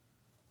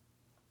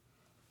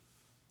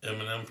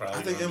 Eminem probably.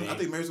 I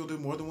think Mary's gonna do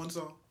more than one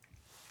song.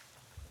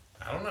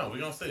 I don't know. We're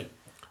gonna see.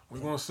 We're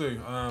gonna see.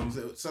 Is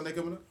it Sunday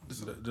coming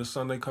up? This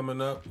Sunday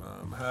coming up,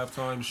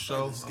 halftime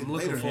show. It's I'm getting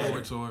looking later and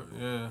forward to it.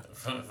 Yeah.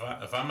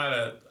 If I'm at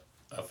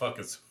a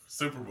fucking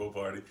Super Bowl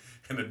party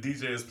and the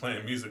DJ is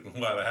playing music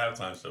while the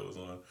halftime show is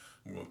on,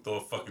 I'm gonna throw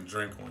a fucking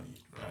drink on you.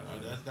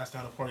 That's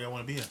not a party I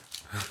want to be at.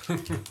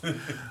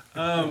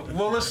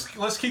 Well,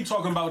 let's keep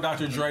talking about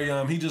Dr.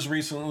 Dre. He just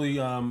recently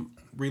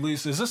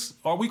released.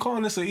 Are we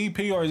calling this an EP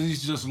or is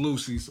these just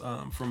Lucy's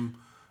from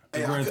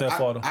the Grand Theft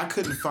Auto? I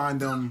couldn't find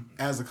them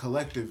as a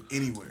collective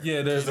anywhere.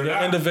 Yeah,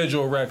 they're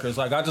individual records.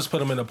 Like I just put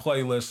them in a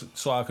playlist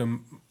so I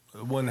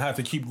wouldn't have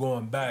to keep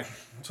going back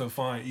to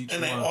find each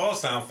and one. And they all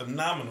sound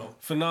phenomenal.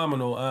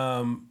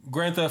 Phenomenal.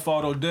 Grand Theft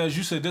Auto. Des,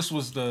 you said this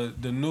was the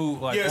new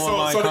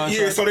online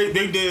contract? So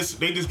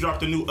they just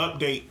dropped a new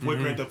update with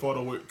Grand Theft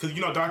Auto because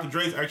Dr.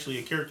 Dre's actually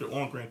a character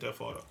on Grand Theft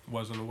Auto.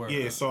 Wasn't aware.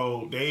 Yeah,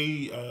 so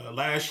they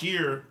last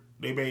year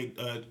they made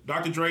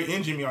Dr. Dre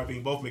and Jimmy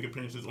Iovine both make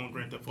appearances on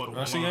Grand Theft Auto.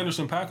 I see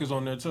Anderson .Paak is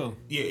on there too.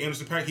 Yeah,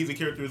 Anderson .Paak, he's a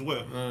character as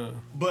well.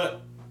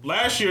 But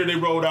last year they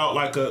rolled out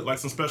like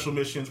some special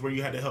missions where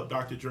you had to help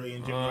Dr. Dre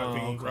and Jimmy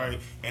Iovine, okay. right?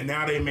 And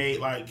now they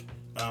made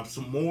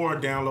some more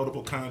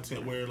downloadable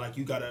content where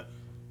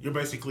you're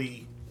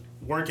basically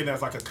working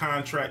as like a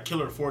contract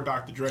killer for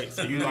Dr. Dre.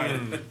 So you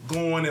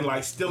going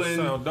and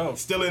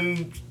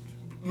stealing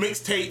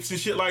mixtapes and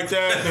shit like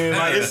that,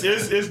 and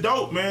it's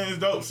dope, man. It's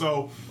dope.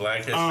 So Black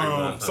History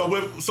Month.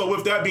 So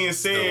with that being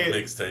said,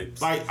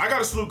 mixtapes. I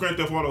gotta salute Grand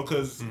Theft Auto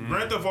because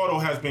Grand Theft Auto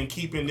has been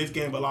keeping this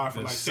game alive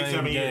for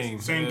 6-7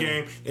 years. Same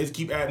game. They just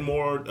keep adding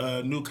more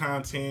new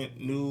content,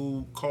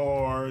 new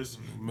cars,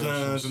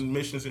 guns, and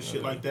missions and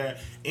shit like that,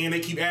 and they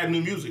keep adding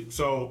new music.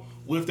 So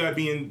with that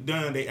being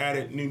done, they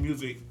added new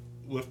music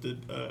with the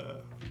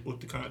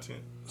content.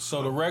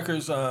 So the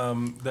records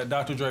that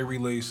Dr. Dre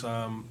released.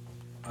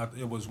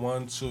 It was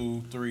 1,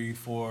 2, 3,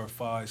 4,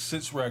 5,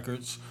 6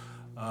 records.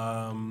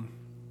 I'll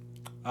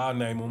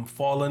name them.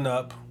 Falling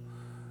Up.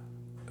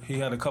 He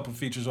had a couple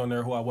features on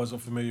there who I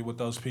wasn't familiar with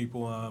those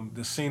people.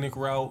 The Scenic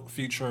Route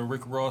featuring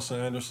Rick Ross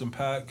and Anderson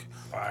 .Paak.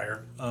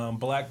 Fire.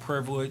 Black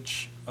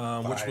Privilege,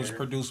 which was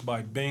produced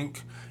by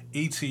Bink.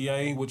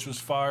 ETA, which was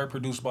fire,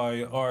 produced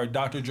by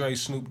Dr. Dre,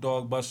 Snoop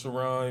Dogg, Busta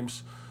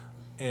Rhymes.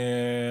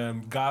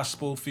 And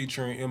Gospel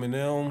featuring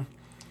Eminem.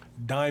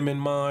 Diamond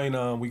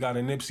Mine, we got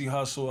a Nipsey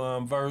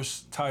Hussle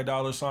verse, Ty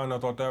Dolla $ign. I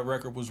thought that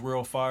record was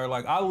real fire.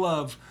 I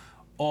love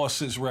all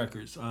 6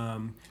 records. I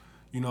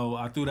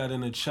threw that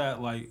in the chat.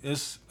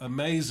 It's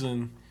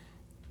amazing.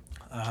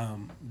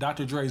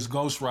 Dr. Dre's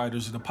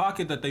ghostwriters, the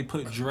pocket that they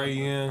put Dre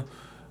in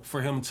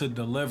for him to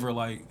deliver,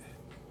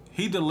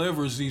 he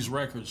delivers these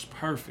records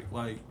perfect.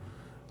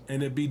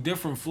 And it be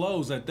different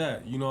flows at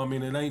that. You know what I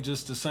mean? It ain't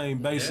just the same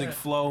basic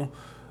flow.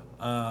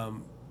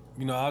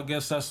 I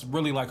guess that's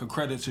really a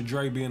credit to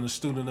Dre being a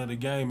student of the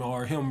game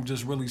or him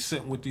just really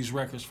sitting with these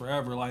records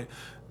forever.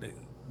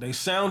 They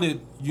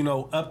sounded,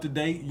 up to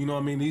date. You know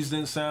what I mean? These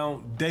didn't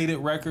sound dated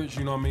records.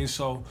 You know what I mean?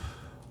 So,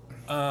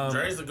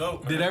 Dre's the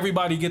GOAT, man. Did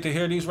everybody get to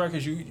hear these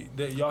records?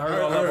 Y'all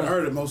heard all of them? I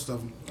heard most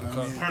of them.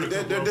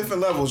 They're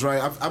different levels,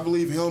 right? I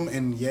believe him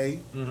and Ye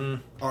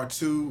are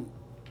two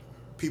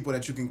people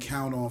that you can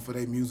count on for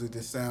their music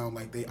that sound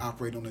like they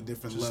operate on a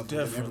different level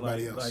than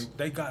everybody else.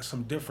 They got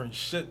some different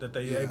shit that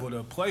they able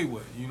to play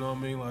with. You know what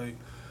I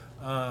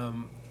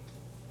mean?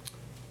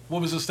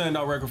 What was the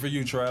standout record for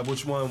you, Trav?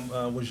 Which one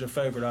was your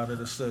favorite out of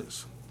the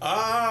 6?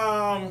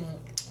 I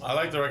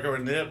like the record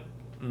with Nip,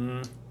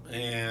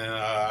 and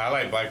I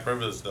like Black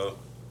Privilege though.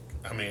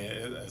 I mean,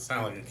 it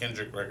sounded like a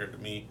Kendrick record to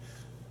me.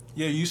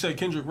 Yeah, you said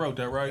Kendrick wrote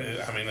that, right?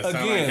 I mean, it sounds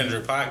like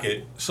Kendrick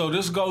Pocket. So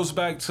this goes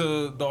back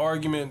to the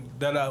argument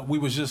that we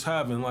was just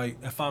having.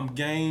 If I'm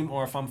Game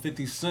or if I'm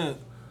 50 Cent,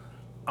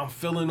 I'm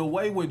feeling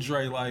away with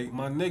Dre.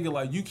 My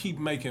nigga, you keep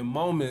making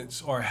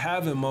moments or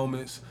having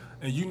moments,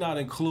 and you not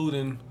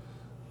including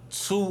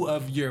 2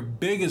 of your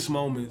biggest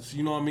moments.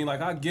 You know what I mean?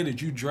 I get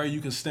it. You Dre,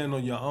 you can stand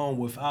on your own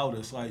without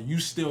us. You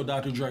still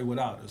Dr. Dre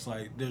without us.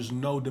 There's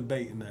no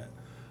debating that.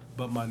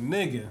 But my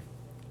nigga,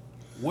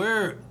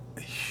 we're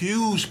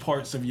huge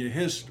parts of your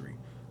history.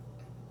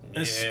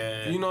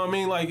 You know what I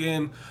mean?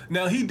 And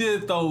now he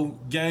did throw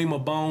Game a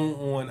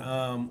bone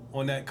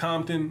on that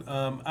Compton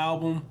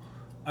album.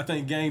 I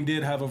think Game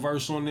did have a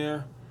verse on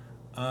there.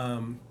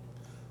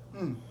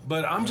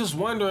 But I'm just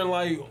wondering,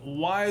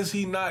 why is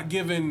he not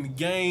giving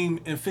Game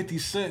and 50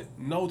 Cent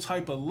no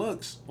type of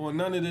looks on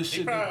none of this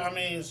shit?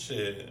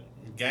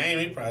 Game,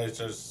 he probably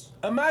just...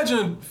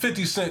 Imagine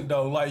 50 Cent,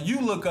 though. You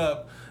look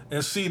up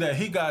and see that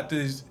he got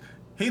this...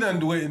 He done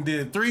do it and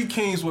did 3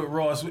 Kings with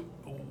Ross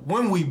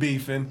when we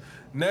beefing.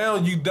 Now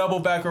you double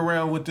back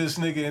around with this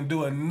nigga and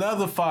do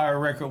another fire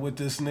record with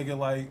this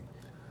nigga.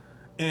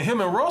 And him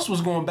and Ross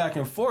was going back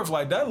and forth.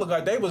 That looked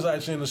like they was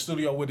actually in the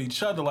studio with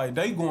each other.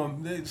 They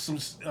going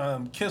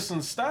some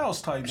kissing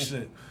styles type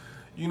shit.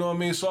 You know what I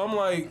mean? So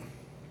I'm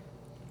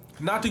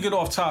not to get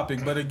off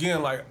topic, but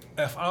again,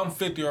 if I'm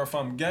 50 or if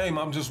I'm Game,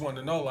 I'm just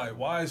wanting to know,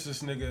 why is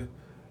this nigga,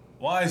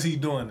 why is he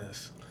doing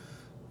this?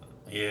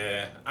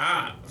 Yeah,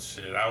 I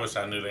wish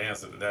I knew the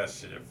answer to that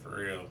shit for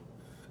real.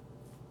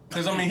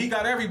 Because, he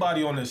got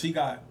everybody on this. He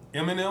got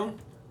Eminem,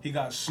 He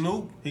got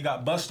Snoop. He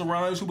got Busta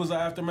Rhymes, who was an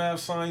Aftermath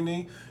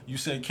signee. You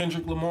said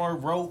Kendrick Lamar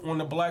wrote on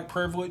the Black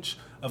Privilege.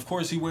 Of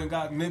course, he went and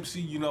got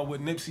Nipsey, you know, with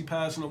Nipsey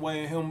passing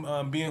away and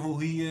him being who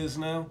he is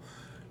now.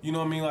 You know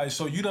what I mean? Like,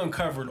 so you done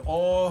covered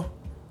all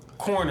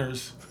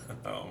corners.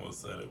 I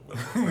almost said it. But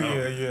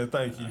Yeah,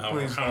 thank you.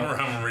 Please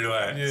I'm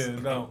relaxed. Yeah,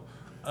 no.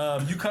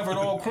 You covered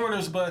all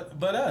corners but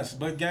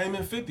Game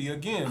and 50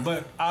 again.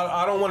 But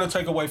I don't want to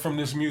take away from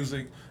this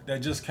music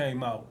that just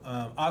came out.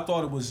 I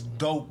thought it was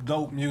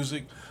dope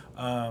music.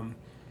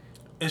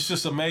 It's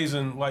just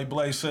amazing, like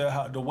Blaze said,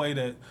 how the way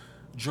that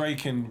Dre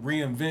can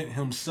reinvent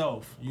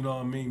himself, you know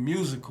what I mean,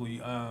 musically.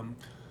 And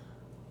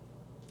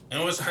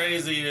what's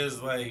crazy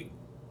is, like,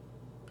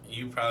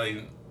 you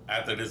probably,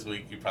 after this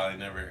week, you probably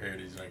never hear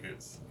these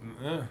records.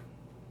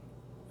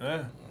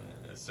 Yeah.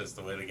 It's just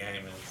the way the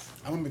game is.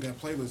 I'm gonna make that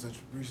playlist that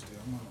you reached there.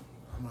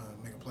 I'm gonna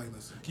make a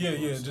playlist.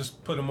 Yeah,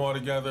 just put them all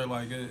together.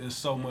 Like, it's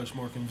so much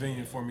more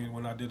convenient for me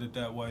when I did it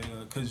that way.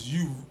 Because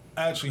you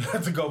actually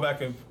had to go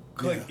back and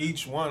click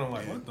each one. I'm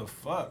like, what the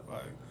fuck?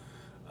 Like,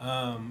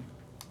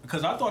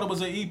 because I thought it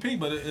was an EP,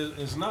 but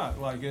it's not.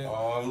 Like,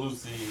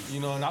 Lucy. You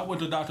know, and I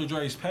went to Dr.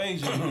 Dre's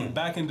page, and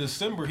back in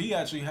December, he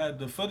actually had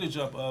the footage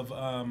up of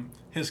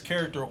his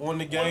character on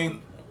the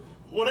game.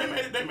 Well, they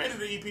made it an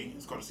EP.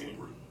 It's called The Scenic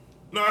Route.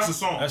 No, that's a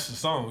song. That's the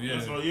song, yeah.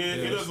 So, yeah,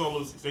 it is on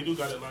Lucy's. They do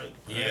got it, like...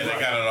 Yeah, they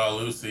got it all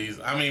Lucy's.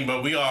 I mean,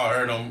 but we all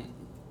heard them,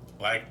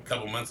 like, a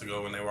couple months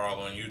ago when they were all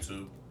on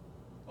YouTube.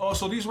 Oh,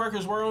 so these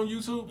records were on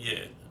YouTube?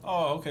 Yeah.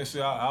 Oh, okay.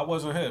 See, I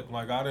wasn't hip.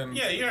 Like, I didn't...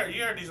 Yeah,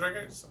 you heard these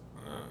records?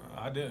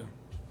 I did.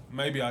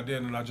 Maybe I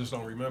did, and I just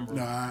don't remember.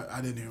 No, I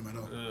didn't hear him at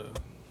all.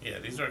 Yeah,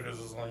 these records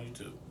was on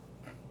YouTube.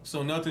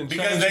 So nothing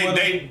because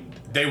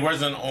changed they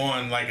wasn't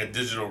on, like, a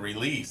digital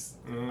release.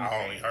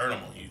 I only heard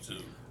them on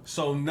YouTube.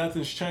 So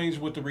nothing's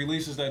changed with the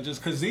releases that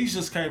just... Because these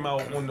just came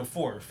out on the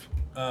 4th,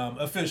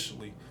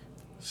 officially.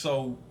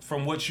 So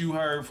from what you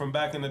heard from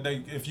back in the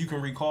day, if you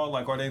can recall,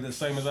 like, are they the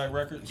same exact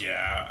records?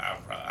 Yeah,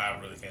 I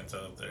really can't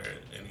tell if there's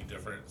any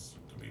difference,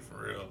 to be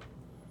for real.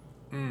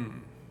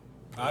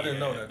 I didn't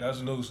know that.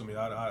 That's news to me.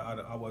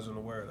 I wasn't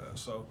aware of that.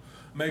 So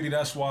maybe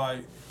that's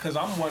why... Because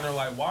I'm wondering,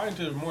 like, why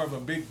isn't there more of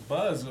a big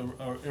buzz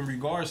in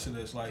regards to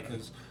this? Like,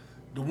 because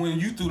when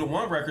you threw the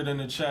one record in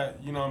the chat,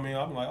 you know what I mean?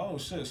 I'm like, oh,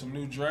 shit, some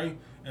new Dre.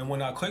 And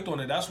when I clicked on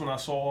it, that's when I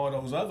saw all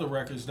those other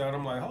records down.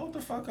 I'm like, hold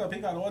the fuck up. He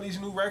got all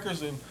these new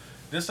records, and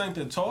this ain't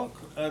the talk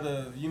of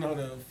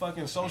the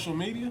fucking social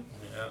media?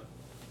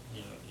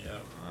 Yeah.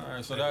 All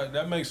right, so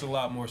that makes a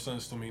lot more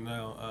sense to me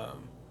now.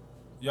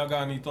 Y'all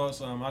got any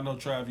thoughts? I know,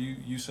 Trav,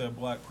 you said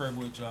Black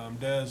Privilege.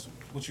 Dez,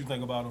 what you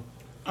think about him?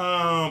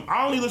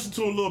 I only listened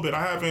to him a little bit.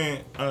 I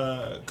haven't,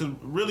 because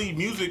really,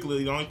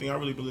 musically, the only thing I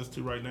really been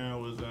listening to right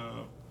now is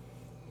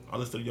I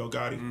listen to Yo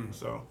Gotti.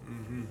 So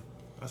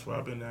that's where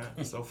I've been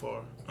at so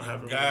far. I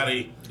haven't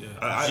Gotti.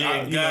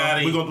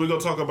 Gotti. We're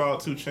gonna talk about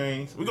 2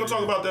 Chainz. We're gonna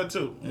talk about that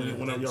too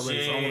whenever y'all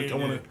ready. So I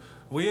want to.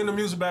 We in the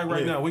music bag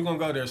right now. We're gonna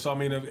go there. So I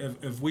mean,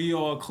 if we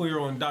all clear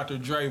on Dr.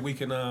 Dre, we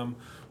can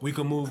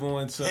move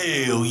on to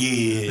hell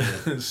yeah.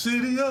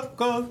 City up,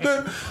 go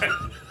there.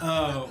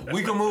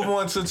 We can move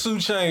on to 2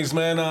 Chainz,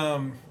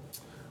 man.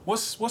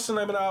 What's the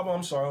name of the album?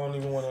 I'm sorry, I don't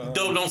even want to.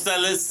 Dope Don't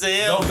Sell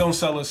Itself. Dope Don't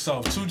Sell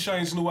Itself. 2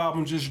 Chainz' new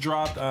album just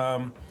dropped. Short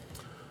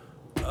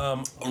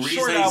album.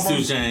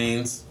 2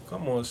 Chainz.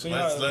 Come on, see.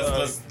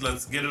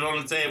 Let's get it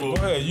on the table.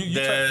 Go ahead,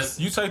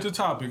 you take the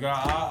topic.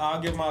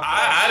 I'll get my.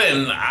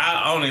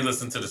 I only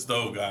listened to the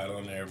Stove God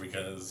on there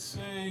because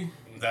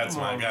that's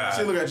my guy.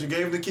 See, look at you.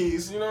 Gave him the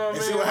keys. You know what I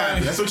mean? See what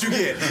happened. That's what you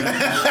get.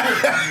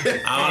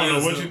 I don't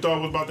know what you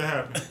thought was about to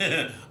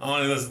happen. I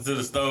only listened to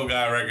the Stove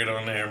God record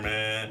on there,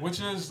 man. Which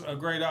is a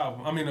great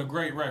album. I mean, a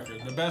great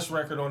record. The best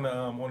record on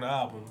the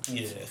album.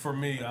 Yeah. For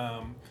me.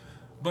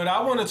 But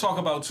I want to talk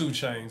about 2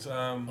 Chainz.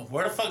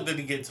 Where the fuck did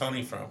he get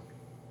Tony from?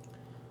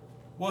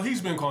 Well,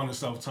 he's been calling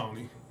himself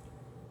Tony.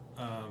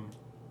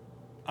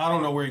 I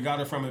don't know where he got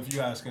it from. If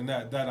you're asking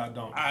that I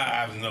don't. I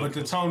have no. But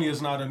the Tony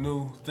is not a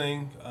new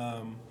thing.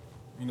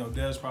 You know,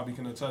 Dez probably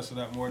can attest to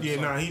that more.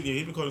 Yeah,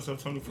 he been calling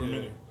himself Tony for a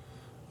minute.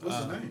 What's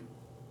his name?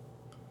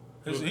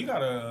 He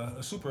got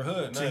a super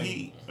hood name.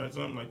 Tahiti or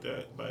something like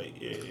that. Like,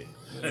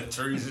 yeah.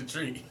 Tree's a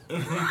tree.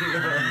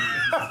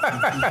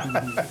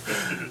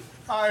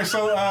 All right,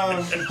 so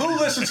who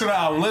listened to the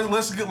album?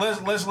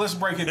 Let's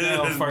break it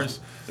down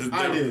first.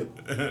 I did.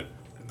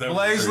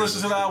 Blaze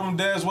listened to the album.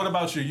 Dez, what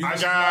about you? I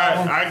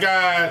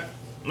got.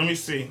 Let me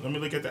see. Let me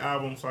look at the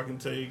album so I can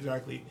tell you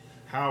exactly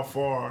how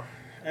far.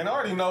 And I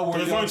already know where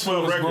There's y'all only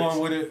 12 was records. going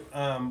with it,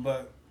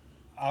 but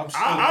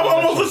I've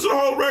almost listened to the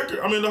whole record.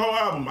 I mean, the whole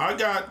album. I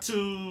got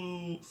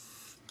to.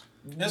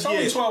 It's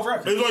only 12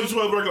 records. It's only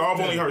 12 records. I've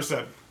only heard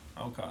 7.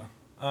 Okay.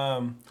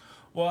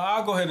 Well,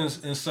 I'll go ahead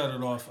and set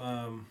it off.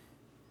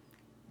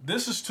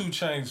 This is 2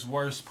 Chainz'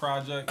 worst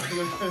project.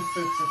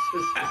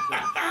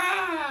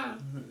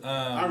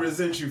 I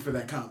resent you for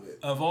that comment.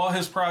 Of all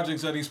his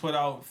projects that he's put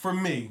out, for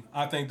me,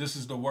 I think this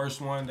is the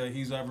worst one that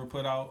he's ever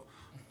put out.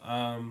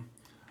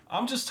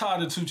 I'm just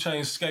tired of 2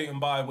 Chainz skating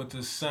by with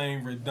the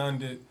same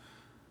redundant,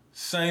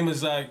 same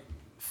exact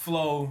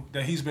flow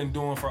that he's been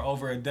doing for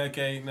over a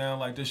decade now.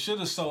 Like, the shit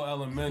is so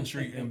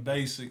elementary and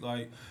basic.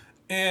 Like,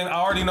 and I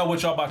already know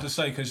what y'all about to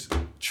say because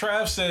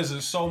Trav says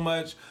it so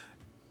much,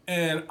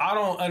 and I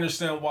don't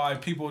understand why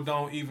people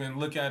don't even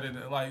look at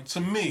it. Like, to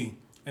me,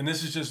 and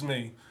this is just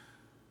me,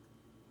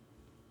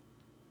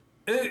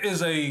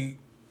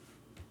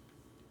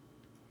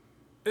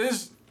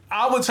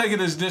 I would take it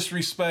as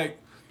disrespect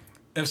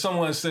if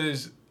someone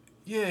says,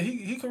 yeah,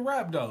 he can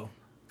rap though.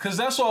 Cause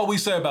that's all we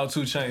say about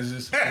 2 Chainz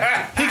is he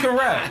can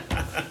rap.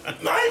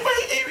 No,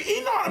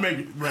 he know how to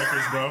make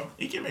records, bro.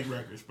 He can make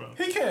records, bro.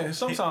 He can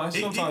sometimes.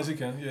 Sometimes he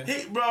can. Yeah.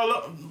 Bro,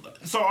 look,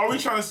 so are we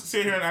trying to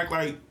sit here and act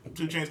like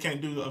 2 Chainz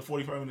can't do a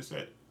 45-minute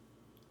set?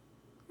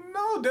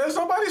 No, there's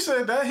nobody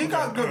said that. He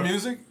got good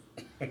music.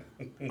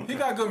 He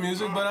got good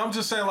music, but I'm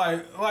just saying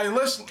like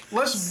let's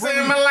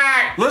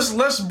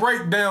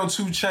break down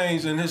 2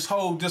 Chainz and his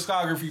whole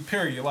discography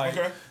period. Like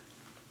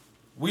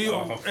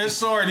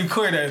it's already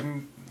clear that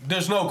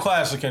there's no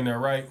classic in there,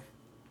 right?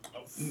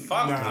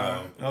 Fuck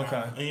no.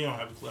 Okay. You don't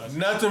have a classic.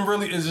 Nothing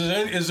really.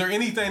 Is there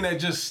anything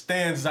that just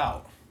stands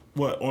out?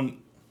 What in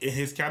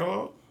his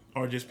catalog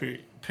or just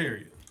period?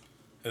 Period.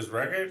 His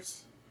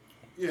records?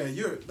 Yeah,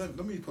 let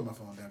me put my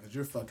phone down because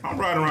you're fucking. I'm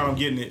riding around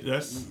getting it.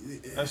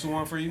 That's the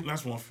one for you.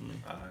 That's one for me.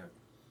 All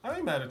right. I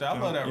ain't mad at that. I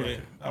love that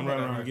record. I'm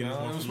riding around getting this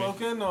one I'm for me.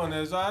 smoking on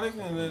Exotic,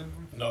 and then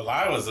No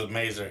Lie was a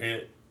major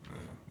hit.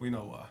 we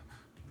know why.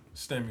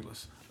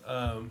 Stimulus.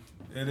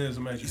 It is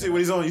a major. You see what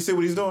he's on? You see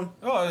what he's doing?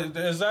 Oh,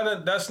 is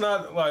that that's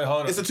not like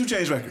hold on. It's a 2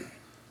 Chainz record.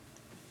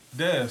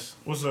 Des.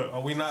 What's up? Are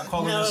we not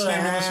calling the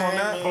stimulus on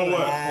that? On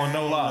what? On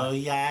No Lie.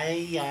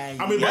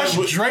 I mean, That's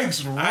like,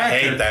 Drake's record. I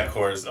hate that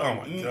chorus. Oh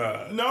my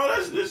god. No,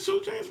 that's 2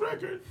 Chainz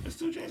record. It's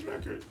 2 Chainz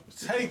record.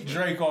 Take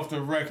Drake off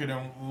the record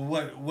and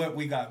what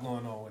we got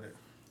going on with it.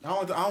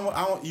 I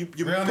don't. You're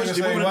Real pushing. niggas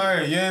You're ain't moving,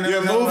 lying. Yeah,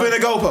 you're moving the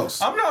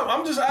goalposts.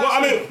 I'm just asking.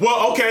 Well,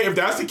 I mean, okay, if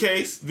that's the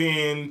case,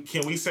 then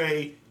can we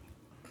say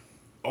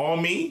All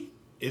Me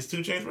is 2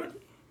 Chainz record?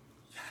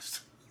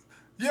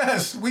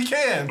 Yes, we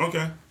can.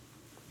 Okay.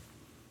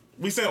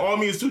 We say All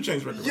Me is 2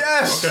 Chainz record.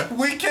 Yes, Okay.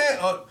 we can.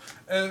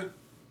 And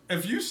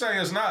if you say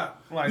it's not,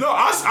 like No,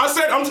 I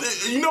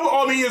said you know what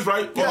All Me is,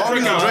 right? Yeah, Well, All Me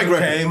is a album. Drake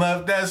record. Came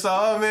up, that's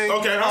all me.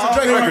 Okay, that's All a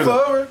Drake me record.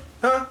 forward.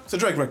 Huh? It's a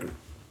Drake record.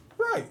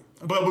 Right.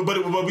 But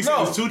we said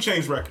No. it's 2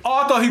 Chainz record. Oh,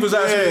 I thought he was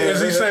asking, Yeah,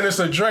 is he yeah. saying it's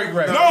a Drake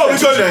record? No, It's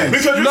 2 Chainz.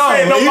 because you're No,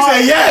 saying no. you say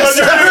yes.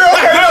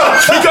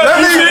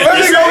 Let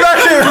me go back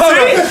here. Hold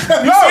on.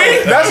 No,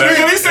 that's me.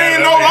 Because he's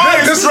saying No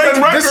Lie is Drake's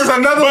record. This is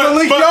another but-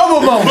 Malik but-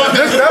 Yoba moment.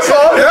 That's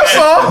all. That's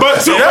all.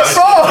 But That's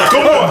all.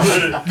 Come on.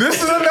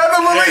 This is another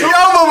Malik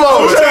Yoba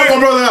moment. Check my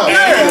brother out.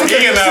 He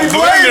in that See,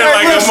 blender Blade,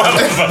 like a listen.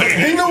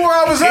 motherfucker. He knew where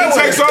I was He at.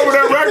 takes with it. over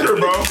that record,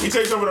 bro. He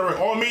takes over that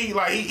record. On Me,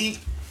 like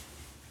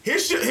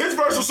his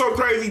verse was so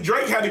crazy.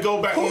 Drake had to go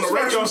back on Whose the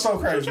verse radio. was so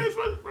crazy? Whose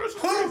verse was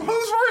Whose crazy?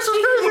 verse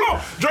is crazy? Come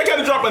on. Drake had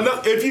to drop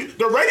another.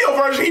 The radio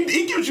version,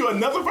 he gives you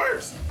another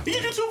verse. He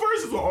gives you 2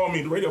 verses on All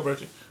Me, the radio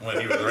version. When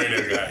he was a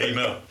radio guy, he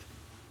know.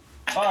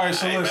 All right,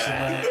 so listen,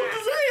 man. You know what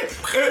I'm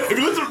saying? If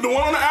you listen to the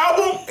one on the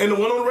album and the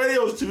one on the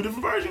radio, it's 2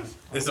 different versions.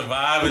 It's a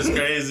vibe. It's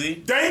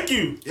crazy. Thank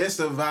you. It's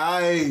a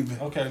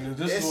vibe. Okay,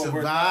 this It's is a what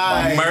we're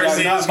vibe.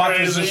 Mercy not is about to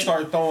crazy. just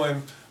start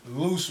throwing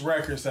loose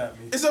records at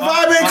me. It's a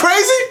vibe ain't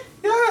crazy.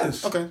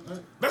 Yes. Okay.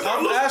 That's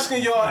I'm all.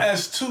 asking y'all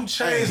as 2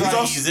 Chainz. he's like,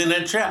 also- He's in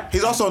that trap.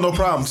 He's also no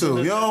problem too.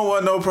 You don't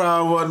want no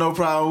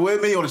problem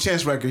with me on the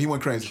Chance record. He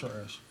went crazy.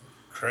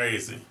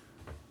 Crazy.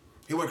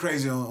 He went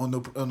crazy on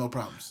no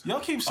problems. Y'all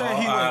keep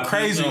saying he went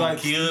crazy. He like,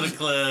 kill the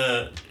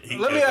club.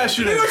 let me ask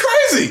you He this: went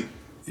crazy.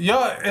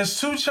 y'all, is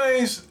 2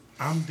 Chainz?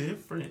 I'm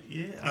different.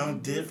 Yeah, I'm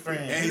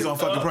different. And he's on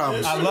fucking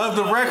problems. I love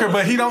the record,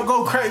 but he don't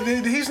go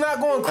crazy. He's not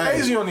going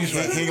crazy on these He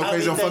records. ain't go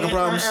crazy on fucking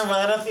problems.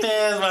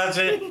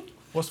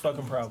 What's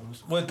fucking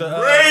problems with the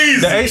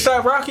Crazy. the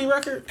ASAP Rocky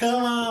record?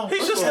 Come on.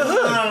 He's just a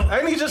hook.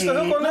 Ain't he just a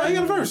hook on that? He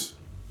got a verse.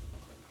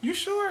 You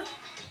sure?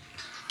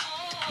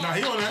 Nah,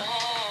 he on that.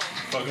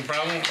 Fucking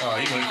problem? Oh,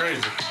 he went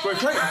crazy. Wait,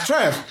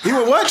 Trav. He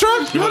went what,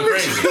 Trav? He went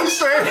crazy. He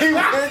said he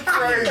went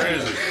crazy.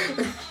 Crazy.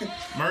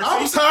 Mercy.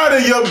 I'm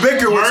tired of your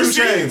bicker with 2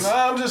 Mercy? Chainz. No,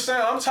 I'm just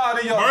saying, I'm tired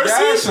of y'all Mercy?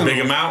 gassing. Big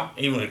amount.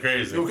 He went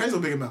crazy. He went crazy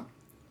on Big Amount.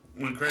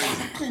 Went crazy.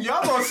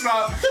 Y'all gonna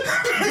stop.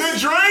 Good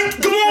drink.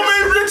 Come on,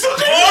 man. Rick.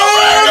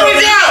 Oh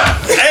my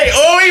god! Hey,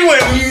 he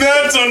went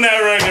nuts on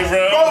that record,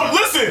 bro. Bro,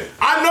 listen.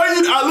 I know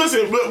you.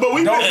 Listen, but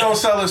we Don't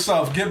sell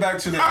itself. Get back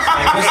to the.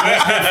 Let's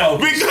get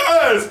focused.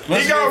 because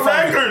Let's he got get focused.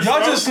 records. Y'all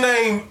bro. just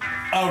named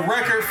a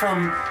record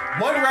from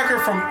one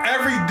record from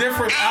every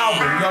different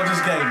album. Y'all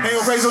just gave me. He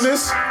go crazy on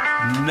this?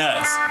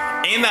 Nuts.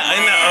 In the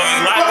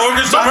live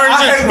orchestra I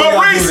version. hate But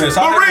y'all do Reese, this.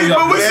 I but hate Reese,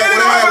 y'all but we do said this.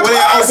 it don't have a When they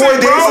classic, avoid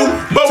bro. dancing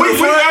But we to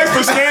the front. asked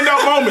for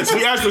standout moments.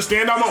 We asked for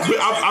standout moments.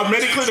 I've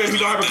made it clear that he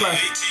don't have a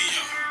classic.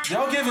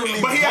 Y'all giving me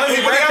But he one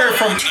had- record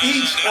from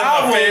each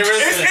album.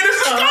 favorite. It's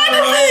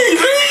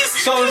discography, Reese.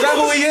 So is that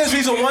who he is?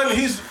 He's a one.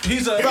 He's a.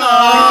 He's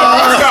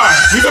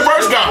a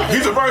verse guy.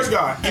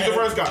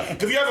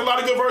 Because he has a lot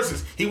of good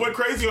verses. He went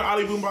crazy on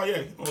Ali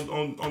Boombaye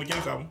on the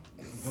Kings album.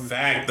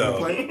 Fact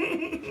though.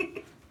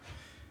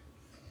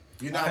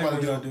 You're I not hate about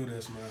when to y'all do. do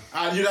this,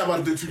 man. You're not about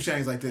to do 2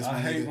 Chainz like this, I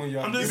man. hate when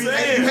y'all. I'm do just this.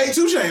 saying. You hate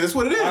 2 Chainz. That's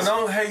what it is. I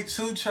don't hate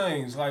 2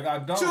 Chainz. Like I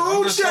don't. 2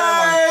 I'm just saying,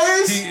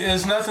 like, Chainz! he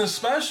is nothing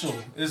special.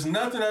 It's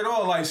nothing at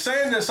all. Like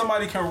saying that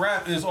somebody can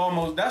rap is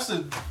almost that's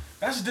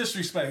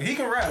disrespect. He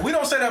can rap. We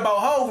don't say that about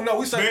Hov. No,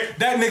 we say Man.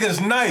 that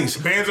nigga's nice.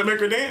 Bands that make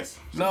her dance.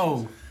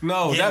 No,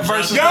 Yeah, that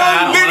verse is Young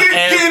Young nigga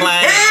getting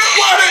head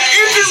while the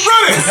inches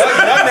running.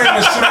 that name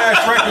is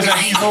Smash Records that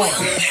he's on.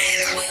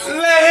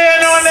 Lay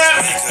hand on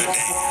that.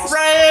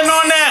 Right hand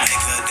on that.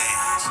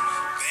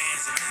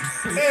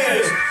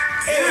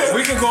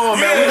 We can go on,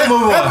 man. We can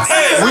move on.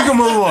 We can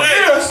move on.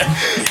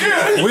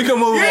 We can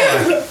move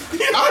on.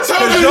 I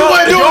told you you Y'all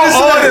weren't doing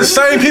are the this.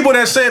 same people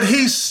that said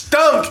he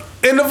stunk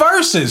in the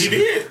verses. He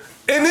did.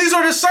 And these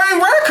are the same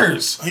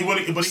records. He won.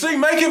 But See,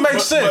 make it make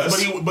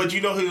sense. But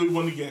you know who he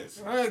won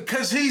against.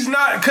 Cause he's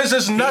not. Cause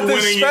there's nothing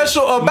winning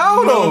special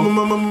about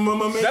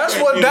him.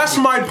 That's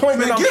my point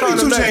that I'm Give trying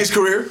me to 2 make. Chainz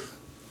career.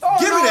 Oh,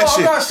 Give me no, that I'm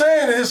shit. not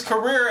saying his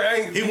career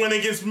ain't. He went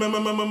against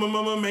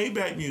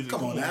Maybach music.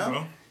 Come on now.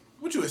 bro.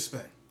 What you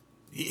expect?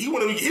 He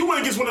went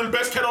against one of the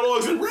best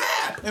catalogs in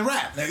rap. And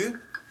rap, nigga.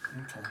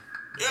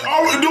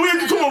 Oh, do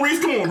we? Come on, Reese.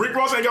 Come on. Rick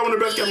Ross ain't got one of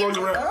the best catalogs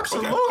in rap.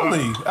 Absolutely,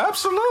 Okay.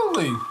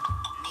 absolutely.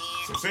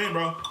 That's what I'm saying,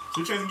 bro.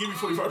 2 Chainz can give you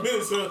 45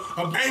 minutes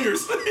of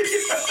bangers.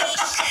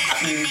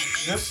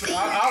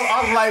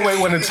 I lightweight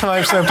when the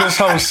timestamp this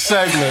whole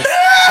segment.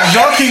 And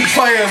y'all keep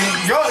playing.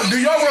 Do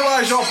y'all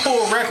realize y'all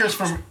pull records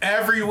from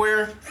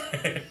everywhere?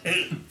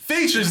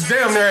 Features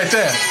damn near at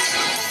that.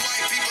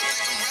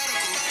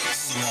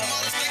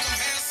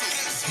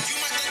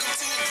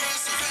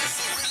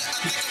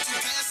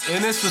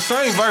 And it's the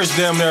same verse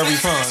damn near every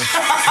time.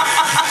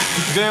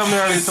 Damn near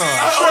every time.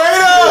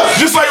 Straight up.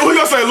 Just like who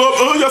y'all say,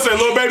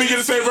 Lil Baby get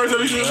the same verse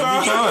every single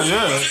time? Oh,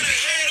 yeah.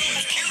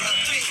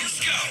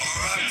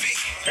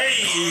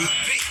 Hey.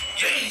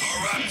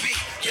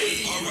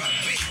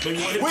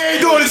 We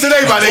ain't doing this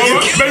today, my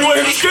nigga. Baby, what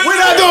hit the screen? We're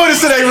not doing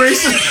this today,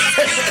 Reese.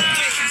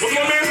 What's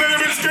my man's name in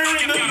the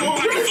screen?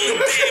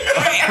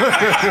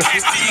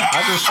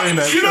 I just seen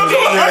that. You know shit.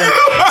 what?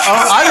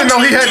 I didn't know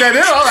he had that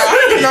in. I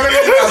didn't know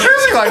they was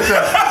busy like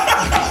that.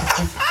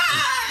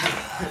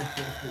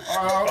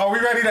 Are we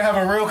ready to have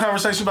a real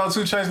conversation about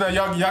 2 Chainz now?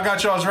 Y'all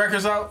got y'all's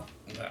records out?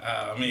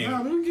 I mean,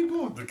 we keep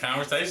going. the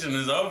conversation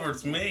is over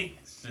to me.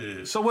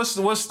 Shit. So what's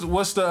the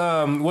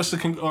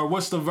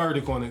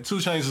verdict on it? 2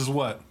 Chainz is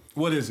what?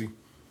 What is he?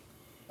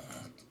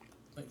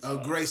 A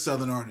great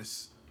Southern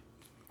artist.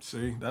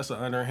 See, that's an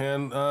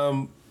underhand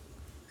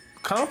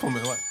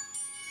compliment. Like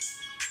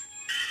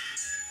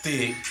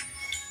Thick.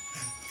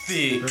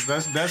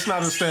 that's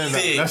not a standout.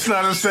 Thick. That's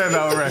not a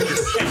standout record.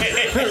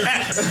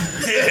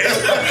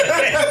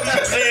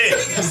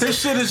 This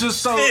shit is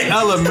just so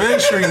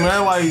elementary,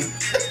 man. Like.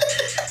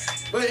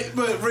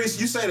 But Reese,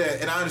 you say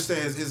that, and I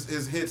understand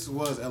his hits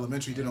was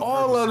elementary. Did on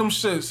All purpose. of them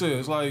shits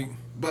is like.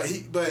 But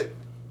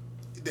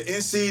the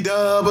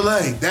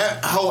NCAA,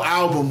 that whole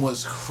album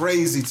was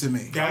crazy to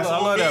me. That's I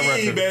love that on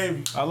me, record.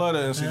 baby. I love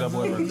that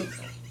NCAA record.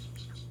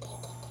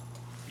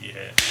 Yeah.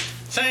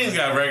 Chainz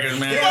got records,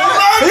 man. He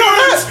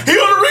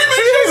on the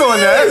remix. He on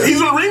that.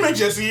 He's on the remix.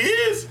 Yes, he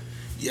is.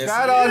 Yes,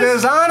 Got he all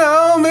is. this honor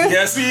on me.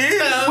 Yes, he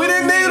is. We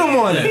didn't need him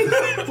on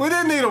it. We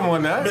didn't need him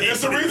on that.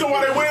 That's the reason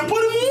why they went and put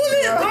him on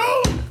there,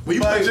 bro.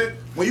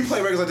 When you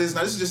play records like this,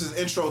 now this is just his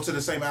intro to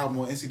the same album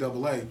on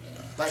NCAA.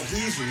 Like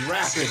he's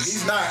rapping.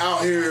 He's not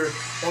out here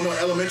on no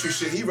elementary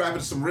shit. He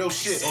rapping some real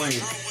shit on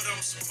here.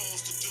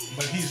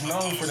 But he's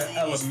known for the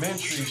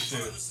elementary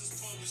shit.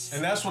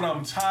 And that's what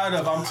I'm tired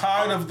of. I'm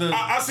tired of the.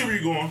 I see where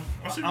you're going.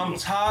 I'm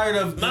tired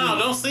of the. No,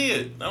 don't see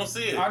it. Don't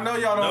see it. I know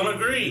y'all don't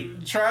agree.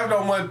 Trav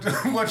don't want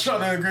y'all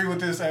to agree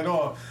with this at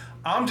all.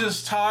 I'm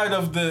just tired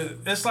of the.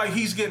 It's like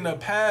he's getting a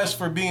pass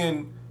for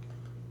being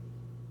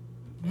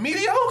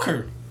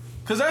mediocre.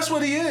 Because that's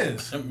what he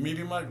is.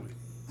 Medium ugly.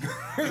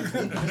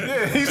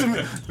 Yeah, he's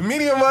a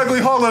medium ugly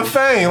Hall of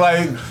Fame.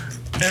 Like,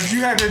 if you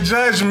had to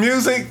judge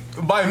music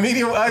by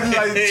medium ugly,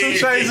 like 2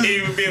 Chainz,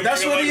 He would be a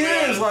that's medium what he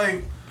ugly. is.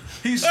 Like,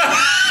 he's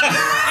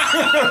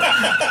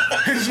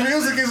his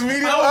music is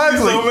medium I'm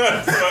so ugly.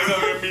 mad.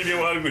 I'm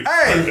medium ugly.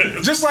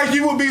 Hey, just like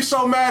you would be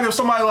so mad if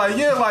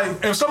somebody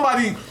if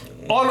somebody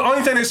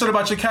only thing they said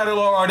about your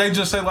catalog, or they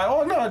just say like,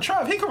 oh no,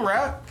 Trav, he can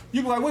rap.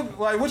 You be like,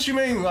 what you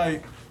mean,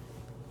 like?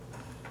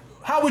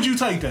 How would you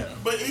take that?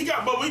 But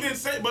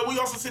we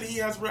also said he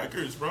has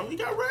records, bro. He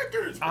got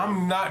records. Bro.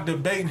 I'm not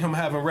debating him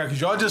having records.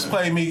 Y'all just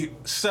played me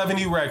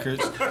 70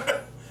 records,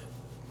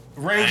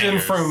 ranging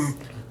from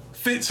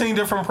 15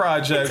 different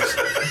projects.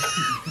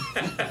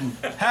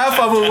 Half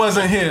of them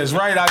wasn't his,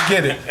 right? I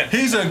get it.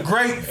 He's a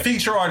great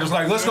feature artist.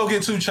 Like, let's go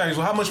get 2 Chainz.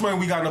 Well, how much money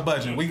we got in the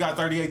budget? We got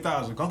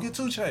 $38,000. Go get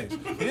 2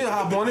 Chainz. Yeah,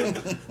 hop on it.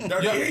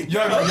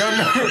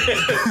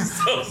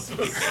 So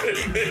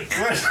specific.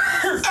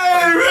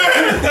 Hey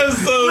man, That's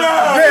so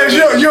Man,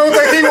 you don't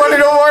think he one of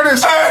them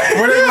artists?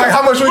 Where they like,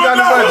 how much we got in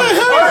the budget?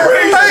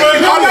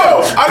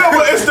 I know,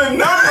 but it's the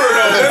number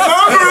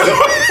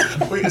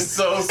though. we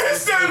so It's the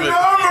specific.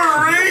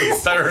 number,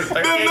 Reese. Third,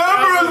 The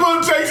number is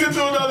what takes you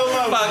to another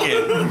level. Fuck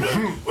it.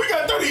 We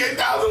got $38,000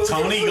 8,000.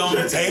 Tony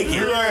gonna take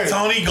it. Right.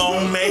 Tony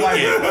gonna make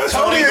it.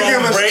 Tony will gonna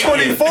give us break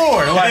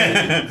 24. Like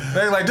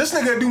they like this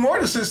nigga do more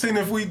than 16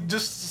 if we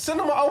just send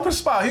him an open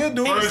spot. He'll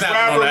do it. First He's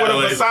rapper not with a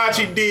on that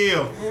Versace deal.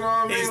 You know what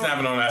I mean? He's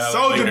snapping on that.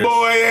 Soldier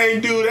Boy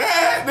ain't do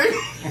that. Nigga.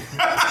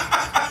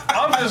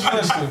 I'm just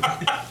listening.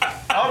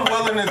 I'm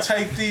willing to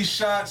take these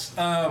shots.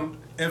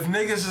 If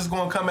niggas is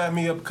gonna come at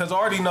me up, because I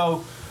already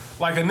know,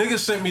 like a nigga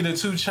sent me the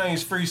 2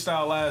 Chainz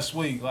freestyle last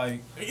week.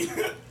 Like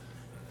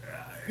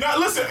Now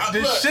listen,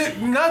 this look,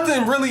 shit,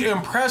 nothing really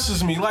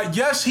impresses me. Like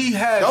yes, he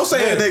has. Don't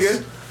say it, hits.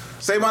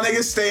 nigga. Say my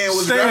nigga Stan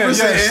was Stan, yeah,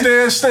 representing.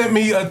 Stan sent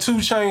me a 2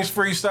 Chainz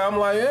freestyle. I'm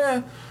like,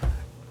 yeah.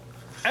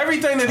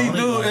 Everything that he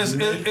do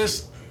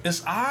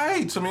is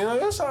alright to me.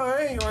 Like, it's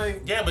alright.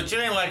 Like, Yeah, but you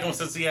ain't like him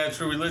since he had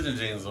True Religion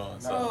jeans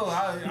on. So.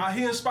 no,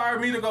 he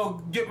inspired me to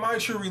go get my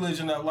true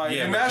religion up. Like,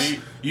 Yeah, and but that's.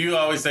 you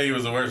always say he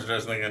was the worst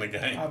dressed nigga in the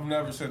game. I've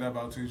never said that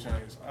about 2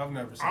 Chainz. I've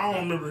never said I that.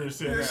 don't remember him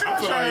saying that. Yeah, I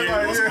feel trying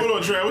like, to, what's yeah. going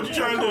on, Trey? What you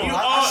trying to do?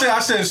 I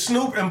said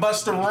Snoop and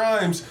Busta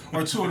Rhymes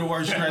are 2 of the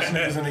worst dressed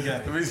niggas in the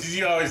game.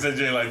 You always said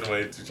you ain't like the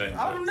way 2 Chainz.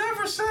 I've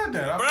never said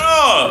that. Bro,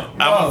 I'm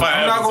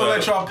not gonna let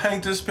episode. y'all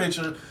paint this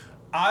picture.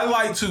 I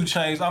like 2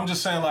 Chainz. I'm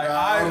just saying, like,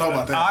 I don't know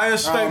about that. I I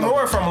expect don't know.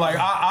 more from him. Like,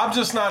 I'm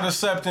just not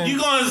accepting. You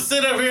gonna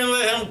sit up here and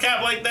let him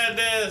cap like that,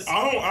 Dez?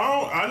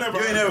 I never.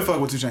 You ain't never fuck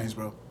with 2 Chainz,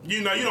 bro.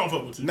 You know, you don't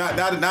fuck with two. Not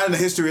in the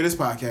history of this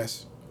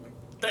podcast.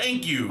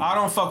 Thank you. I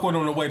don't fuck with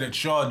him the way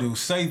that y'all do.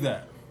 Say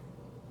that.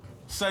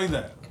 Say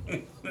that.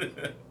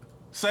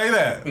 Say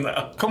that.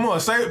 No. Come on,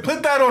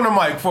 put that on the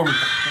mic for me.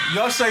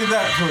 Y'all say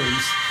that,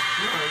 please.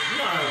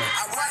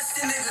 I watched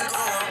the nigga go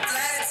on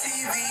Black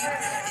TV.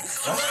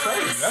 That's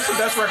crazy. That's the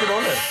best record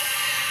on there.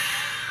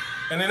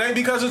 And it ain't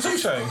because of 2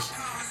 Chainz.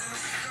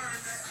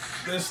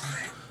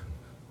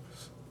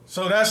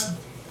 So that's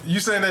you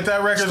saying that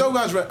record? Still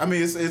God's record. I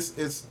mean, it's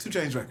 2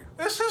 Chainz record.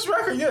 It's his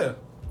record, yeah.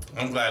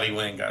 I'm glad he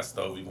went and got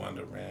Stevie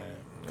Wonder, man.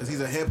 Because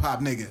he's a hip hop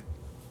nigga.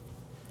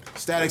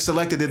 Static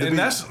Selected did the And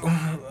beat. that's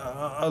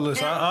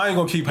listen. I ain't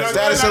gonna keep.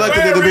 Static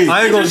Selected did the beat.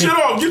 I ain't gonna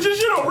Get your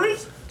shit on,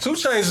 Reese. 2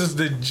 Chainz is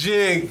the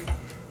jig.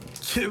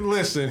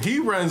 Listen, he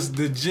runs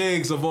the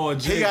jigs of all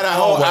jigs. He got a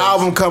whole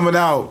album coming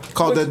out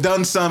called The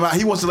Done Son.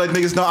 He wants to let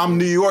niggas know I'm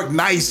New York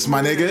nice, my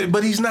nigga.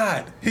 But he's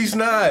not. He's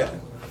not.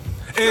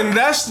 And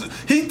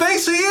he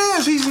thinks he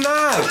is. He's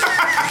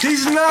not.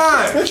 He's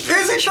not. Is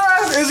he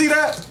trying? Is he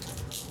that?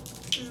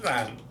 He's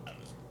not.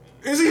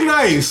 Is he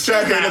nice?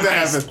 Trap can't let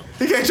that happen.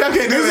 Trap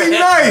can't do Is that. he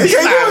nice?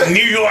 He's not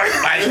New York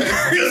like.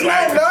 He's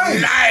not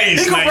nice. Nice.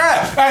 He can like,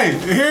 rap. Hey,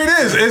 here it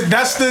is.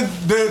 That's the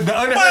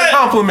underhand What?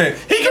 compliment.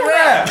 He can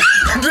rap.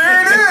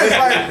 There it is.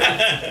 Like,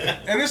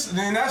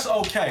 and that's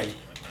okay.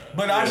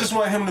 But I just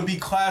want him to be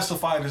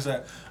classified as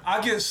that.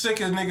 I get sick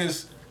of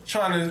niggas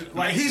trying to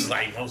like He's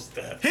like most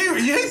stuff. he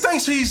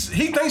thinks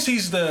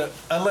he's the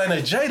Atlanta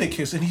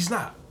Jadakiss and he's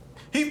not.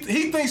 He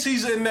thinks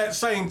he's in that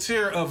same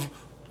tier of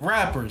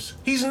rappers.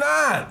 He's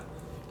not.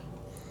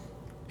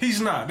 He's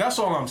not. That's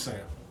all I'm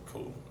saying.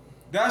 Cool.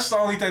 That's the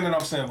only thing that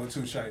I'm saying with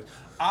 2 Chainz.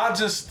 I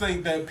just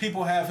think that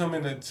people have him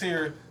in the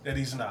tier that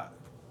he's not.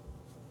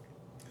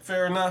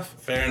 Fair enough?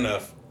 Fair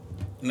enough.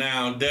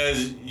 Now,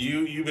 Dez,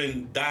 you've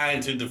been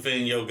dying to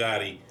defend Yo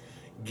Gotti.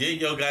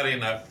 Get Yo Gotti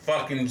and that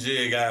fucking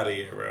jig out of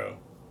here, bro.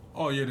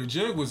 Oh yeah, the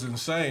jig was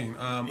insane.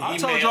 I He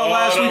told made y'all all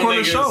last them week on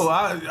the niggas show.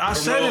 I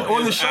said it promote on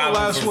the his show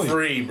album last for week.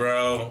 free,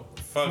 bro.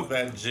 Fuck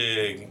that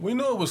jig. We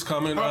knew it was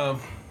coming. Go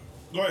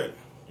ahead,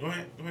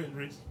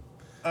 Reese.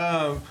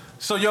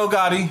 So Yo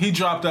Gotti, he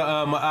dropped an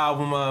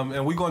album,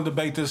 and we're gonna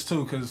debate this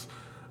too, cause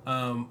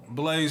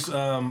Blaze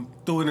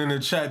threw it in the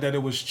chat that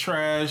it was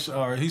trash,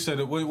 or he said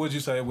it. What'd you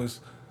say? It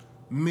was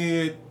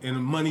mid, and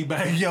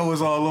Moneybagg Yo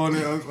was all on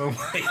it.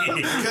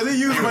 Because he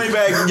used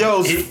Moneybagg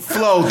Yo's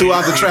flow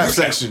throughout the trap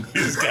section.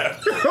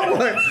 I'm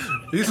like,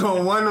 he's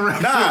on one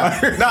record.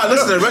 Nah,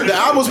 listen, the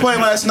album was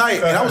playing last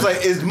night, and I was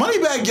like, is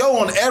Moneybagg Yo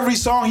on every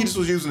song? He just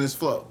was using his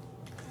flow.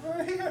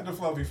 He had the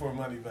flow before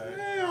Moneybagg.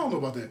 I don't know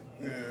about that.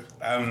 Yeah.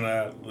 I'm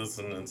not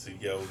listening to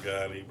Yo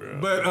Gotti, bro.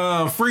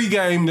 But Free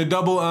Game, the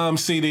double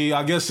CD.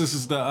 I guess this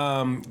is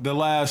the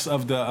last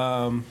of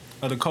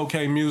the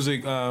Cocaine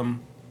Music.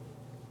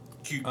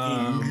 Cute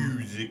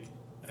music.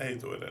 I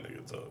hate the way that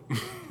nigga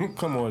talk.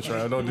 Come on,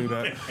 Trey, don't do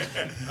that.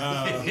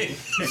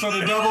 So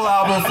the double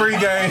album, Free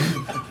Game,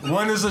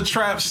 one is a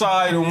trap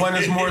side and one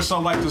is more so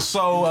like the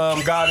soul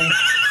Gotti.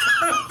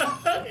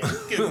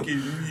 Cute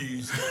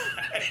music.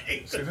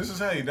 See, this is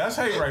hate. That's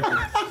hate right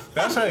there.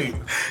 That's hate.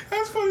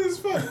 That's funny as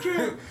fuck,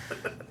 Trey.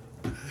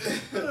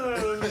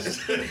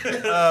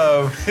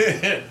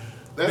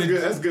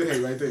 That's good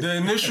hate right there. The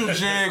initial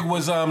jig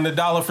was the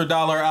Dollar for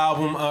Dollar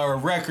album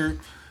record.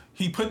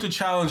 He put the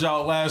challenge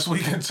out last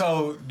week and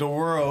told the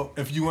world,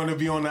 if you want to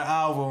be on the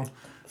album,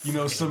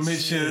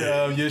 submit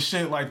your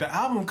shit. Like the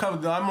album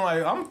comes,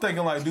 I'm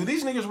thinking like, do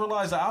these niggas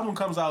realize the album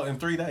comes out in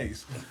 3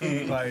 days?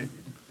 Like,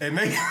 and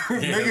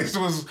niggas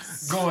was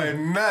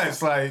going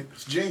nuts. Like,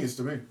 It's genius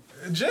to me.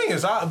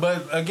 genius.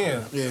 But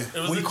again, Yeah.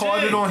 we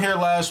called it on here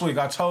last week.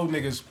 I told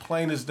niggas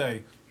plain as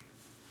day,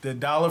 the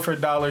Dollar for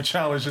Dollar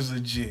challenge is a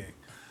jig.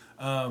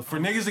 For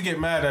niggas to get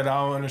mad at it,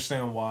 I don't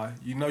understand why.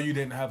 You know you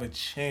didn't have a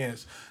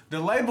chance. The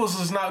labels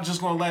is not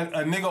just gonna let a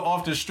nigga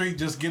off the street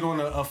just get on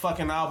a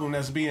fucking album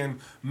that's being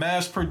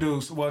mass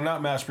produced. Well,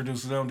 not mass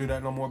produced, they don't do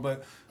that no more,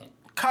 but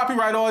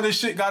copyright, all this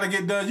shit gotta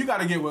get done. You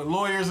gotta get with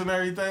lawyers and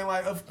everything.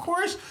 Like, of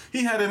course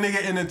he had a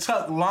nigga in the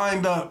tuck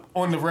lined up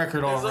on the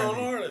record His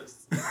already. own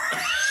artist. This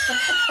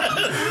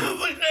is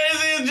the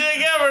craziest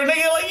jig ever,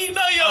 nigga. Like, you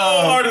know your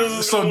own artist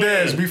is So gonna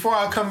Dez, win. before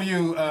I come to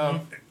you,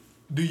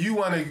 do you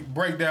want to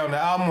break down the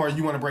album or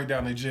you want to break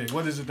down the jig?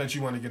 What is it that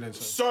you want to get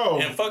into? So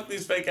And fuck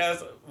these fake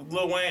ass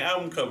Lil Wayne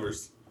album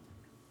covers.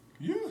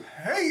 You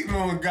hate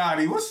Lil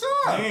Gotti. What's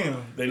up?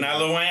 damn, They not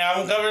Lil Wayne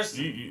album covers?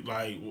 you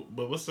like,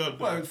 but what's up?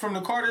 Though? What, from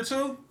the Carter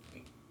 2?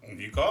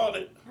 You called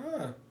it.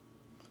 Yeah.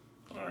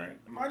 All right.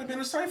 It might have been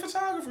the same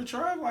photographer,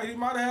 Trev. Like, he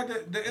might have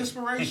had the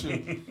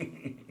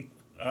inspiration.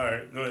 All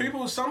right. Go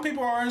ahead. Some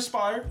people are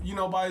inspired,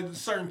 by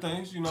certain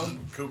things,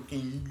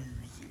 Cooking.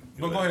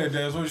 But go ahead,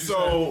 Dez. What you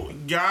So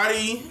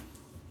Gotti,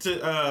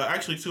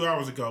 actually 2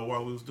 hours ago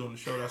while we was doing the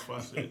show, that's what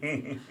I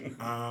said.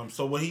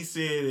 So what he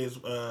said is,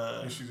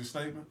 say? Issued a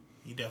statement?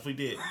 he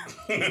definitely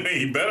did.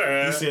 He better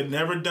have. He said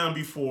never done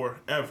before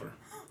ever.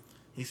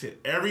 He said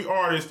every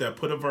artist that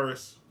put a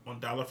verse on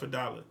Dollar for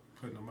Dollar,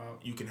 Putting them out.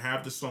 you can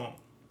have the song.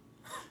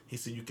 He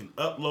said you can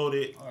upload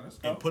it Oh, that's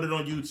and dope. put it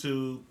on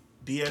YouTube,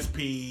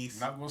 DSPs,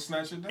 Not gonna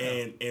snatch it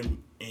down. and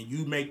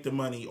you make the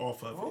money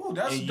off of it. Oh,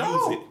 that's and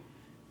dope. use it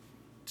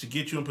to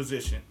get you in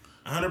position.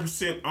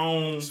 100%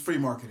 own. It's free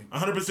marketing.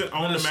 100%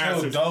 own the That's so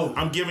masses. dope.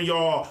 I'm giving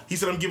y'all. He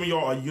said I'm giving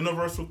y'all a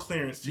universal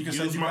clearance to You can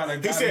use say you my. got a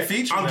He Gotti said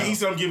feature now. he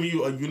said I'm giving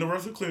you a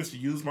universal clearance to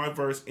use my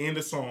verse and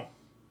the song.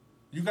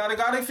 You got a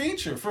Gotti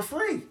feature for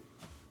free.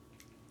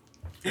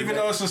 Even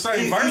though it's the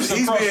same verse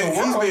He's across being, the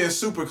he's world. being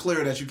super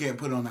clear that you can't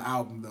put it on the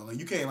album though. Like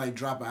you can't like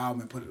drop an album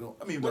and put it on.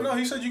 I mean, Well, but no,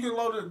 he said you can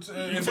load it.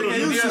 You put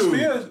it on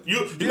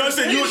YouTube. You know, I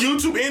said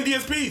YouTube and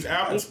DSPs,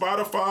 Apple,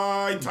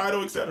 Spotify,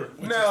 Tidal, etc.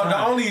 Now,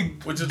 the only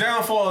Which is-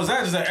 downfall is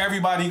that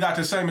everybody got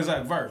the same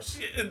exact verse.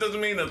 It doesn't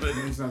mean nothing.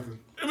 it's nothing.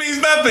 It means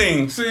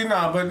nothing. See,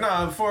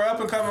 for up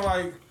and coming,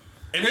 like,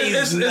 It means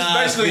it's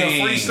basically a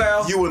nothing.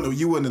 freestyle. You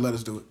wouldn't have let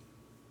us do it.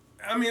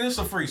 I mean, it's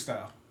a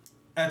freestyle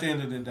at the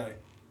end of the day.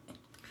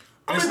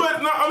 I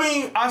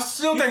I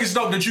still think it's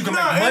dope that you can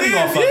Nah, make money it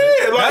off is, of it.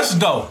 yeah, like- That's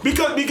dope.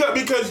 because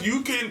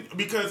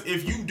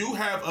if you do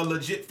have a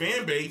legit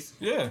fan base,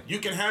 Yeah. you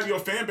can have your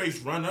fan base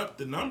run up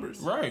the numbers.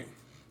 Right.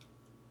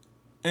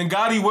 And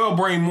Gotti will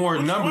bring more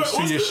numbers to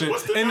what's your the- shit.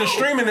 what's the In the no?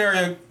 streaming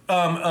area, era, the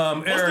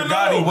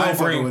Gotti no? will I ain't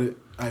fucking with bring. it.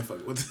 I ain't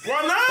fucking with it.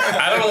 Why not?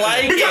 I don't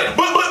like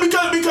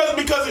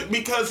it.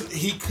 Because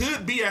he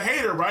could be a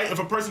hater, right? If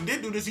a person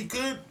did do this, he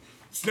could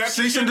snap your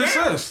Cease shit and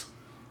down. desist.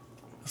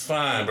 It's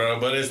fine, bro,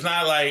 but it's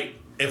not like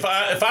if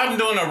I'm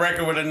doing a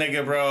record with a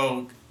nigga,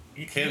 bro.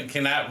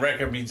 Can that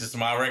record be just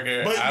my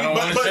record? I don't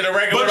want to share a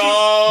record with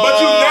all.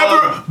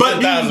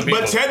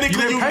 But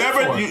technically, You you didn't pay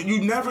for it.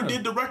 you never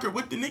did the record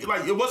with the nigga.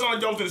 Like it wasn't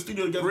like y'all was in the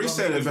studio together.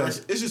 Reset it, Y'all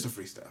best. It's just a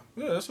freestyle.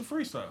 Yeah, it's a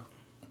freestyle.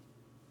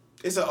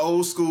 It's an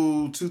old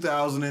school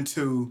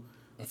 2002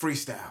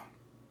 freestyle.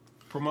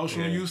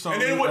 Promotional use And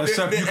only, then what?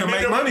 except you can and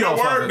make then money off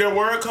of it. There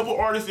were a couple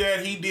artists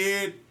that he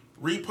did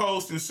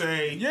repost and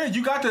say, Yeah,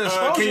 you got the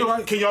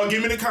exposure. can y'all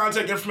give me the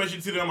contact information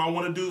to them? I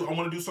want to do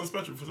something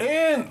special for them.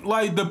 And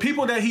like the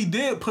people that he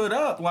did put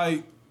up,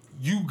 like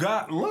you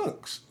got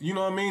looks. You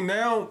know what I mean?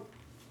 Now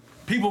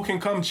people can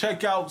come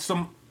check out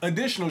some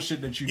additional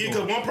shit that you Yeah, do.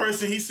 because one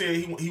person he said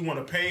he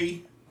want to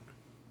pay.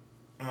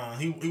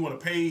 He want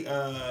to pay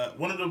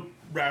one of the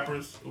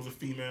rappers. It was a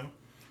female.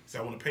 He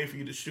said I want to pay for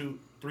you to shoot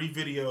 3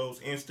 videos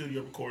and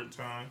studio recording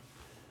time.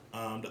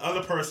 The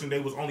other person, they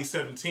was only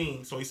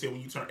 17, so he said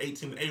when you turn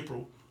 18 in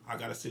April, I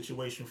got a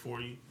situation for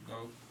you.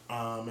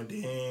 And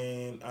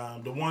then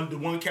the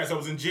one cat that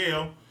was in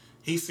jail,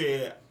 he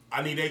said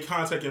I need their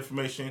contact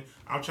information.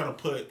 I'm trying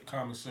to put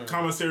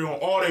commissary on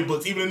all their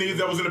books, even the niggas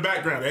that was in the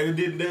background. They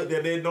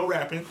did no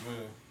rapping.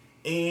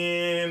 Yeah.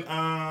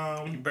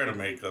 And You better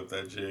make up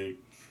that jig.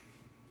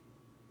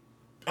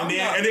 And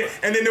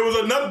then there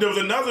was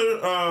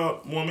another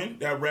woman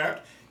that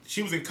rapped.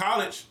 She was in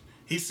college.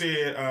 He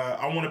said,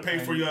 "I want to pay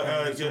for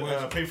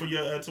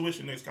your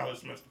tuition next college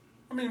semester."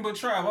 I mean, but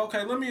Trav,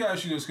 okay, let me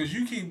ask you this, because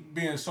you keep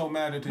being so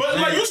mad at the But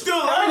jig. like you still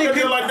How many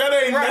laughing like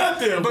that ain't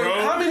nothing, but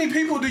bro. how many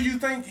people do you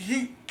think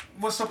he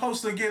was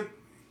supposed to get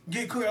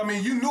clear? I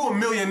mean, you knew a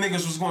million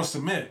niggas was going to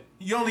submit.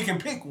 You only can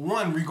pick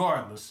one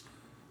regardless.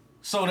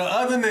 So the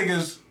other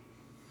niggas,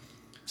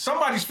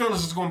 somebody's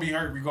feelings is going to be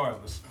hurt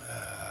regardless.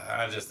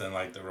 I just didn't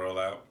like the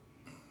rollout.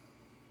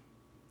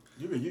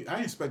 I didn't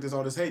expect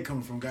all this hate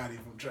coming from Gotti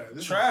from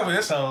Travis. Travis,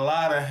 it's a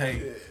lot of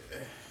hate.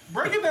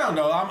 Break it down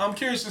though. I'm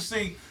curious to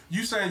see.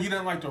 You saying you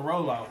didn't like the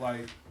rollout.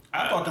 Like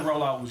I thought the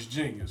rollout was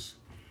genius.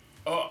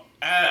 Oh,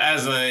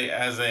 as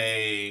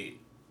a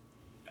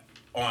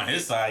on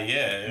his side,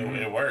 yeah,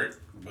 it worked.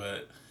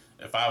 But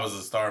if I was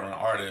a starving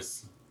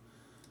artist,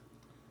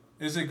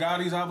 Is it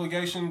Gotti's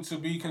obligation to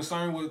be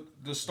concerned with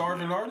the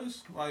starving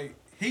artists? Like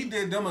he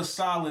did them a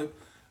solid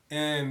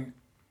and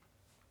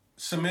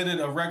submitted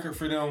a record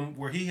for them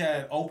where he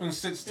had open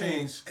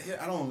 16s.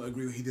 I don't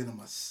agree with he did them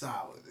a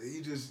solid.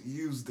 He just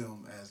used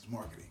them as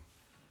marketing.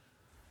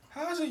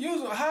 How's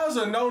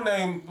a no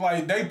name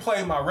like they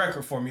played my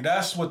record for me?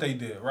 That's what they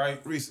did, right?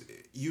 Reese,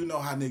 you know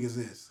how niggas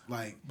is.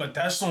 Like, but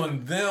that's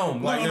on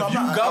them. Like no, if you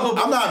I'm not, gullible,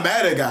 I'm not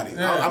mad at Gotti.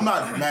 Yeah. I'm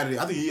not mad at it.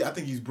 I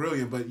think he's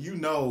brilliant, but you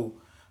know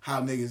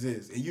how niggas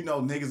is. And you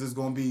know niggas is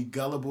gonna be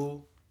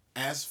gullible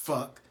as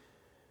fuck.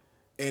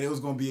 And it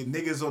was gonna be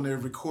niggas on there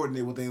recording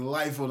it with their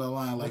life on the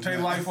line. Like their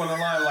life on the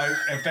line. Like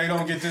if they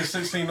don't get this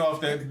 16 off,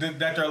 that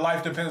their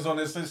life depends on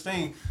this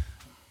 16.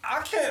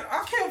 I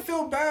can't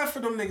feel bad for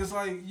them niggas.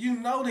 Like, you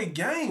know the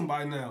game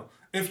by now.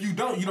 If you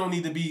don't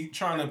need to be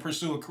trying to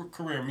pursue a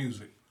career in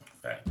music.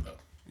 Fact, though.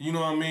 You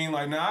know what I mean?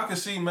 Like, now I can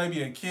see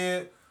maybe a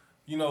kid,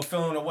 you know,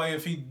 feeling away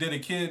if he did a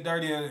kid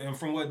dirty. And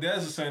from what Dez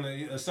is saying,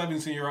 a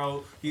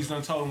 17-year-old, he's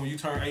done told him, when you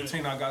turn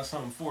 18, I got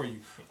something for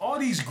you. All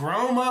these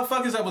grown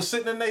motherfuckers that was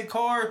sitting in their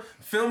car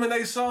filming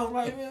they song,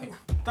 like, man,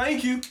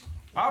 thank you.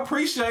 I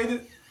appreciate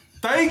it.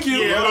 Thank you.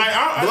 Yeah,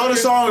 like blow the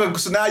song,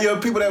 so now your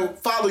people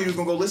that follow you is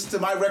gonna go listen to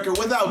my record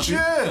without you.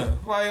 Yeah,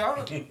 like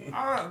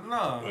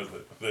nah.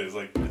 It's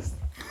like this.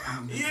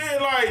 yeah,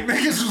 like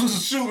Niggas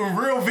was shooting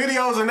real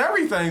videos and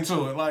everything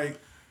to it. Like,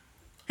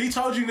 he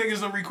told you niggas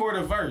to record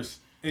a verse,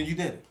 and you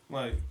didn't.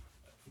 Like,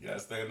 You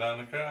gotta stand down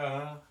the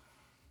crowd,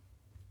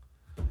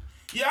 huh?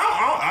 yeah,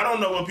 I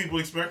don't know what people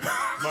expect.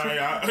 Like,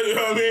 you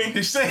know what I mean?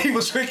 he said he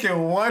was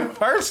picking one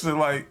person.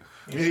 Like,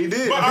 Yeah, he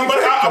did. But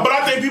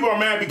I think people are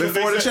mad because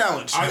Before they the said-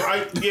 challenge.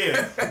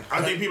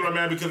 I think people are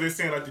mad because they're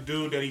saying like the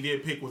dude that he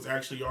did pick was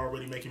actually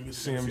already making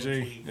music with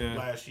CMG, yeah.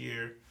 last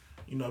year.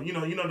 You know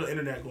the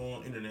internet going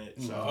on internet.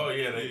 So Oh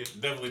yeah, they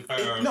definitely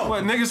found No.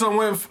 what niggas done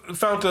went and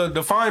found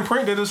the fine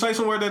print? Did it say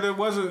somewhere that it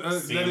wasn't? That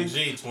CMG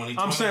he, 2020.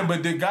 I'm saying,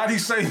 but did Gotti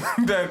say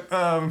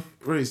that?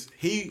 Reese,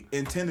 he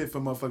intended for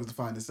motherfuckers to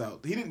find this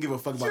out. He didn't give a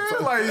fuck about. Yeah,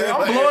 like,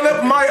 I'm blowing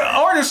up my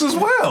artists as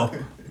well.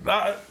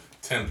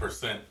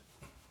 10%.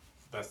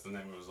 That's the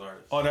name of his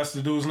artist. Oh, that's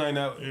the dude's name.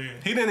 That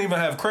he didn't even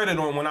have credit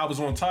on when I was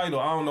on Tidal.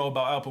 I don't know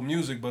about Apple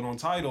Music, but on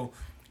Tidal,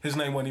 his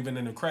name wasn't even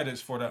in the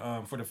credits for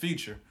the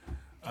feature.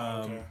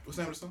 What's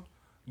the name of the song?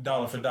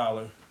 Dollar for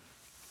Dollar.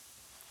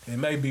 It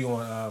may be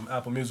on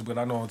Apple Music, but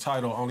I know on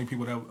Tidal, only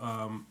people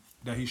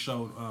that he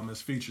showed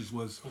as features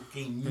was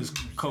his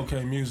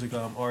Cocaine Music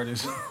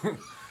artist.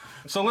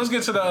 So let's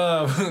get to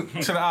the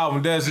to the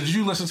album. Des, did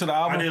you listen to the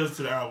album? I did listen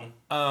to the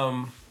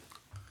album.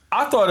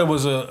 I thought it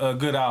was a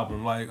good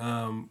album. Like,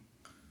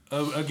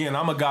 again,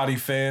 I'm a Gotti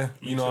fan.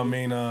 You know what I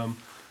mean?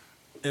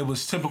 It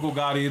was typical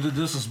Gotti.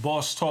 This is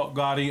boss talk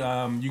Gotti.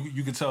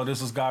 You could tell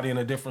this is Gotti in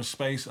a different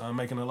space,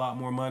 making a lot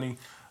more money,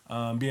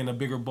 being a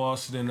bigger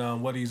boss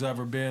than what he's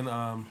ever been.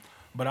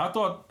 But I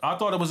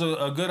thought it was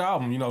a good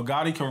album. You know,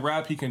 Gotti can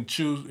rap. He can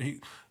choose.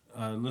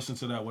 Listen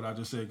to that. What I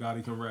just said.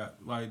 Gotti can rap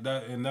like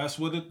that, and that's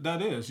what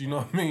that is. You know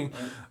what I mean?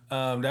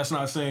 That's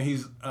not saying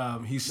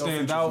he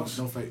stand out.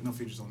 No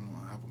features on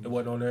the album. It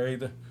wasn't on there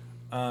either.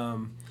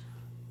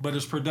 But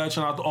his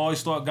production, I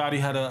always thought Gotti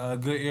had a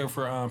good ear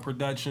for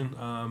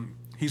production.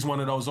 He's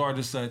one of those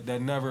artists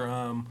that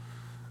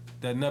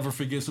never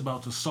forgets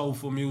about the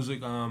soulful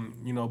music.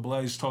 You know,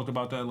 Blaze talked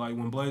about that. Like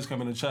when Blaze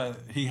came in the chat,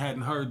 he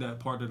hadn't heard that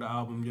part of the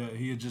album yet.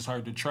 He had just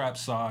heard the trap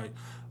side.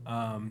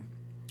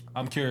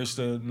 I'm curious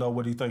to know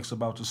what he thinks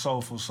about the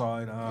soulful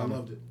side. I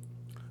loved it.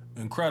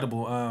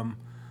 Incredible.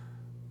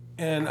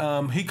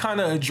 And he kind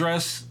of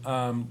addressed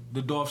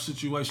the Dolph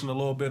situation a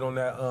little bit on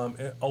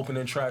that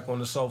opening track on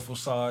the soulful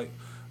side,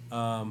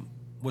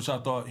 which I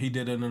thought he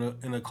did it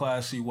in a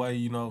classy way.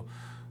 You know,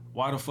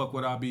 why the fuck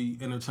would I be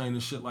entertaining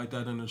shit like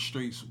that in the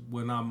streets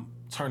when I'm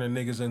turning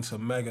niggas into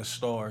mega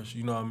stars?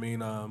 You know what I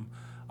mean?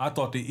 I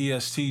thought the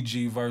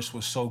ESTG verse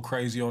was so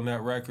crazy on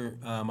that record.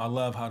 I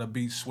love how the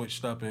beat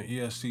switched up and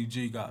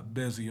ESTG got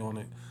busy on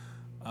it.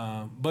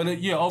 But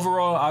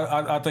overall,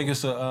 I think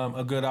it's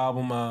a good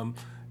album.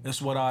 It's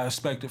what I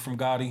expected from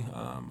Gotti.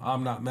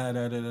 I'm not mad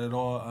at it at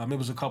all. It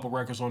was a couple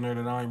records on there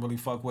that I ain't really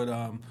fuck with.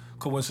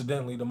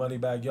 Coincidentally, the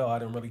Moneybagg Yo, I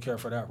didn't really care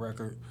for that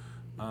record.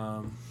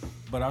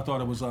 But I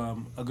thought it was a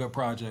good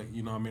project.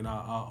 You know what I mean?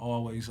 I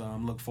always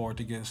look forward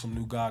to getting some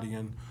new Gotti,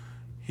 and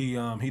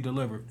he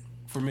delivered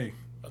for me.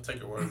 I'll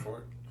take your word for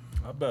it.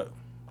 I bet.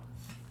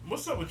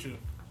 What's up with you?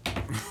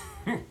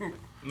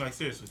 Like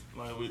seriously,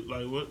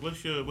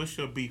 what's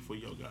your beef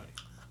with Yo Gotti?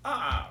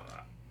 I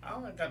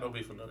don't got no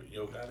beef with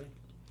Yo Gotti.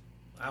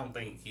 I don't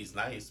think he's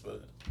nice,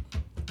 but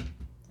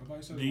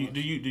Do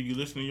you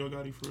listen to Yo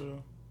Gotti for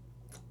real?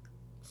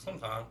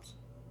 sometimes,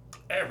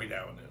 every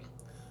now and then.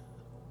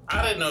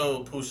 I didn't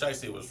know Pooh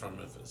Shiesty was from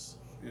Memphis.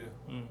 Yeah.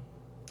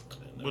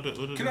 What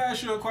Can I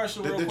ask you a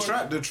question real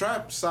quick? The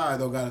trap side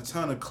though got a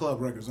ton of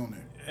club records on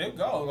there. It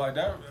go like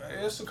that.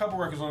 It's a couple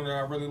records on there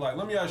I really like.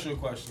 Let me ask you a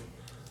question.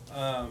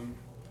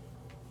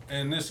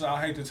 And this, I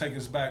hate to take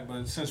us back,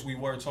 but since we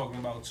were talking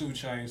about 2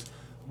 Chainz,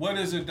 what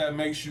is it that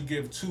makes you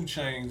give 2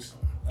 Chainz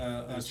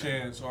a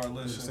chance or a They're the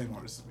listen, same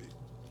artist to me.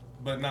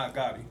 but not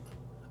Gotti?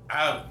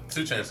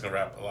 2 Chainz can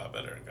rap a lot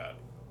better than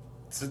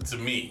Gotti. To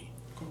me.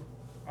 Cool.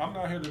 I'm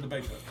not here to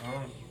debate that.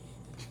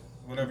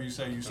 Whatever you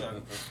say, you say.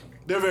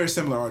 They're very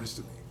similar artists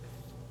to me.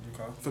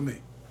 Okay. For me,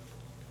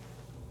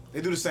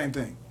 they do the same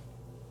thing.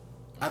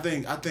 I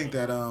think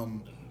that I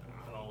don't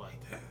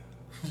like that.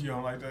 You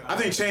don't like that? I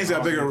think Chain's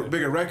got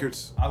bigger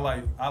records. I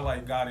like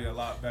Gotti a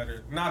lot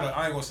better.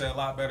 I ain't gonna say a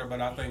lot better,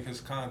 but I think his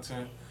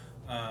content.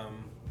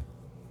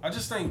 I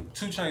just think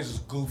 2 Chainz is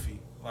goofy.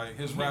 Like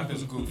his rap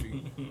is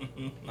goofy.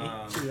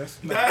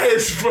 That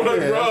is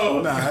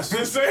bro. Nah,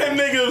 The same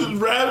niggas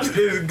raps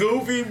is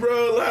goofy,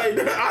 bro. Like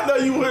I know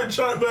you wouldn't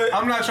try, but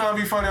I'm not trying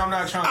to be funny. I'm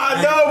not trying.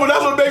 I know, but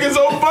that's what makes it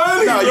so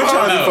funny. No, you're bro.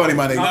 trying to be funny,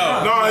 my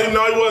nigga.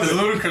 No, he His wasn't.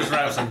 Ludacris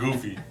raps are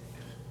goofy.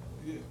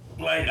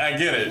 Like, I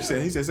get it.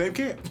 He said same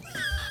camp.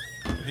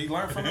 He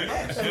learned from the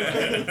best.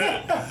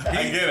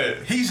 I get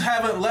it. He's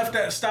haven't left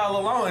that style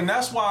alone, and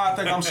that's why I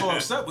think I'm so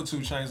upset with 2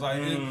 Chainz.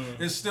 Like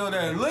it's still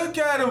there. Look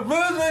at him,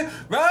 pussy,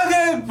 rock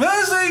it,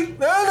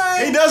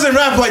 pussy. He doesn't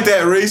rap like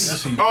that,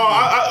 Reese. Oh,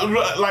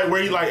 I like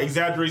where he like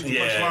exaggerates the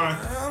Yeah.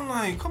 punchline. I'm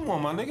like, come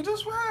on, my nigga,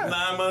 just rap.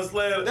 9 months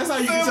later. That's how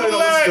you can tell you don't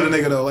listen to the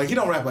nigga though. Like he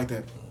don't rap like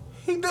that.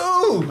 He do.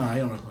 Nah, he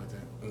don't rap like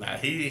that. Nah,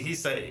 he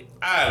say.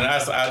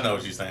 I know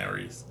what you're saying,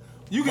 Reese.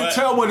 You can But-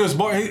 tell when this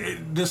boy,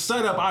 the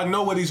setup. I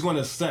know what he's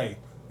gonna say.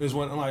 Is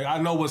when like I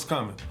know what's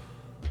coming.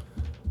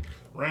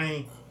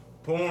 Rain,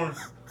 porn,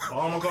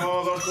 all my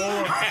calls are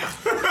porn.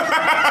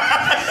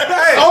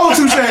 Old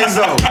 2 Chainz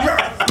though.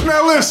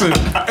 Now listen, if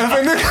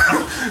a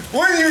nigga,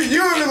 when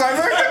you would be like,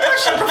 look at that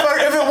shit. Fuck,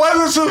 if it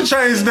wasn't 2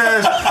 Chainz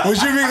dance, would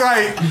you be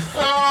like,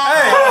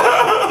 hey,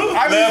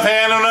 I mean, Left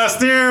hand on that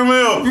steering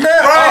wheel.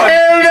 right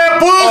hand on that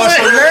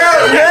pussy. so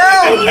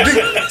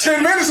now,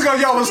 10 minutes ago,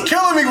 y'all was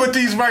killing me with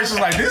these verses.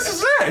 Like, this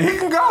is it. He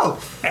can go.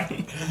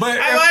 But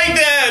I like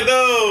that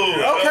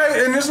though.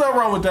 okay, and there's nothing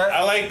wrong with that.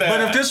 I like that.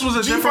 But if this was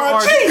a different G5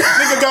 artist, Chief,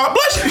 nigga, God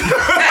bless you.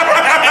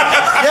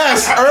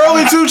 Yes,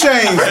 early 2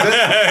 Chainz.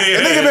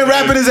 The nigga been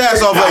rapping his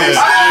ass off lately.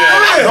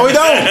 No, he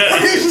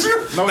don't. he's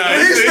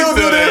still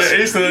doing this.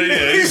 He's still,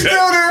 yeah, He's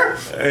still there.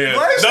 Yeah.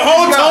 But The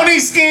whole Tony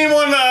scheme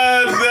on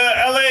the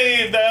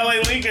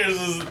LA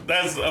Leakers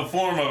that's a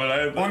form of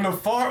it. On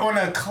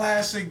that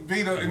classic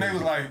beat, and they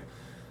was like,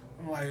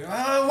 I'm like,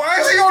 why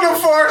is he on the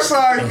far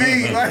side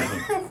beat? Like,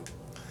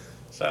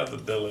 Shout out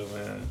to Dilla,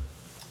 man.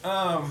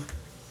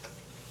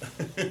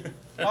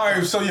 all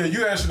right, so yeah,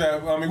 you answered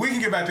that. I mean, we can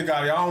get back to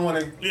Gotti. I don't want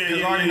to,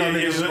 because I already know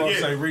niggas is going to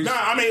say Reese. Nah,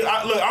 I mean,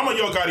 look, I'm a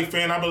Yo Gotti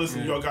fan. I've been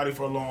listening to Yo Gotti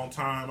for a long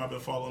time. I've been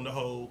following the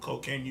whole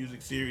Cocaine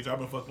Music series. I've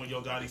been fucking with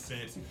Yo Gotti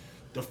since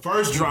the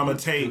first drama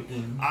tape.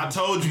 I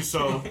told you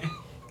so.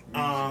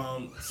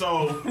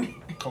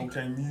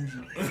 Cocaine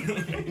music.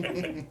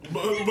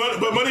 But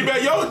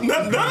Moneybagg Yo,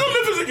 none of them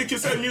niggas can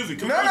say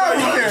music. No, yeah.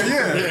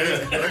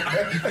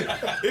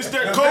 It's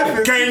that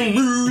cocaine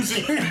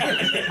music.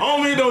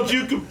 Only don't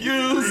you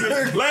confuse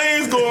it.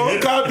 Lane's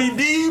gonna copy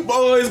D,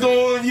 boys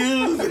gonna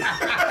use it.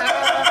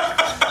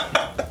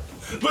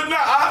 But no,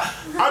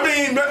 I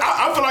mean,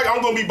 I feel like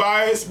I'm gonna be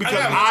biased because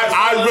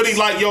I really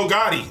like Yo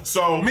Gotti.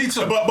 So Me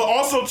too. But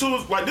also too,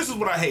 like this is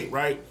what I hate,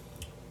 right?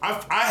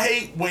 I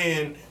hate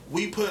when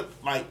we put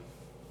like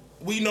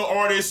we know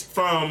artists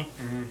from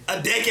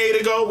a decade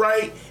ago,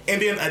 right?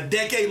 And then a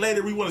decade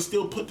later, we want to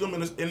still put them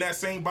in that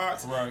same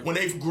box Right. when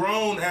they've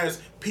grown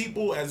as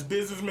people, as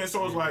businessmen.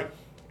 So it's like,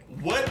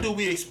 what do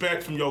we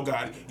expect from Yo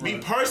Gotti? Right. Me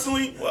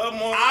personally,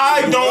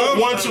 I don't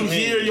want to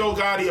hear Yo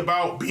Gotti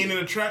about being in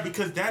a trap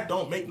because that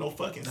don't make no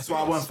fucking sense. That's why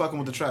I wasn't fucking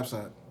with the trap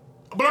side.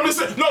 But I'm just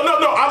saying, no.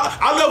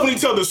 I love when he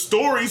tell the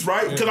stories,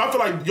 right? Because I feel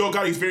like Yo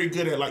Gotti's very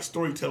good at like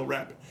storytelling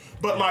rapping.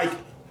 But like,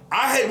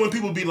 I hate when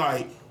people be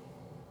like,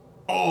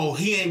 oh,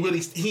 he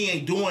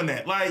ain't doing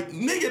that. Like,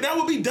 nigga, that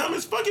would be dumb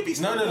as fuck if he's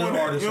not doing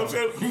that. You know what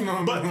I'm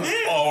saying? But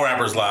then, All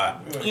rappers lie.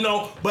 you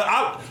know, but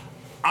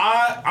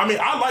I mean,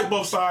 I like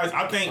both sides.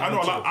 I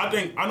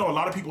know a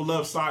lot of people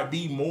love side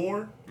B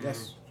more.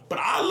 Yes. But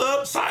I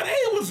love side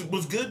A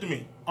was good to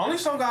me. Only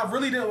song I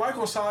really didn't like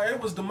on side A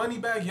was the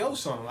Moneybagg Yo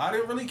song. I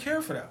didn't really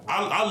care for that one.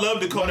 I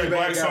love the Kodak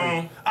Black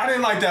song. I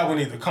didn't like that one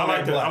either.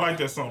 I like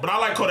that song. But I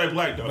like Kodak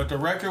Black though. But the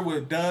record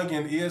with Doug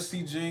and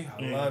ESTG,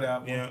 I love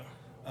that one. Yeah.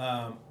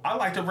 I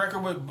like the record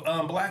with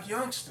Black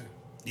Youngster.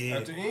 Yeah.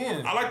 At the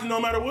end. I like the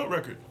No Matter What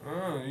record.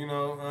 You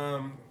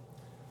know,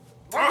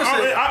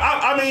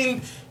 I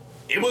mean,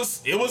 it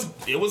was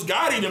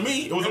Gotti to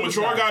me. It was a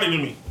mature Gotti to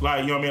me.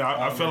 Like, you know what I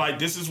mean? I feel like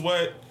this is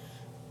what,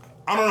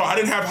 I don't know. I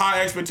didn't have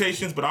high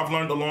expectations, but I've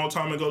learned a long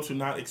time ago to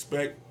not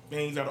expect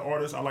things out of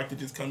artists. I like to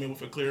just come in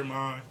with a clear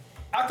mind.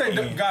 I think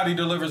that Gotti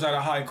delivers at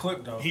a high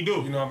clip though. He do.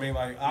 You know what I mean?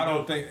 Like I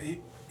don't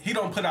think he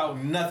don't put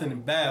out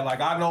nothing bad. Like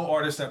I know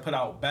artists that put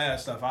out bad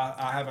stuff. I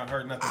haven't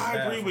heard nothing I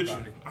bad. agree with you.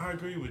 Gotti. I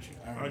agree with you.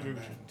 I agree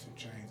with you.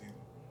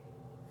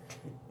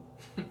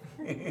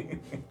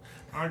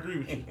 I agree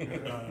with you.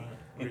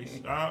 Reese.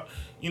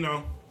 You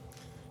know.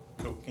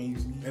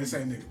 And the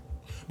same nigga.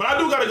 But I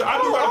do gotta go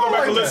back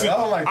like and that. listen. I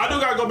don't like I do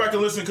gotta go back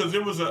and listen because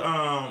there was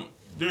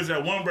there's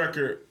that one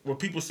record where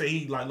people say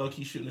he like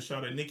low-key shouldn't have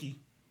shot at Nicki.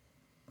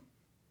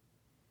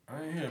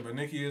 I ain't here, but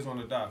Nicki is on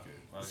the docket.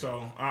 Like,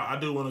 So I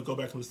do want to go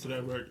back and listen to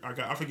that record.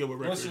 I forget what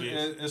record it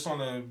is. It's on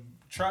the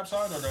trap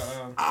side or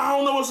the? I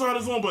don't know what side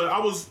it's on, but I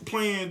was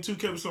playing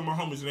 2K with some of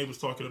my homies and they was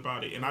talking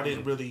about it, and I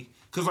didn't really,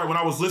 cause like when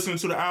I was listening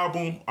to the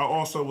album, I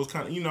also was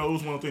kind of, you know, it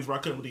was one of the things where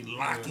I couldn't really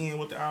lock in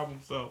with the album.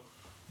 So,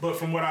 but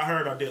from what I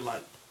heard, I did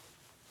like.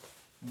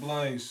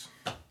 Blaze.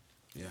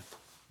 Yeah.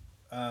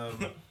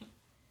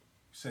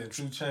 Said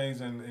 2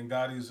 Chainz and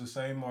Gotti is the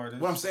same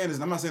artist. What I'm saying is,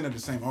 I'm not saying they're the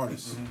same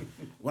artists.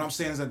 What I'm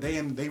saying is that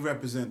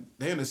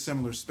they're in a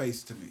similar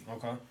space to me.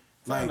 Okay.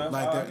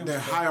 Like their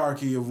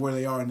hierarchy of where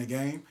they are in the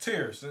game.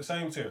 Tiers, the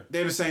same tier.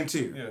 They're the same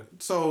tier. Yeah.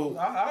 So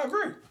I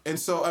agree. And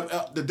so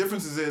the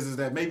difference is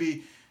that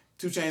maybe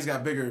 2 Chainz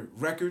got bigger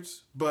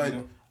records, but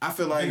I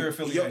feel like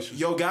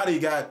Yo Gotti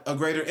got a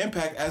greater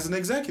impact as an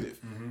executive.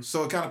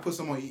 So it kind of puts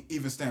them on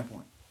even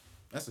standpoint.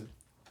 That's it.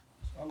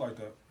 I like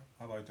that.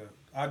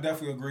 I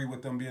definitely agree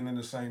with them being in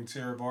the same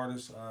tier of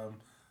artists.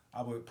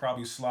 I would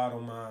probably slide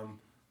on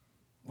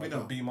like a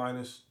B-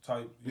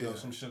 type, you know,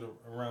 some shit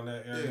around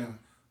that area.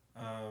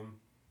 Yeah.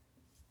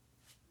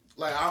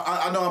 Like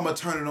I know I'm gonna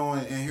turn it on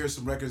and hear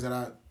some records that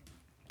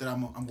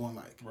I'm going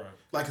like. Right.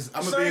 Like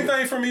I'm same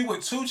thing for me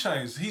with 2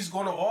 Chainz. He's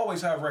gonna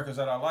always have records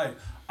that I like.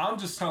 I'm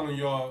just telling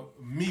y'all,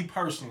 me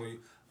personally,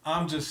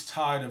 I'm just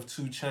tired of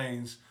 2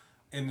 Chainz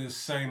in this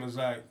same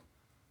exact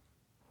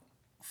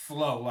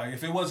flow. Like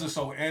if it wasn't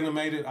so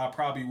animated, I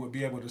probably would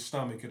be able to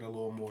stomach it a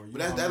little more.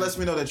 But that lets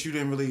me know that you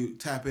didn't really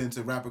tap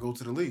into Rapper Go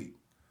to the League.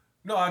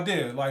 No, I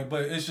did. Like,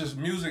 but it's just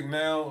music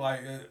now.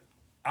 Like,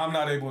 I'm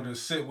not able to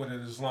sit with it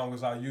as long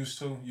as I used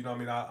to. You know what I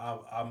mean?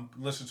 I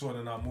listen to it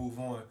and I move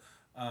on.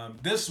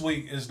 This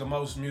week is the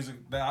most music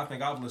that I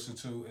think I've listened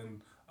to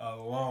in a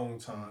long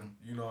time.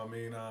 You know what I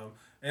mean?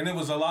 And it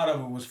was a lot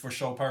of it was for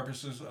show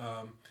purposes.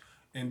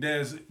 And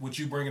there's, with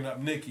you bringing up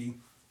Nicki,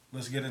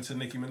 let's get into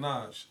Nicki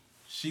Minaj.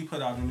 She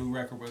put out a new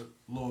record with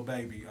Lil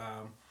Baby,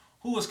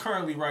 who is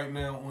currently right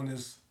now on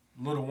this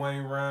Lil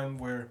Wayne run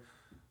where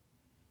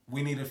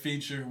we need a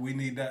feature, we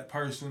need that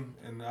person,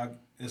 and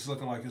it's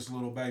looking like it's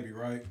Lil Baby,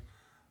 right?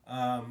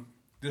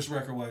 This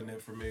record wasn't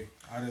it for me.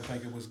 I didn't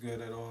think it was good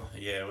at all.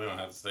 Yeah, we don't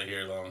have to stay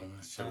here long.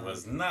 Shit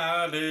was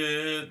not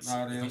it.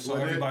 Not it. So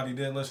everybody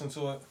did listen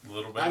to it?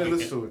 Little Baby I didn't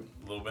listen to it.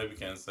 Lil Baby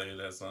can't say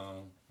that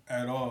song.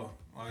 At all.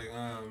 Like,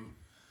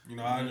 you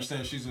know, I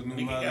understand she's a new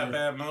Nicki mother. got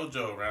bad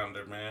mojo around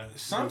her, man.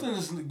 Something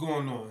is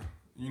going on.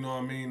 You know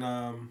what I mean?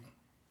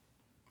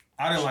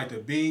 I didn't like the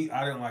beat.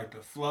 I didn't like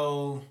the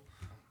flow.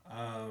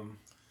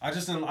 I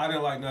didn't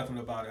like nothing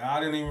about it. I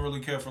didn't even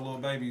really care for Lil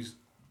Baby's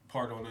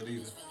part on it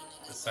either.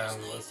 It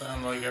sounds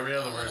like every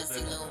other verse.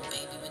 Didn't it?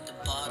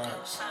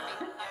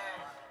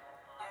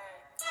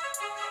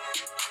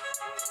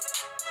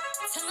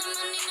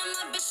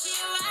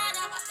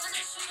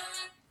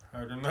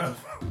 Heard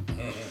enough.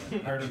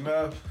 Heard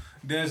enough.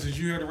 Des, did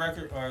you hear the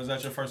record, or is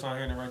that your first time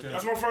hearing it right there?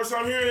 That's my first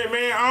time hearing it,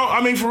 man.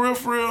 I mean, for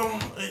real.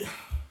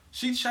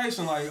 She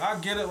chasing, like, I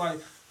get it,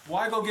 like,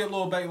 why go get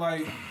Lil Baby,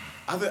 like...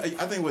 I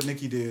think what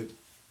Nicki did,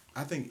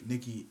 I think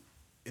Nicki,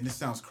 and this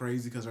sounds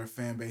crazy because her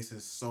fan base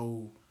is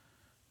so,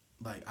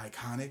 like,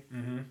 iconic.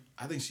 Mm-hmm.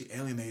 I think she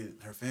alienated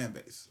her fan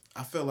base.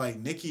 I feel like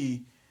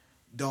Nicki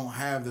don't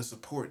have the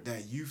support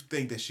that you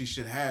think that she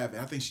should have.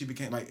 And I think she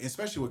became, like,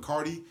 especially with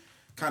Cardi,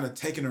 kind of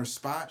taking her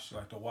spot. She's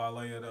like the Wale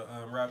of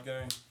the rap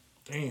game.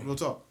 Damn. Real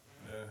talk.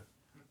 Yeah.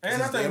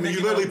 And I think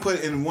you literally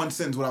put in one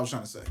sentence what I was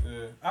trying to say.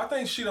 Yeah. I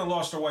think she done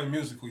lost her way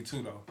musically,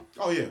 too, though.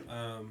 Oh, yeah.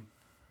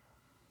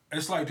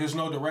 It's like there's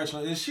no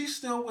direction. Is she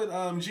still with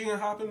G and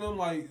Hop and them?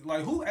 Like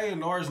who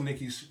A&R's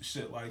Nicki's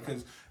shit? Like,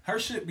 cause her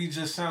shit be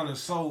just sounding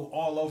so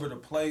all over the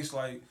place.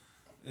 Like,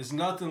 it's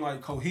nothing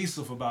like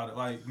cohesive about it.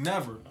 Like,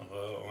 never.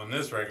 Well, on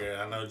this record,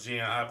 I know G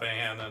and Hop ain't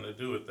had nothing to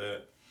do with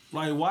that.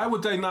 Like, why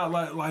would they not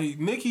like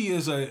Nicki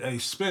is a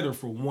spitter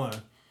for one.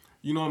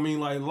 You know what I mean?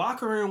 Like,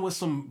 lock her in with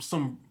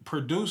some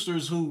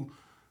producers who,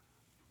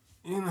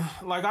 you know,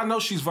 like, I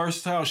know she's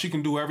versatile. She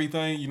can do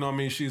everything. You know what I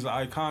mean? She's an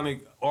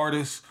iconic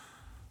artist,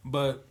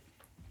 but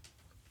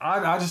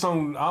I just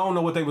don't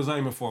know what they was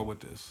aiming for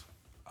with this.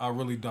 I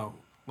really don't.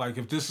 Like,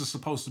 if this is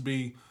supposed to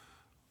be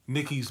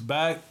Nicki's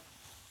back,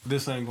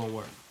 this ain't gonna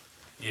work.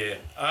 Yeah.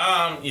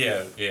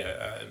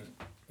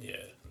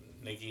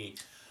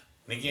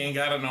 Nicki ain't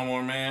got it no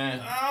more,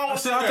 man. I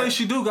think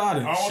she do got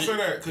it. I don't say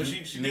that because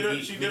she did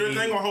her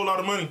thing on a Whole Lot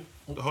of Money.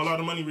 The Whole Lot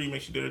of Money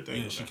remake, she did her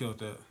thing. Yeah, she killed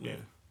that. Yeah.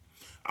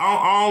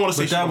 I don't want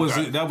to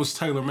say that was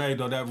tailor made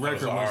though. That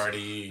record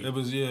it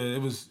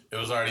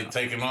was already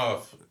taken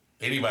off.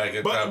 Anybody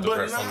could drop the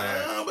verse on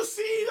there. But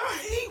see, I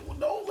hate.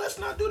 No, let's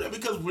not do that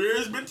because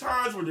there's been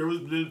times where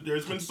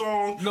there's been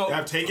songs that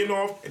have taken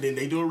off and then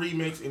they do a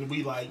remix and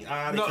we like they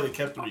could have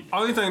kept the remix.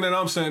 Only thing that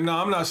I'm saying,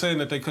 I'm not saying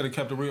that they could have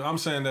kept the remix. I'm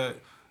saying that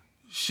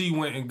she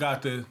went and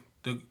got the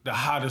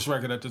hottest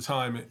record at the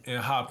time and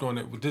hopped on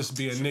it with this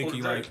being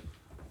Nicki, like.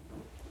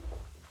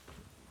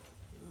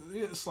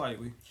 Yeah,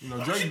 slightly. You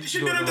know, Drake. She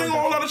did her thing on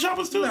a Whole Lot of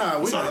Choppers too. Nah,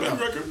 we Sonic not.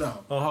 Baby record.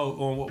 No.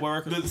 On what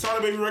record? The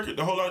Sonic Baby record,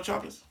 the Whole Lot of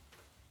Choppers.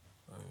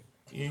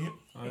 Yeah.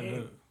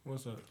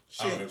 What's that?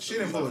 She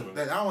didn't pull it.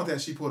 I don't want that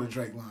she pulled a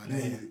Drake line.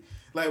 Yeah.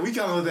 Like, we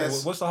kind of look at...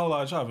 What's the Whole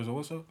Lot of Choppers?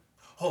 What's up?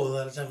 Whole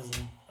Lot of Choppers.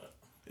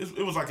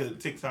 It was like a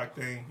TikTok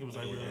thing. It was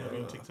like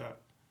on TikTok.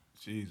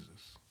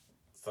 Jesus.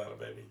 Sada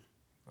Baby.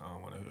 I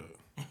don't want to hear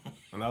it.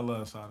 And I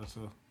love Sada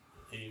too.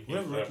 He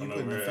Whatever record you flapping put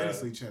in the over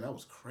fantasy league chat, that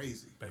was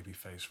crazy.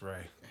 Babyface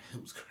Ray.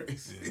 It was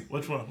crazy.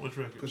 Which one? Which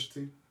record? Push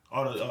T.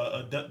 Oh,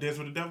 the Dance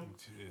with the Devil?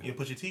 Yeah. Yeah,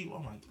 Pusha T. Oh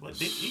my, what?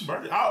 He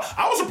burned it.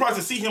 I was surprised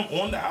to see him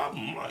on the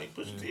album. Like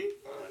Pusha T.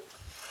 All right.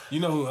 You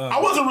know who? I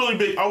wasn't really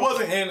big. I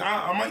wasn't, and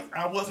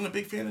I wasn't a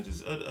big fan of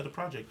the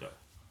project though.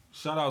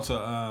 Shout out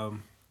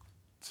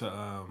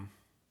to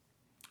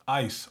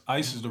Ice.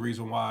 Ice is the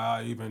reason why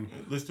I even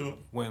Listen to it.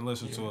 went and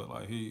listened to it.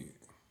 Like he,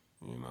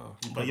 you know.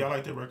 But y'all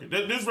like that record.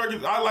 This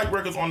record, I like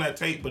records on that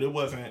tape, but it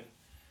wasn't.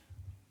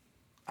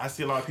 I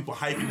see a lot of people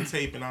hyping the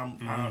tape, and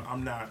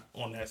I'm not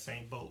on that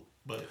same boat.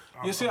 But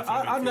You see,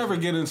 I never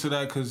get into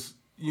that because,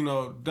 you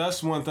know,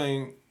 that's one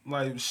thing.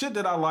 Like, shit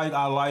that I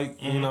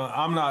like. You know,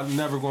 I'm not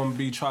never going to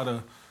be try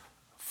to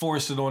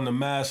force it on the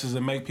masses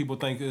and make people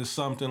think it's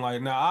something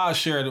like. Now, I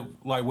share it,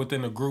 like,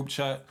 within a group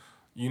chat,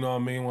 you know what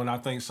I mean, when I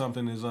think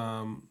something is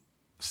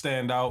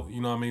stand out,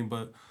 you know what I mean?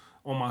 But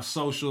on my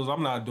socials,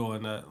 I'm not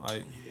doing that.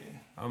 Like,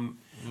 I'm...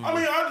 I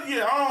mean,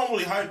 I don't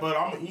really hype, but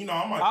I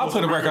might. I'll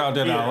put a record out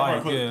there that I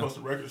like, I might yeah. post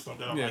a record or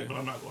something that I Yeah. like, but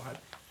I'm not gonna hype.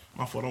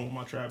 My fault. I'm with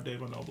my trap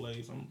Dave. I know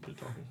Blaze. I'm just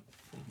talking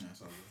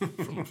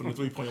from the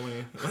 3-point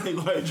land.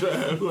 like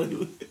drive.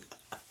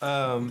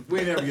 We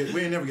ain't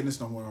never getting this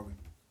no more, are we?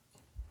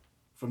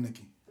 From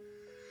Nicki.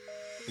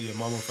 Yeah,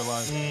 Moment for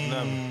Life.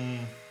 Never.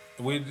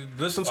 We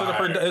listen to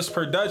Fire. it's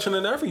production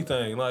and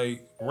everything,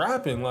 like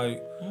rapping,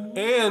 like,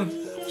 and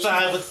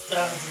the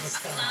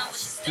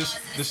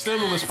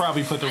stimulus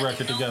probably put the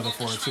record together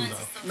for it too,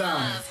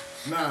 though.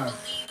 Nah.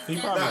 He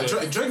probably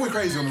did. Drake went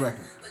crazy on the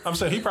record. I'm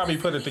saying he probably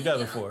put it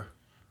together for her.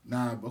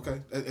 Nah,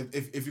 okay.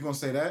 If you're gonna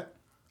say that,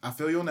 I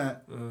feel you on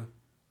that.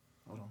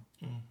 Hold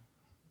on.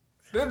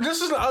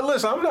 This is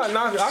listen. I'm not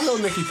knocking. I know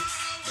Nicki.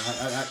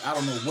 I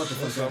don't know what the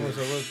fuck that is.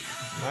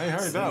 I ain't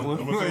heard that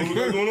one. What's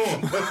going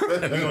on? On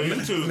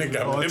YouTube. Nigga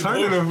got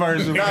Alternative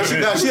version. Nah,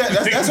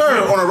 that's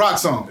her on a rock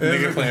song.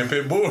 Nigga playing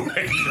Pitbull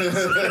records.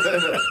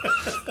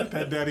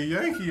 That Daddy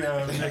Yankee.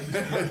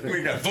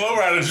 Nigga got Flow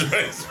Rider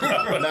joints.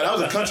 Nah, that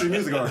was a country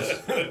music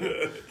artist.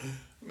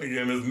 Nigga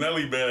in his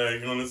Nelly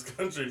bag on his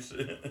country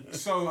shit.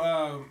 So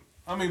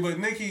I mean, but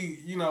Nicki,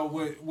 you know,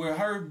 with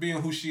her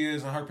being who she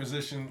is and her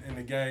position in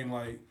the game,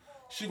 like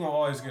she gonna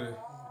always get the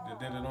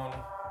did it on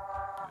her.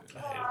 I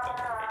hate that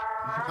record.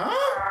 Huh?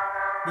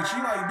 But she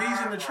like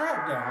bees in the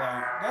trap though.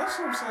 Like that's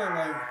what I'm saying.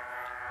 Like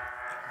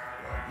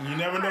You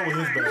never know with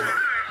his bag.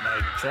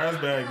 Like Trav's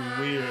bag be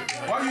weird.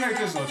 Like, why you hate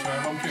this though,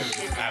 Trav? I'm curious.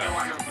 I don't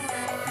like to be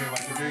that You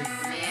like the big?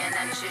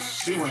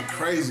 She went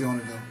crazy on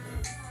it though.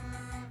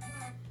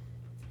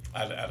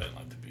 I didn't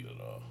like the beat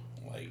at all.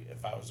 Like,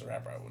 if I was a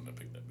rapper, I wouldn't have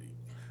picked that beat.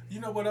 You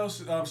know what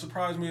else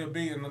surprised me a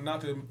beat, and not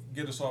to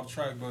get us off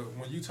track, but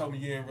when you told me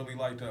you didn't really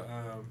like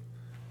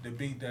the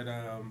beat that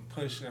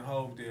Push and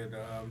Hove did,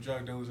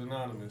 Drug Dealers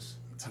Anonymous.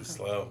 Too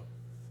slow.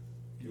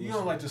 You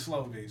don't like the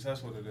slow beats.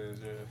 That's what it is.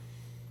 Yeah.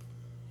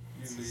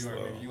 You in New York,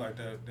 Slow. nigga, you like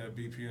that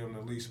BPM to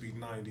at least be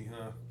 90,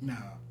 huh? Nah,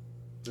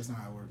 that's not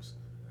how it works.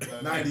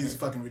 90s is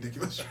fucking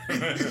ridiculous. Yeah,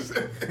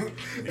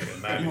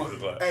 90s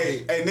is like...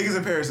 Hey, niggas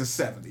in Paris is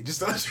 70. Just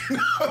to let you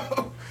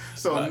know.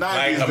 So 90s.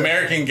 Like the-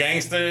 American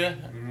Gangster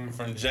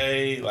from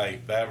Jay,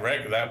 like that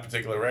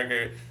particular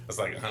record, that's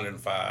like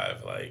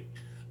 105. Like,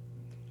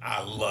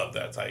 I love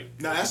that type.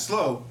 Now that's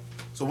slow.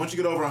 So once you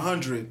get over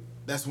 100,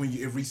 that's when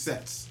it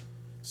resets.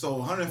 So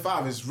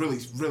 105 is really,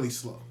 really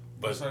slow.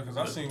 But Because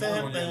I seen one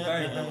on your thing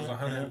that was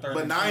 130.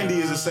 But 90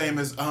 is the same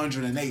as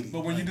 180.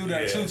 But when you do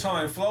that Yeah.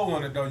 2-time flow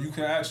on it, though, you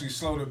can actually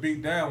slow the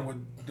beat down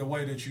with the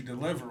way that you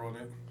deliver on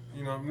it.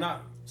 You know,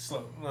 not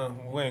slow. No,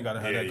 we ain't got to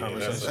have that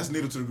conversation. That's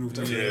needle to the groove.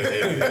 Too.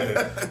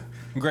 yeah.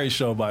 Great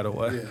show, by the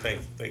way. Yeah.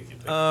 Thank you.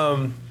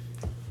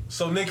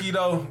 So, Nicki,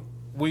 though,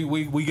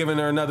 we giving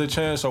her another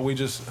chance, or we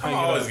just I'm hanging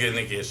always up? getting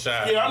Nicki a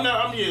shot. yeah, I'm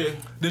yeah.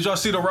 Did y'all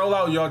see the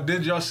rollout?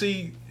 Did y'all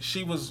see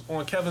she was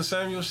on Kevin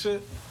Samuels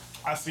shit?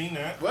 I seen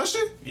that. Was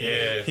she?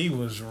 Yeah. He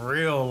was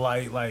real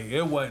light. Like,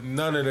 it wasn't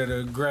none of that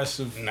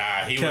aggressive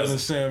Nah, he Kevin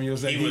was.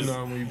 Samuels that he he was-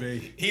 normally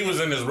be. He was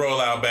in his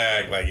rollout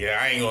bag. Like, yeah,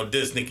 I ain't gonna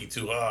diss Nicki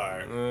too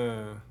hard.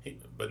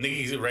 But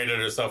Nicki rated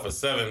herself a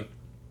 7.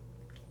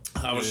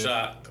 I was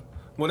shocked.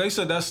 Well, they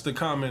said that's the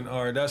comment,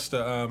 or that's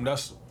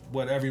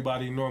what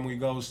everybody normally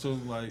goes to.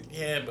 Like,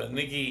 Yeah, but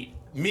Nicki,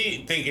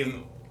 me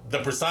thinking the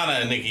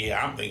persona of Nicki,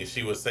 I'm thinking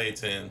she would say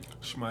 10.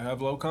 she might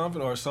have low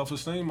confidence or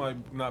self-esteem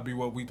might not be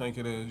what we think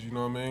it is. You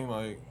know what I mean?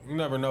 Like, you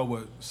never know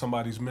what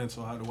somebody's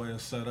mental, how the way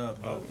it's set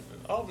up. But,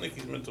 All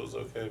Nicki's mental's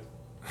okay.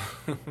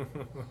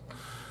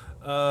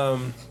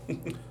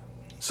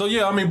 so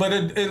yeah, I mean, but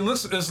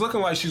it's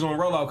looking like she's on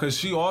rollout because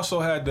she also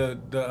had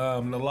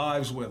the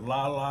lives with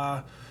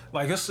Lala.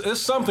 Like, it's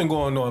something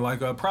going on.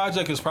 Like, a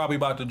project is probably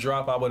about to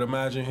drop, I would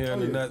imagine, here in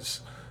the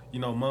next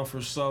month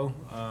or so.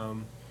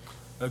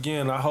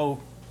 Again, I hope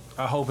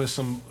it's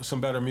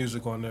some better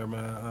music on there,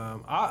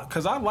 man.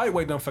 Cause I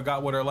lightweight done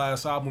forgot what her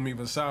last album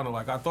even sounded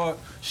like. I thought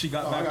she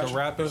got I back got to you.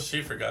 rapping.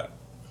 She forgot.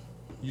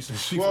 You said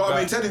she Well, forgot. I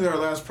mean, technically her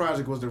last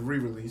project was the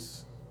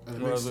re-release of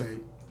the Was it?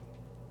 mixtape.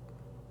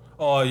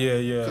 Oh yeah,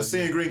 yeah. Cause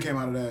Seeing Green came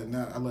out of that.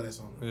 Now I love that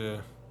song. Yeah.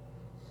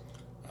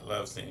 I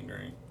love Seeing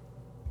Green.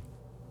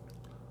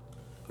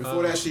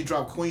 Before that, she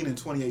dropped Queen in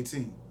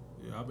 2018,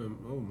 Yeah, I've been.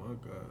 Oh my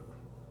God.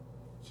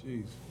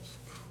 Jesus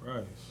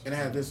Christ. and it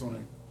had this on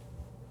it.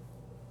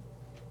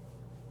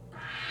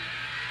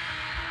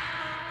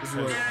 This is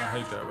I what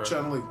hate that record.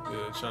 Chun Li.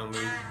 Yeah, Chun Li.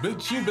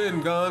 Bitch, you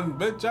been gone.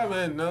 Bitch, I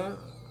been done.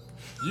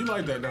 You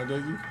like that now,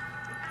 don't you?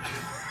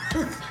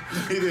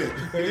 He did.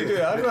 He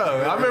did. I know.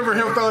 I remember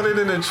him throwing it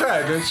in the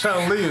track. That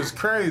Chun Li is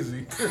crazy.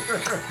 You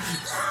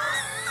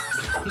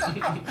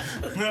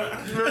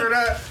remember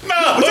that?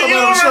 No, We you talking don't about on the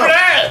remember show.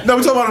 that. No,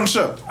 we talking about on the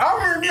show. I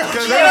remember. You don't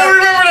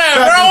remember that,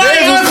 bro. Why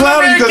Dave you was listen to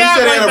clowning American because he said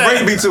Gods they had a like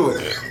breakbeat to it.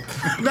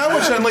 Not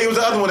with Chun Li, it was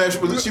the other one that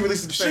she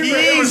released the same.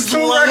 He's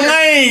two records.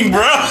 lame,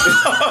 bro.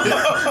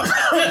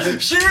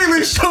 She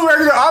released two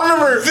records. I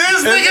remember.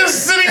 This nigga's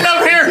sitting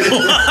up here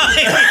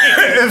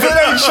lying. If it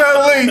ain't Chun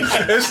Li,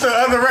 it's the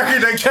other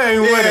record that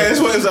came with Yeah, it.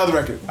 this was the other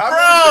record. Bro,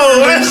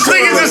 this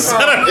nigga just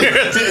sat up here.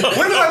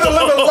 We was at the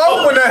Living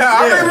Low when that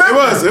happened. I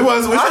remember. It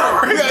was.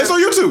 Yeah, it's on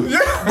YouTube.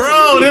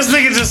 Bro, this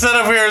nigga just sat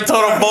up here and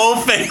told a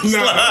bold face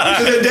lie.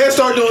 And then Dan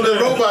started doing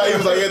the robot. He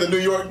was like, yeah, the New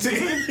York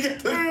team.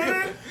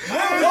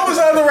 What was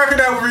the other record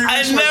that we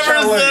I released with never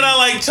Chun Li? said I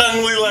like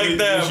Chung Li like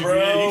that, You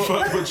bro.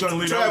 fuck with Chun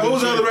Li. Trav, what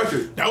was the other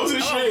record? That was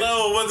his I don't shit.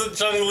 know. It wasn't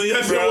Chung Li,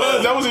 Yes, bro. it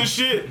was. That was his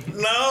shit.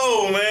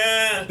 No,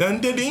 man.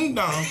 Dun ding ding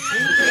dong. Gone.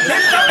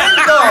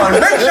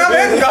 Bitch, I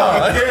been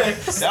gone.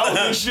 That was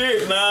his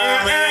shit.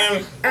 Nah,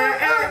 man.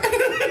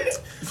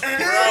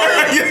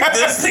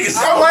 This nigga's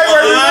so I'm like,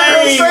 wait,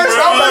 lying,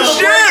 I'm like, bro.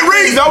 Shit,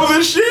 Reese, that was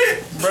his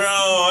shit. Bro,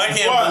 I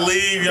can't What?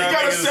 believe He y'all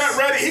got a niggas. set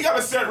ready. He got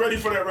a set ready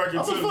for that record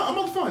I'm too.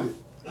 about to find it.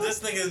 This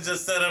nigga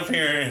just sat up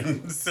here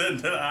and said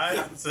that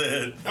I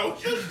said, That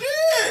was your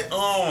shit.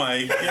 oh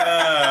my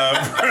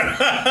god,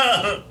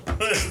 bro.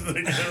 This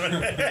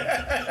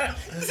nigga,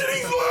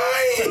 He's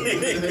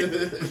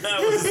lying. that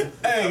was,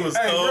 Hey, was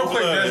hey, real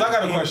quick, cold-blooded. Des, I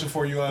got a question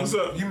for you. What's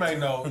up? You may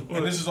know,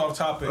 and this is off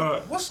topic.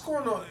 Alright. What's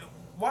going on?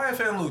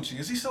 YFN Lucci,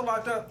 is he still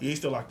locked up? Yeah, he's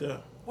still locked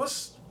up.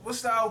 What's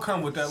the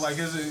outcome with that? Like,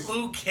 is it?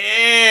 Who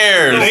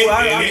cares?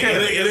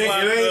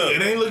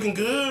 It ain't looking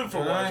good for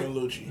Right. Joaquin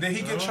Lucci. Did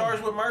he get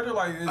charged with murder?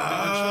 Like,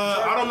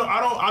 I don't know.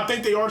 I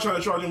think they are trying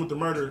to charge him with the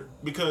murder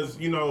because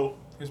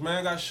His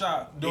man got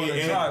shot doing a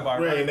and, drive-by,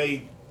 right, right? and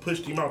they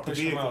pushed him out the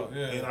Pushed him vehicle, out,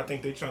 yeah. and I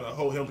think they're trying to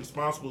hold him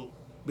responsible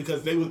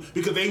because they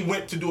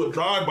went to do a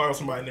drive-by on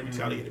somebody and they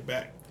retaliated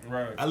back,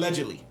 Right.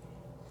 allegedly.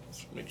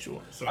 Let's make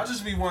sure. So I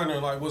just be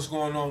wondering, like, what's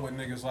going on with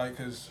niggas, like,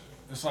 cause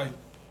it's like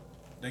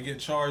they get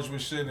charged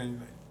with shit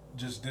and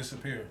just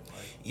disappear.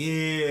 Like,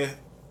 yeah.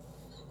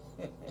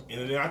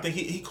 And then I think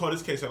he caught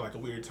his case at like a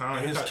weird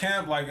time. his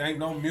camp, like, ain't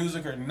no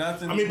music or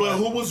nothing. I mean, but like,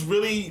 who was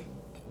really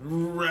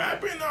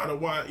rapping out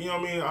of what? You know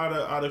what I mean?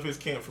 Out of his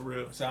camp for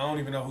real. So I don't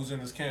even know who's in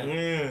his camp.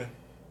 Yeah.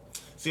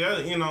 See,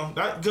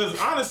 that because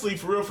honestly,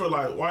 for real, for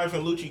like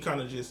YFN Lucci,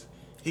 kind of just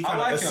he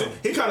kind I of like him.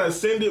 he kind of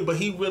ascended, but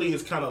he really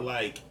is kind of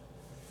like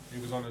He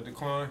was on the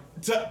decline.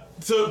 to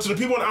the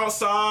people on the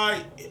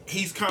outside,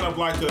 he's kind of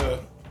like a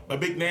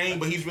big name,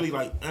 but he's really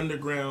like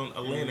underground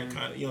Atlanta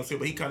kind of. You know what I'm saying?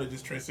 But he kind of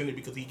just transcended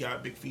because he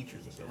got big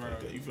features and stuff like Right.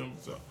 that. You feel me?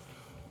 So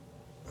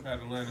Had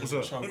Atlanta What's in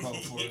up?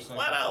 chokehold for us.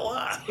 Why not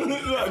lie?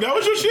 that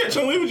was your shit.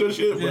 Chun Li was your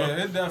shit, bro.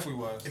 Yeah, it definitely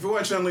was. If it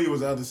wasn't Chun Li, it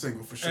was the other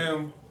single for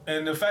sure.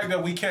 And the fact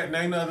that we can't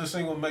name the other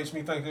single makes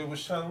me think it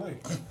was Chun Li.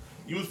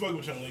 You was fucking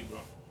with Chun Li, bro.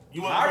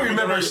 You I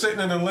remember sitting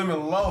in the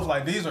Lemon Loaf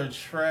like, these are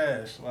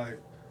trash. Like,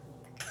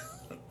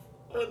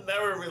 I would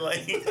never be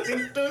like, ding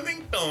dong,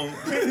 ding dong.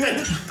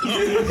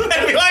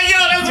 I'd be like, yo,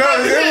 that's yo, my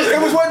shit. it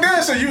was what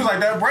Dennis said. You was like,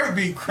 that break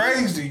beat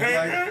crazy. Like,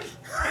 I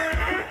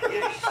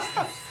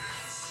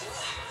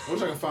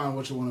wish I could find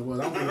which one it was.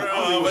 I don't think Bro, it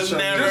I was was Chun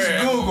Li. never- just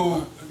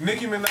Google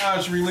Nicki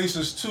Minaj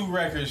releases 2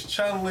 records,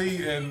 Chun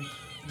Li and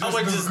I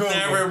would do just Google.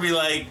 never be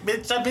like,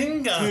 bitch, I've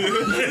been gone. We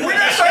didn't say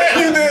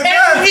you did I'd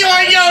that. be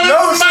like, yo,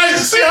 No, this is my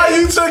see how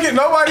shit. you took it?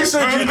 Nobody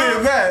said you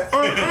did that.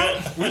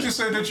 We just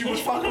said that you was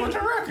fucking with the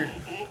record.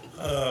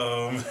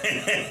 Oh, man.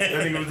 That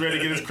nigga was ready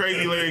to get his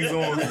crazy legs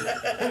on.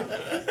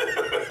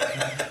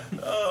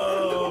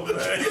 Oh, man.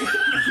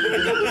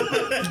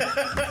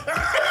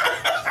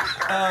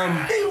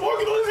 He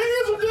walking on his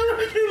hands with that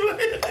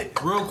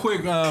record. Real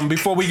quick,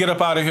 before we get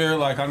up out of here,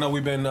 like I know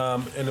we've been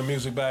in the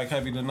music bag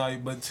heavy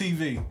tonight, but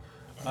TV.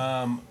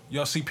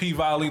 Y'all see P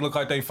Valley look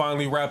like they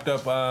finally wrapped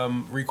up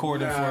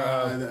recording for.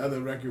 The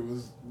other record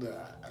was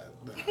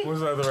What's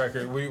the other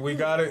record? We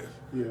got it.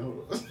 yeah.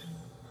 Hold on.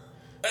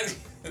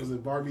 Was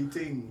it Barbie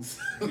Teens?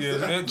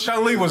 Yeah,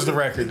 Chun Li was the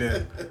record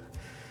then.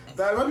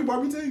 That might be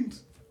Barbie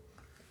Teens.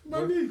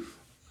 Might be.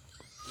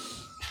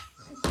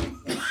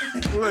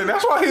 Look,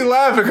 that's why he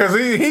laughing because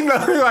he know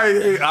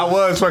like I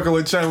was fucking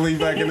with Chun Li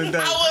back in the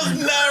day. I was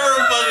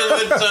never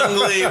fucking with Chung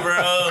Li,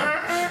 bro.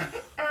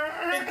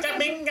 Bitch, I've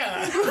been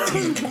gone.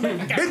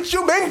 Bitch,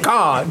 you been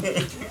gone.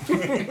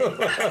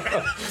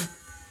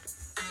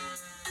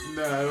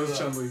 Nah, it was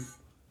Chun Li.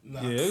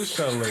 Yeah, it was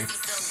Chun Li.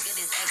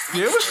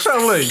 Yeah, it was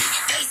Chun Li.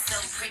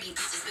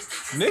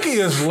 Nicki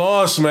is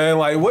lost, man.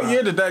 Like, what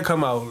year did that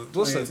come out?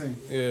 What's that?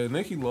 2018. Yeah,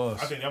 Nicki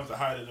lost. I think that was the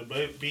height of the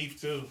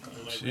beef too.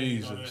 Like,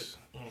 Jesus.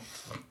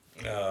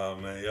 Oh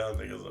man, y'all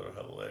niggas are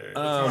hilarious.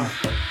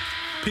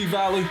 P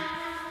Valley.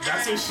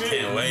 That's some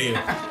shit. Can't wait.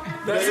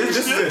 This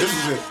is it.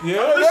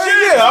 Yeah.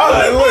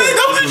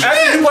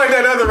 After you played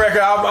that other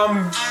record,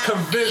 I'm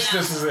convinced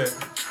this is it.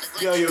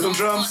 Yo, some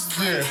drums.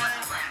 Yeah.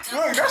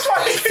 Look, that's why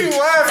he keep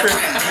laughing.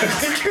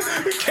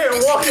 He can't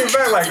walk it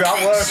back like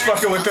I was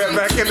fucking with that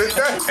back in the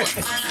day.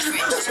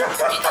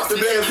 The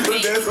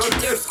dance.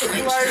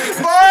 Like,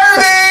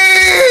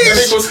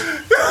 birdies!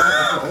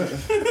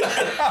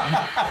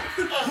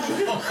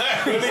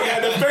 Nigga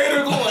had the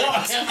fader going.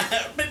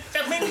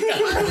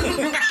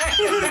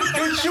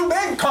 Get you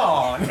been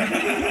con. I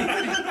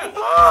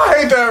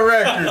hate that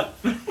record.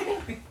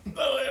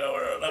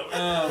 I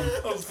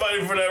was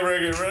fighting for that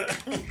record, right?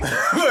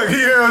 Look, you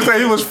hear him say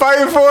he was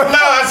fighting for it? No,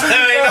 I said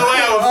ain't no way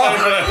I was fighting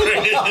for that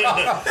record.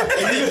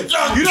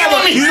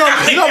 You know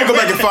I'm gonna go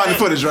back and find the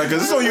footage, right?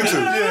 Because it's on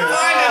YouTube.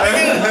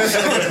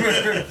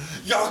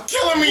 Y'all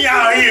killing me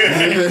out here.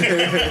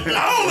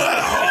 I don't know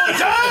the whole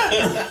time.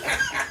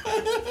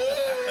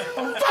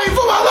 Fight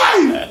for my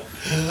life.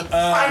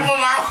 Fight for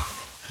my...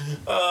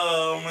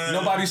 Oh man.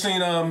 Nobody seen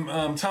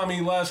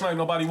Tommy last night?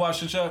 Nobody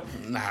watched it yet?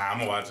 Nah, I'm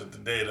gonna watch it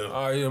today though.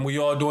 All right, and we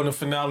all doing the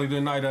finale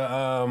tonight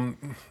of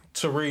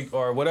Tariq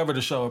or whatever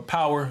the show,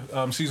 Power,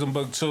 season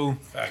book 2.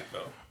 Fact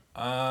though.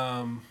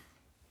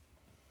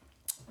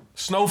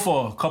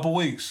 Snowfall, couple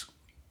weeks,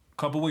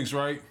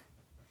 right?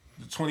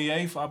 The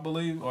 28th, I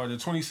believe, or the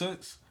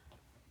 26th.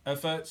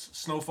 FX,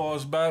 Snowfall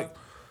is back.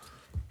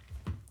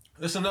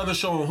 It's another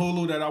show on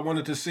Hulu that I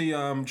wanted to see.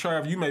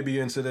 Trav, you may be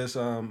into this.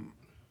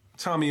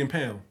 Tommy and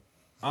Pam.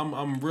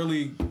 I'm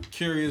really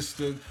curious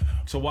to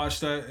watch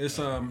that. It's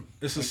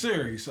a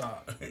series. You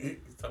talking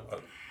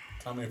about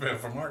Tommy and Pam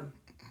from Martin?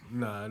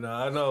 Nah.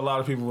 I know a lot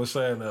of people were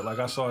saying that. Like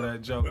I saw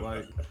that joke.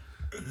 Like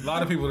a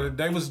lot of people.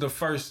 They was the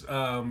first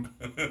Kim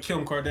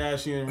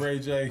Kardashian, Ray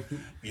J.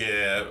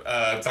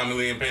 Yeah, Tommy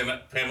Lee and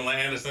Pamela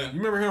Anderson.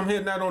 You remember him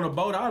hitting that on a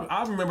boat?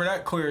 I remember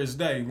that clear as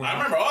day. I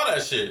remember all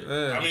that shit.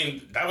 Yeah. I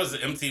mean, that was the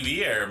MTV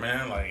era,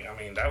 man. Like, I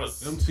mean, that was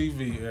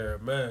MTV era,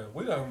 man.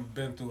 We done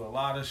been through a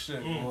lot of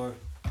shit, boy.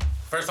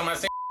 first time I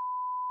seen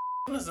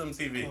was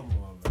MTV. Come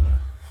on, man.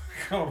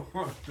 Come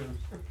on, dude.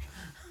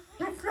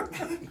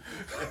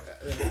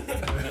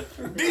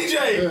 DJ,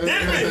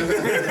 hit me.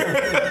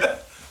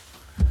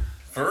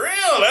 For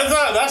real,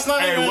 that's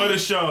not Hey, even what a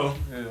show.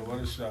 Yeah, what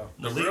a show.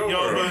 the Leak real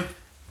Yoba. world.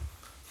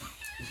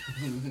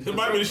 It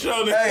might be the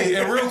show that. Hey,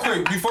 and real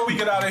quick, before we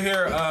get out of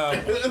here,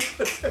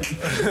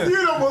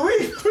 You don't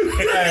believe.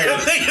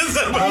 Niggas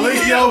said, Malik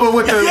Yoba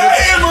with the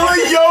Yeah,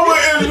 Malik Yoba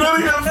is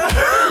really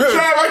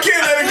Trav, I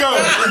can't let it go.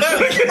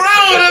 bro,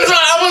 that's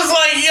why I was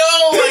like, yo,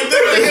 like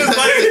this nigga's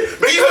like,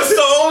 he was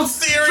so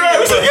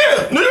serious.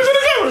 Yeah, niggas in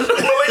the camera.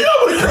 Malik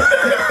Yoba.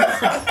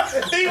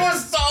 He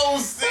was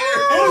so serious.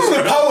 who's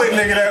the poet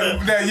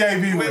nigga that Ye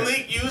be with?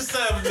 Malik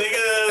Yusuf,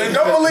 nigga. And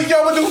don't Malik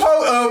Yoba do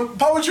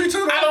poetry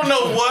too? I don't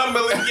know what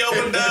Malik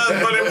Yoba does,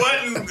 but it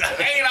wasn't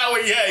hanging out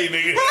with Ye,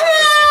 nigga.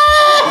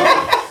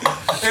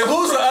 And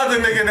who's the other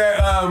nigga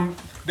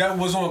that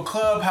was on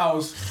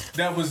Clubhouse?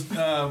 That was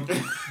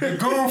the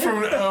goon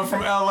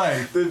from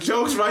LA. The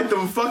jokes write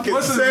them fucking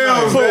What's his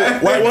sounds, name?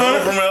 man. White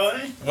one from LA?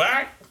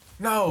 What?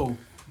 No,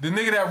 the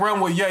nigga that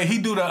run with Ye, he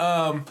do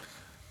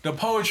the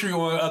poetry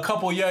on a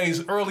couple of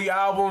Ye's early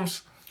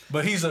albums,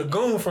 but he's a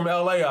goon from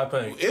LA, I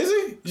think. Is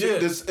he? Yeah.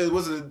 It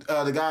was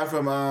the guy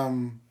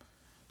from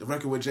the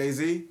record with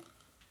Jay-Z.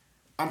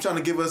 I'm trying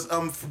to give us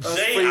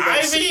Jay free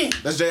Ivy?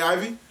 That's Jay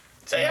Ivy.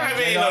 Jay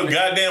Ivy ain't no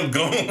goddamn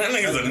goon. That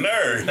nigga's a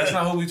nerd. That's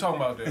not who we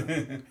talking about there.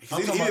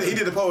 He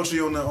did the poetry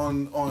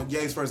on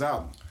Ye's first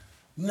album.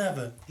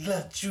 Never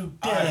let you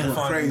I had to down.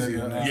 find Crazy, the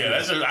nigga. man. Yeah,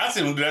 that's just, I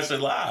seen him do that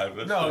shit live.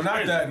 No,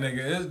 not that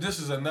nigga. This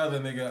is another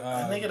nigga.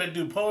 That nigga that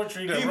do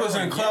poetry. That He was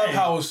run in with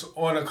Clubhouse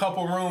on a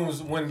couple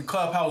rooms when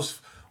Clubhouse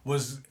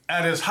was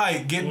at its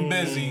height, getting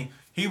busy.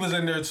 He was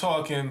in there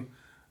talking,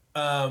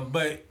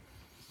 but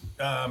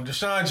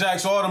Deshaun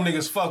Jackson, all them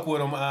niggas fuck with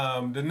him.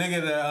 The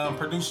nigga that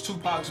produced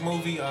Tupac's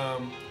movie,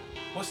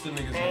 what's the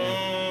nigga's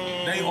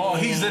name?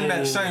 He's in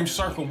that same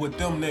circle with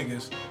them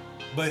niggas,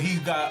 but he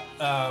got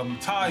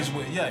ties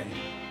with Ye.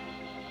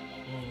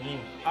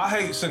 I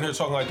hate sitting here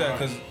talking like that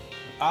because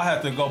I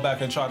have to go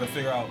back and try to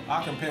figure out.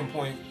 I can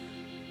pinpoint.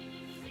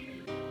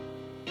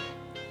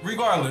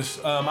 Regardless,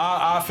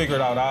 I figure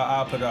it out.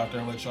 I'll put it out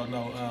there and let y'all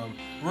know.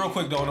 Real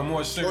quick though, on a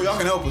more serious. Oh, y'all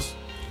can help us.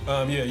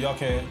 Yeah, y'all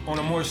can. On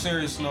a more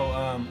serious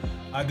note,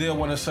 I did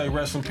want to say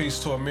rest in peace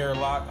to Amir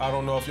Locke. I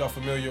don't know if y'all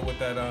familiar with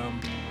that,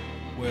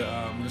 with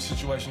the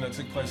situation that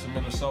took place in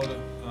Minnesota,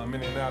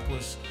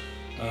 Minneapolis.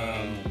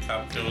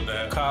 Cop killed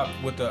that. Cop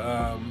with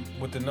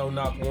the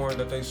no-knock warrant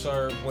that they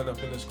served went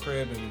up in his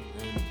crib and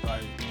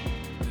like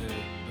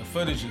the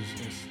footage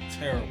is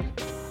terrible.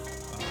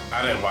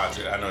 I didn't watch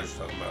it. I know what you're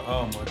talking about.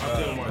 Oh my god! I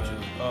didn't watch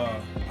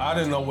it. I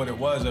didn't know what it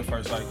was at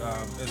first. Like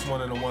it's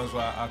one of the ones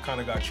where I kind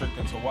of got tricked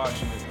into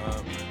watching it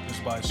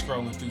just by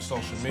scrolling through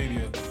social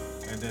media,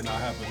 and then I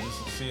happened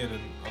just to see it,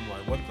 and I'm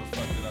like, what the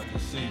fuck did I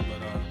just see?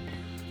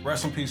 But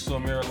rest in peace to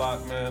Amir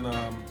Locke, man.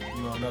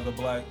 You know, another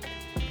black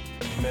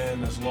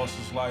man that's lost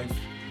his life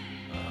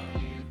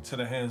to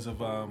the hands of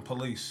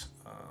police.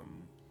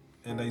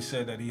 And they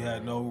said that he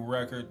had no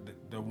record.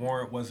 The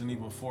warrant wasn't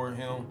even for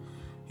him.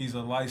 He's a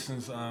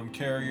licensed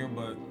carrier,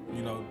 but,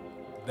 you know,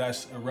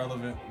 that's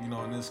irrelevant, you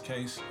know, in this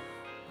case.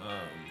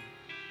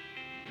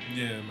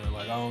 Yeah, man,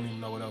 like, I don't even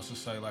know what else to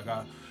say. Like,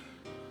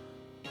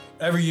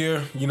 every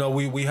year, you know,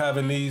 we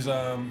having these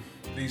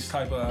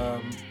type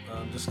of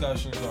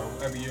discussions, or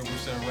every year we're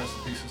saying rest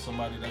in peace to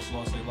somebody that's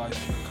lost their life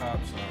to the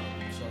cops.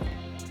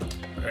 So,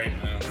 Great,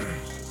 man.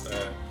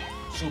 Sad.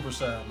 super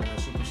sad, man,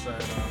 super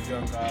sad.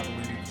 Young guy, I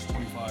believe he was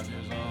 25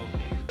 years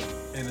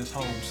old, in his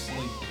home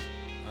sleep.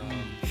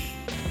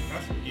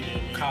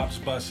 Cops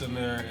bust in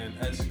there and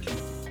execute.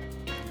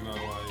 You know,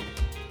 like,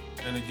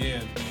 and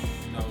again,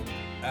 you know,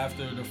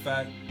 after the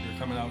fact, they're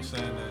coming out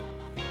saying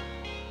that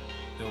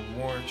the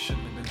warrant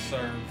shouldn't have been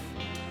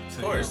served.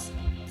 Of course.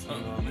 You know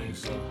what I mean?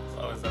 So, It's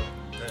always up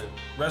there.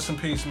 rest in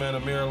peace, man.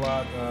 Amir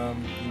Locke.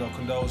 You know,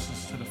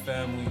 condolences to the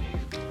family.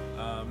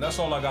 That's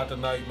all I got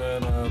tonight,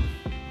 man.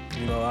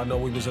 You know, I know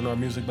we was in our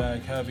music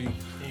bag heavy.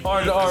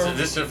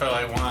 This shit felt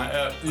like one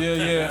up.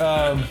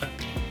 Yeah.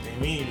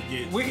 We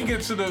We can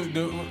get to the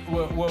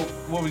what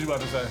was you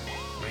about to say?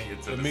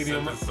 The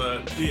medium-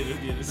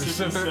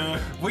 medium.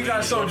 We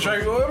got so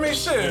Drake. I mean,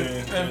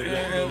 shit.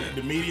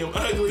 The medium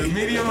ugly. The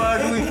medium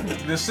ugly,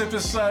 the sip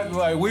and suck.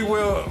 Like, we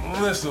will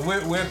listen.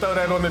 We'll throw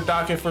that on the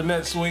docket for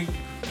next week.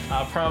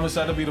 I promise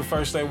that'll be the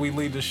first thing we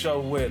lead the show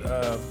with.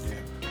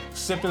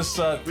 Sip and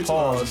suck. We 2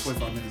 hours and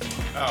Pause. 25 minutes.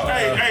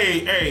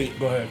 Hey.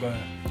 Go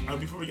ahead.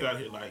 Before we get out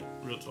of here, like,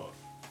 real talk.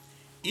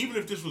 Even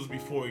if this was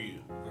before you,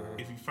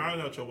 if you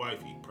found out your wife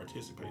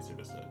participates in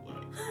this stuff,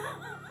 like,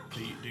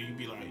 do you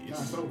be like,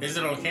 Is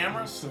it on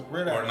camera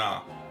or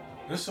not?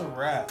 It's a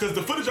wrap. because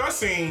the footage I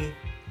seen,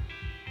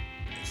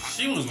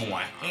 She was going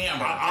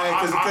hammer.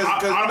 I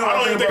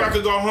don't even think I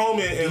could go home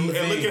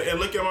and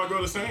look at my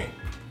girl the same.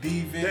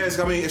 Yes,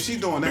 I mean, if she's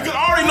doing that. Because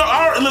I already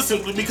know.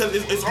 Listen, because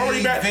it's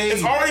already bad.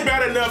 It's already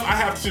bad enough. I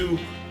have to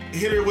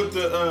hit her with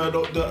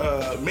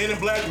the Men in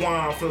Black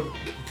wine from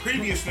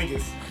previous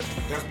niggas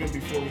that's been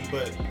before me.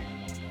 But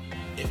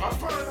if I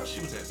find out she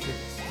was at Sip and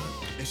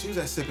Suck, If she was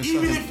at Sip and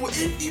even Suck,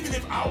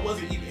 if I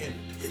wasn't even in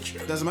the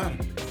picture, doesn't matter.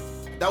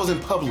 That was in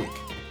public.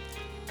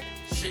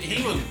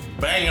 He was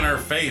banging her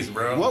face,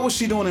 bro. What was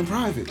she doing in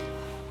private?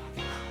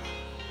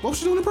 What was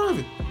she doing in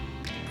private?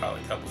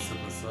 Probably a couple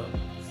sippers up.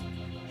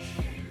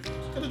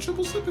 Got a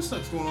triple Sip and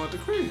Sucks going on at the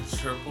crib.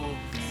 Triple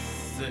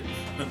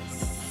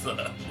sippers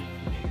up.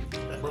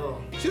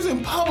 bro. She was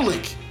in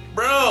public.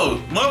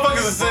 Bro, motherfuckers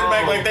are sitting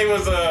back like they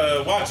was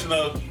watching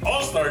the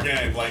All-Star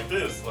game like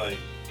this. Like,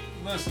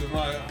 Listen,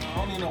 like, I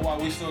don't even know why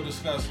we still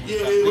discussing Yeah,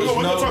 this. we're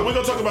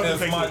gonna talk about this If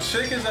next my week.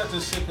 chick is at the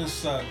Sip and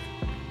Suck,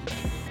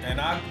 and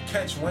I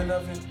catch wind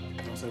of it,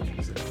 Don't say what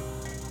you said.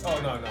 oh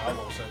no, I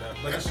won't say that.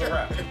 But it's a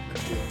wrap.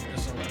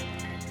 It's a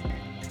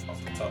wrap.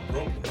 off the top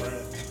rope,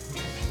 man.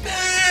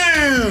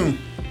 Damn!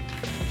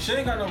 She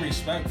ain't got no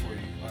respect for you.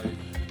 Like,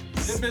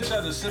 this bitch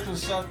at the Sip and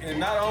Suck, and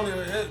not only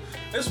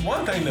it's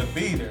one thing to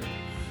be there.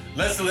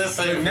 Let's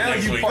say Now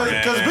next you week, fucking-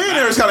 man. Because being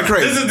there is kind of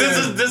crazy.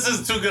 This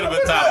is too good of a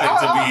topic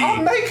to I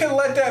be. may can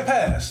let that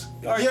pass.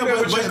 Are you Yeah, there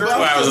but, with your but, girl?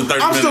 Two hours and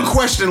 30 I'm still minutes.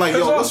 questioning, like, yo,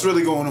 Cause what's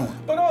really going on?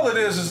 But all it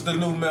is the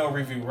new mail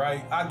review,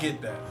 right? I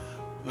get that.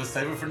 Let's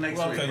save it for next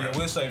Well, week. okay, bro. yeah,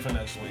 we'll save for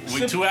next week.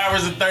 We 2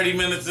 hours and 30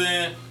 minutes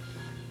in.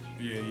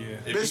 Yeah.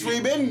 Bitch,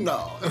 we been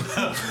no.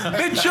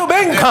 Bitch, you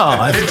been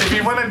caught. If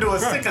you want to do a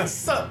sick and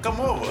suck, come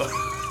over.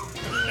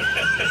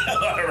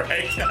 All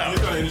right. It's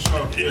not in the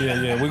show.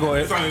 Yeah, we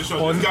going It's not in the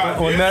show. on This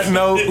guy- that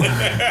note.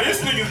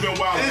 This nigga's been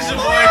wild. It's your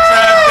boy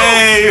Trap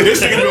Dave.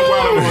 This nigga's been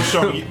wild on the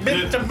show.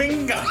 Mr.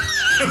 Bingo.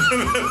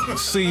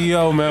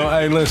 CEO, man.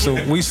 Hey,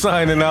 listen, we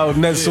signing out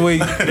next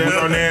week. That's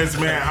our names,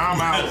 man. I'm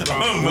out,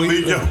 bro.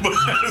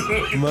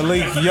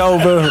 Malik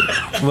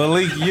Yoba,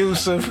 Malik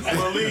Yusuf.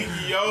 Malik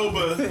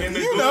Yoba and the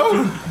You goon- know.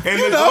 and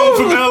You the know.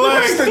 goon from LA.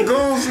 What's the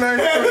goon's name?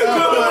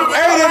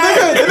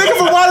 Hey, the nigga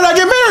from Why Did I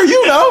Get Married?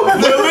 You know.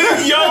 Malik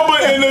Yoba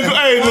and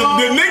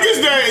the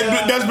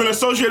niggas that's been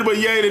associated with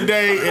Ye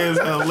today is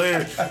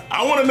hilarious.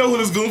 I want to know who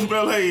this goon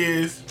from LA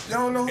is.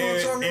 Y'all don't know who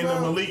I'm talking And the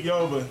about? Malik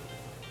Yoba.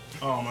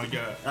 Oh my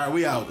god. All right,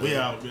 we out. We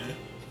out, man.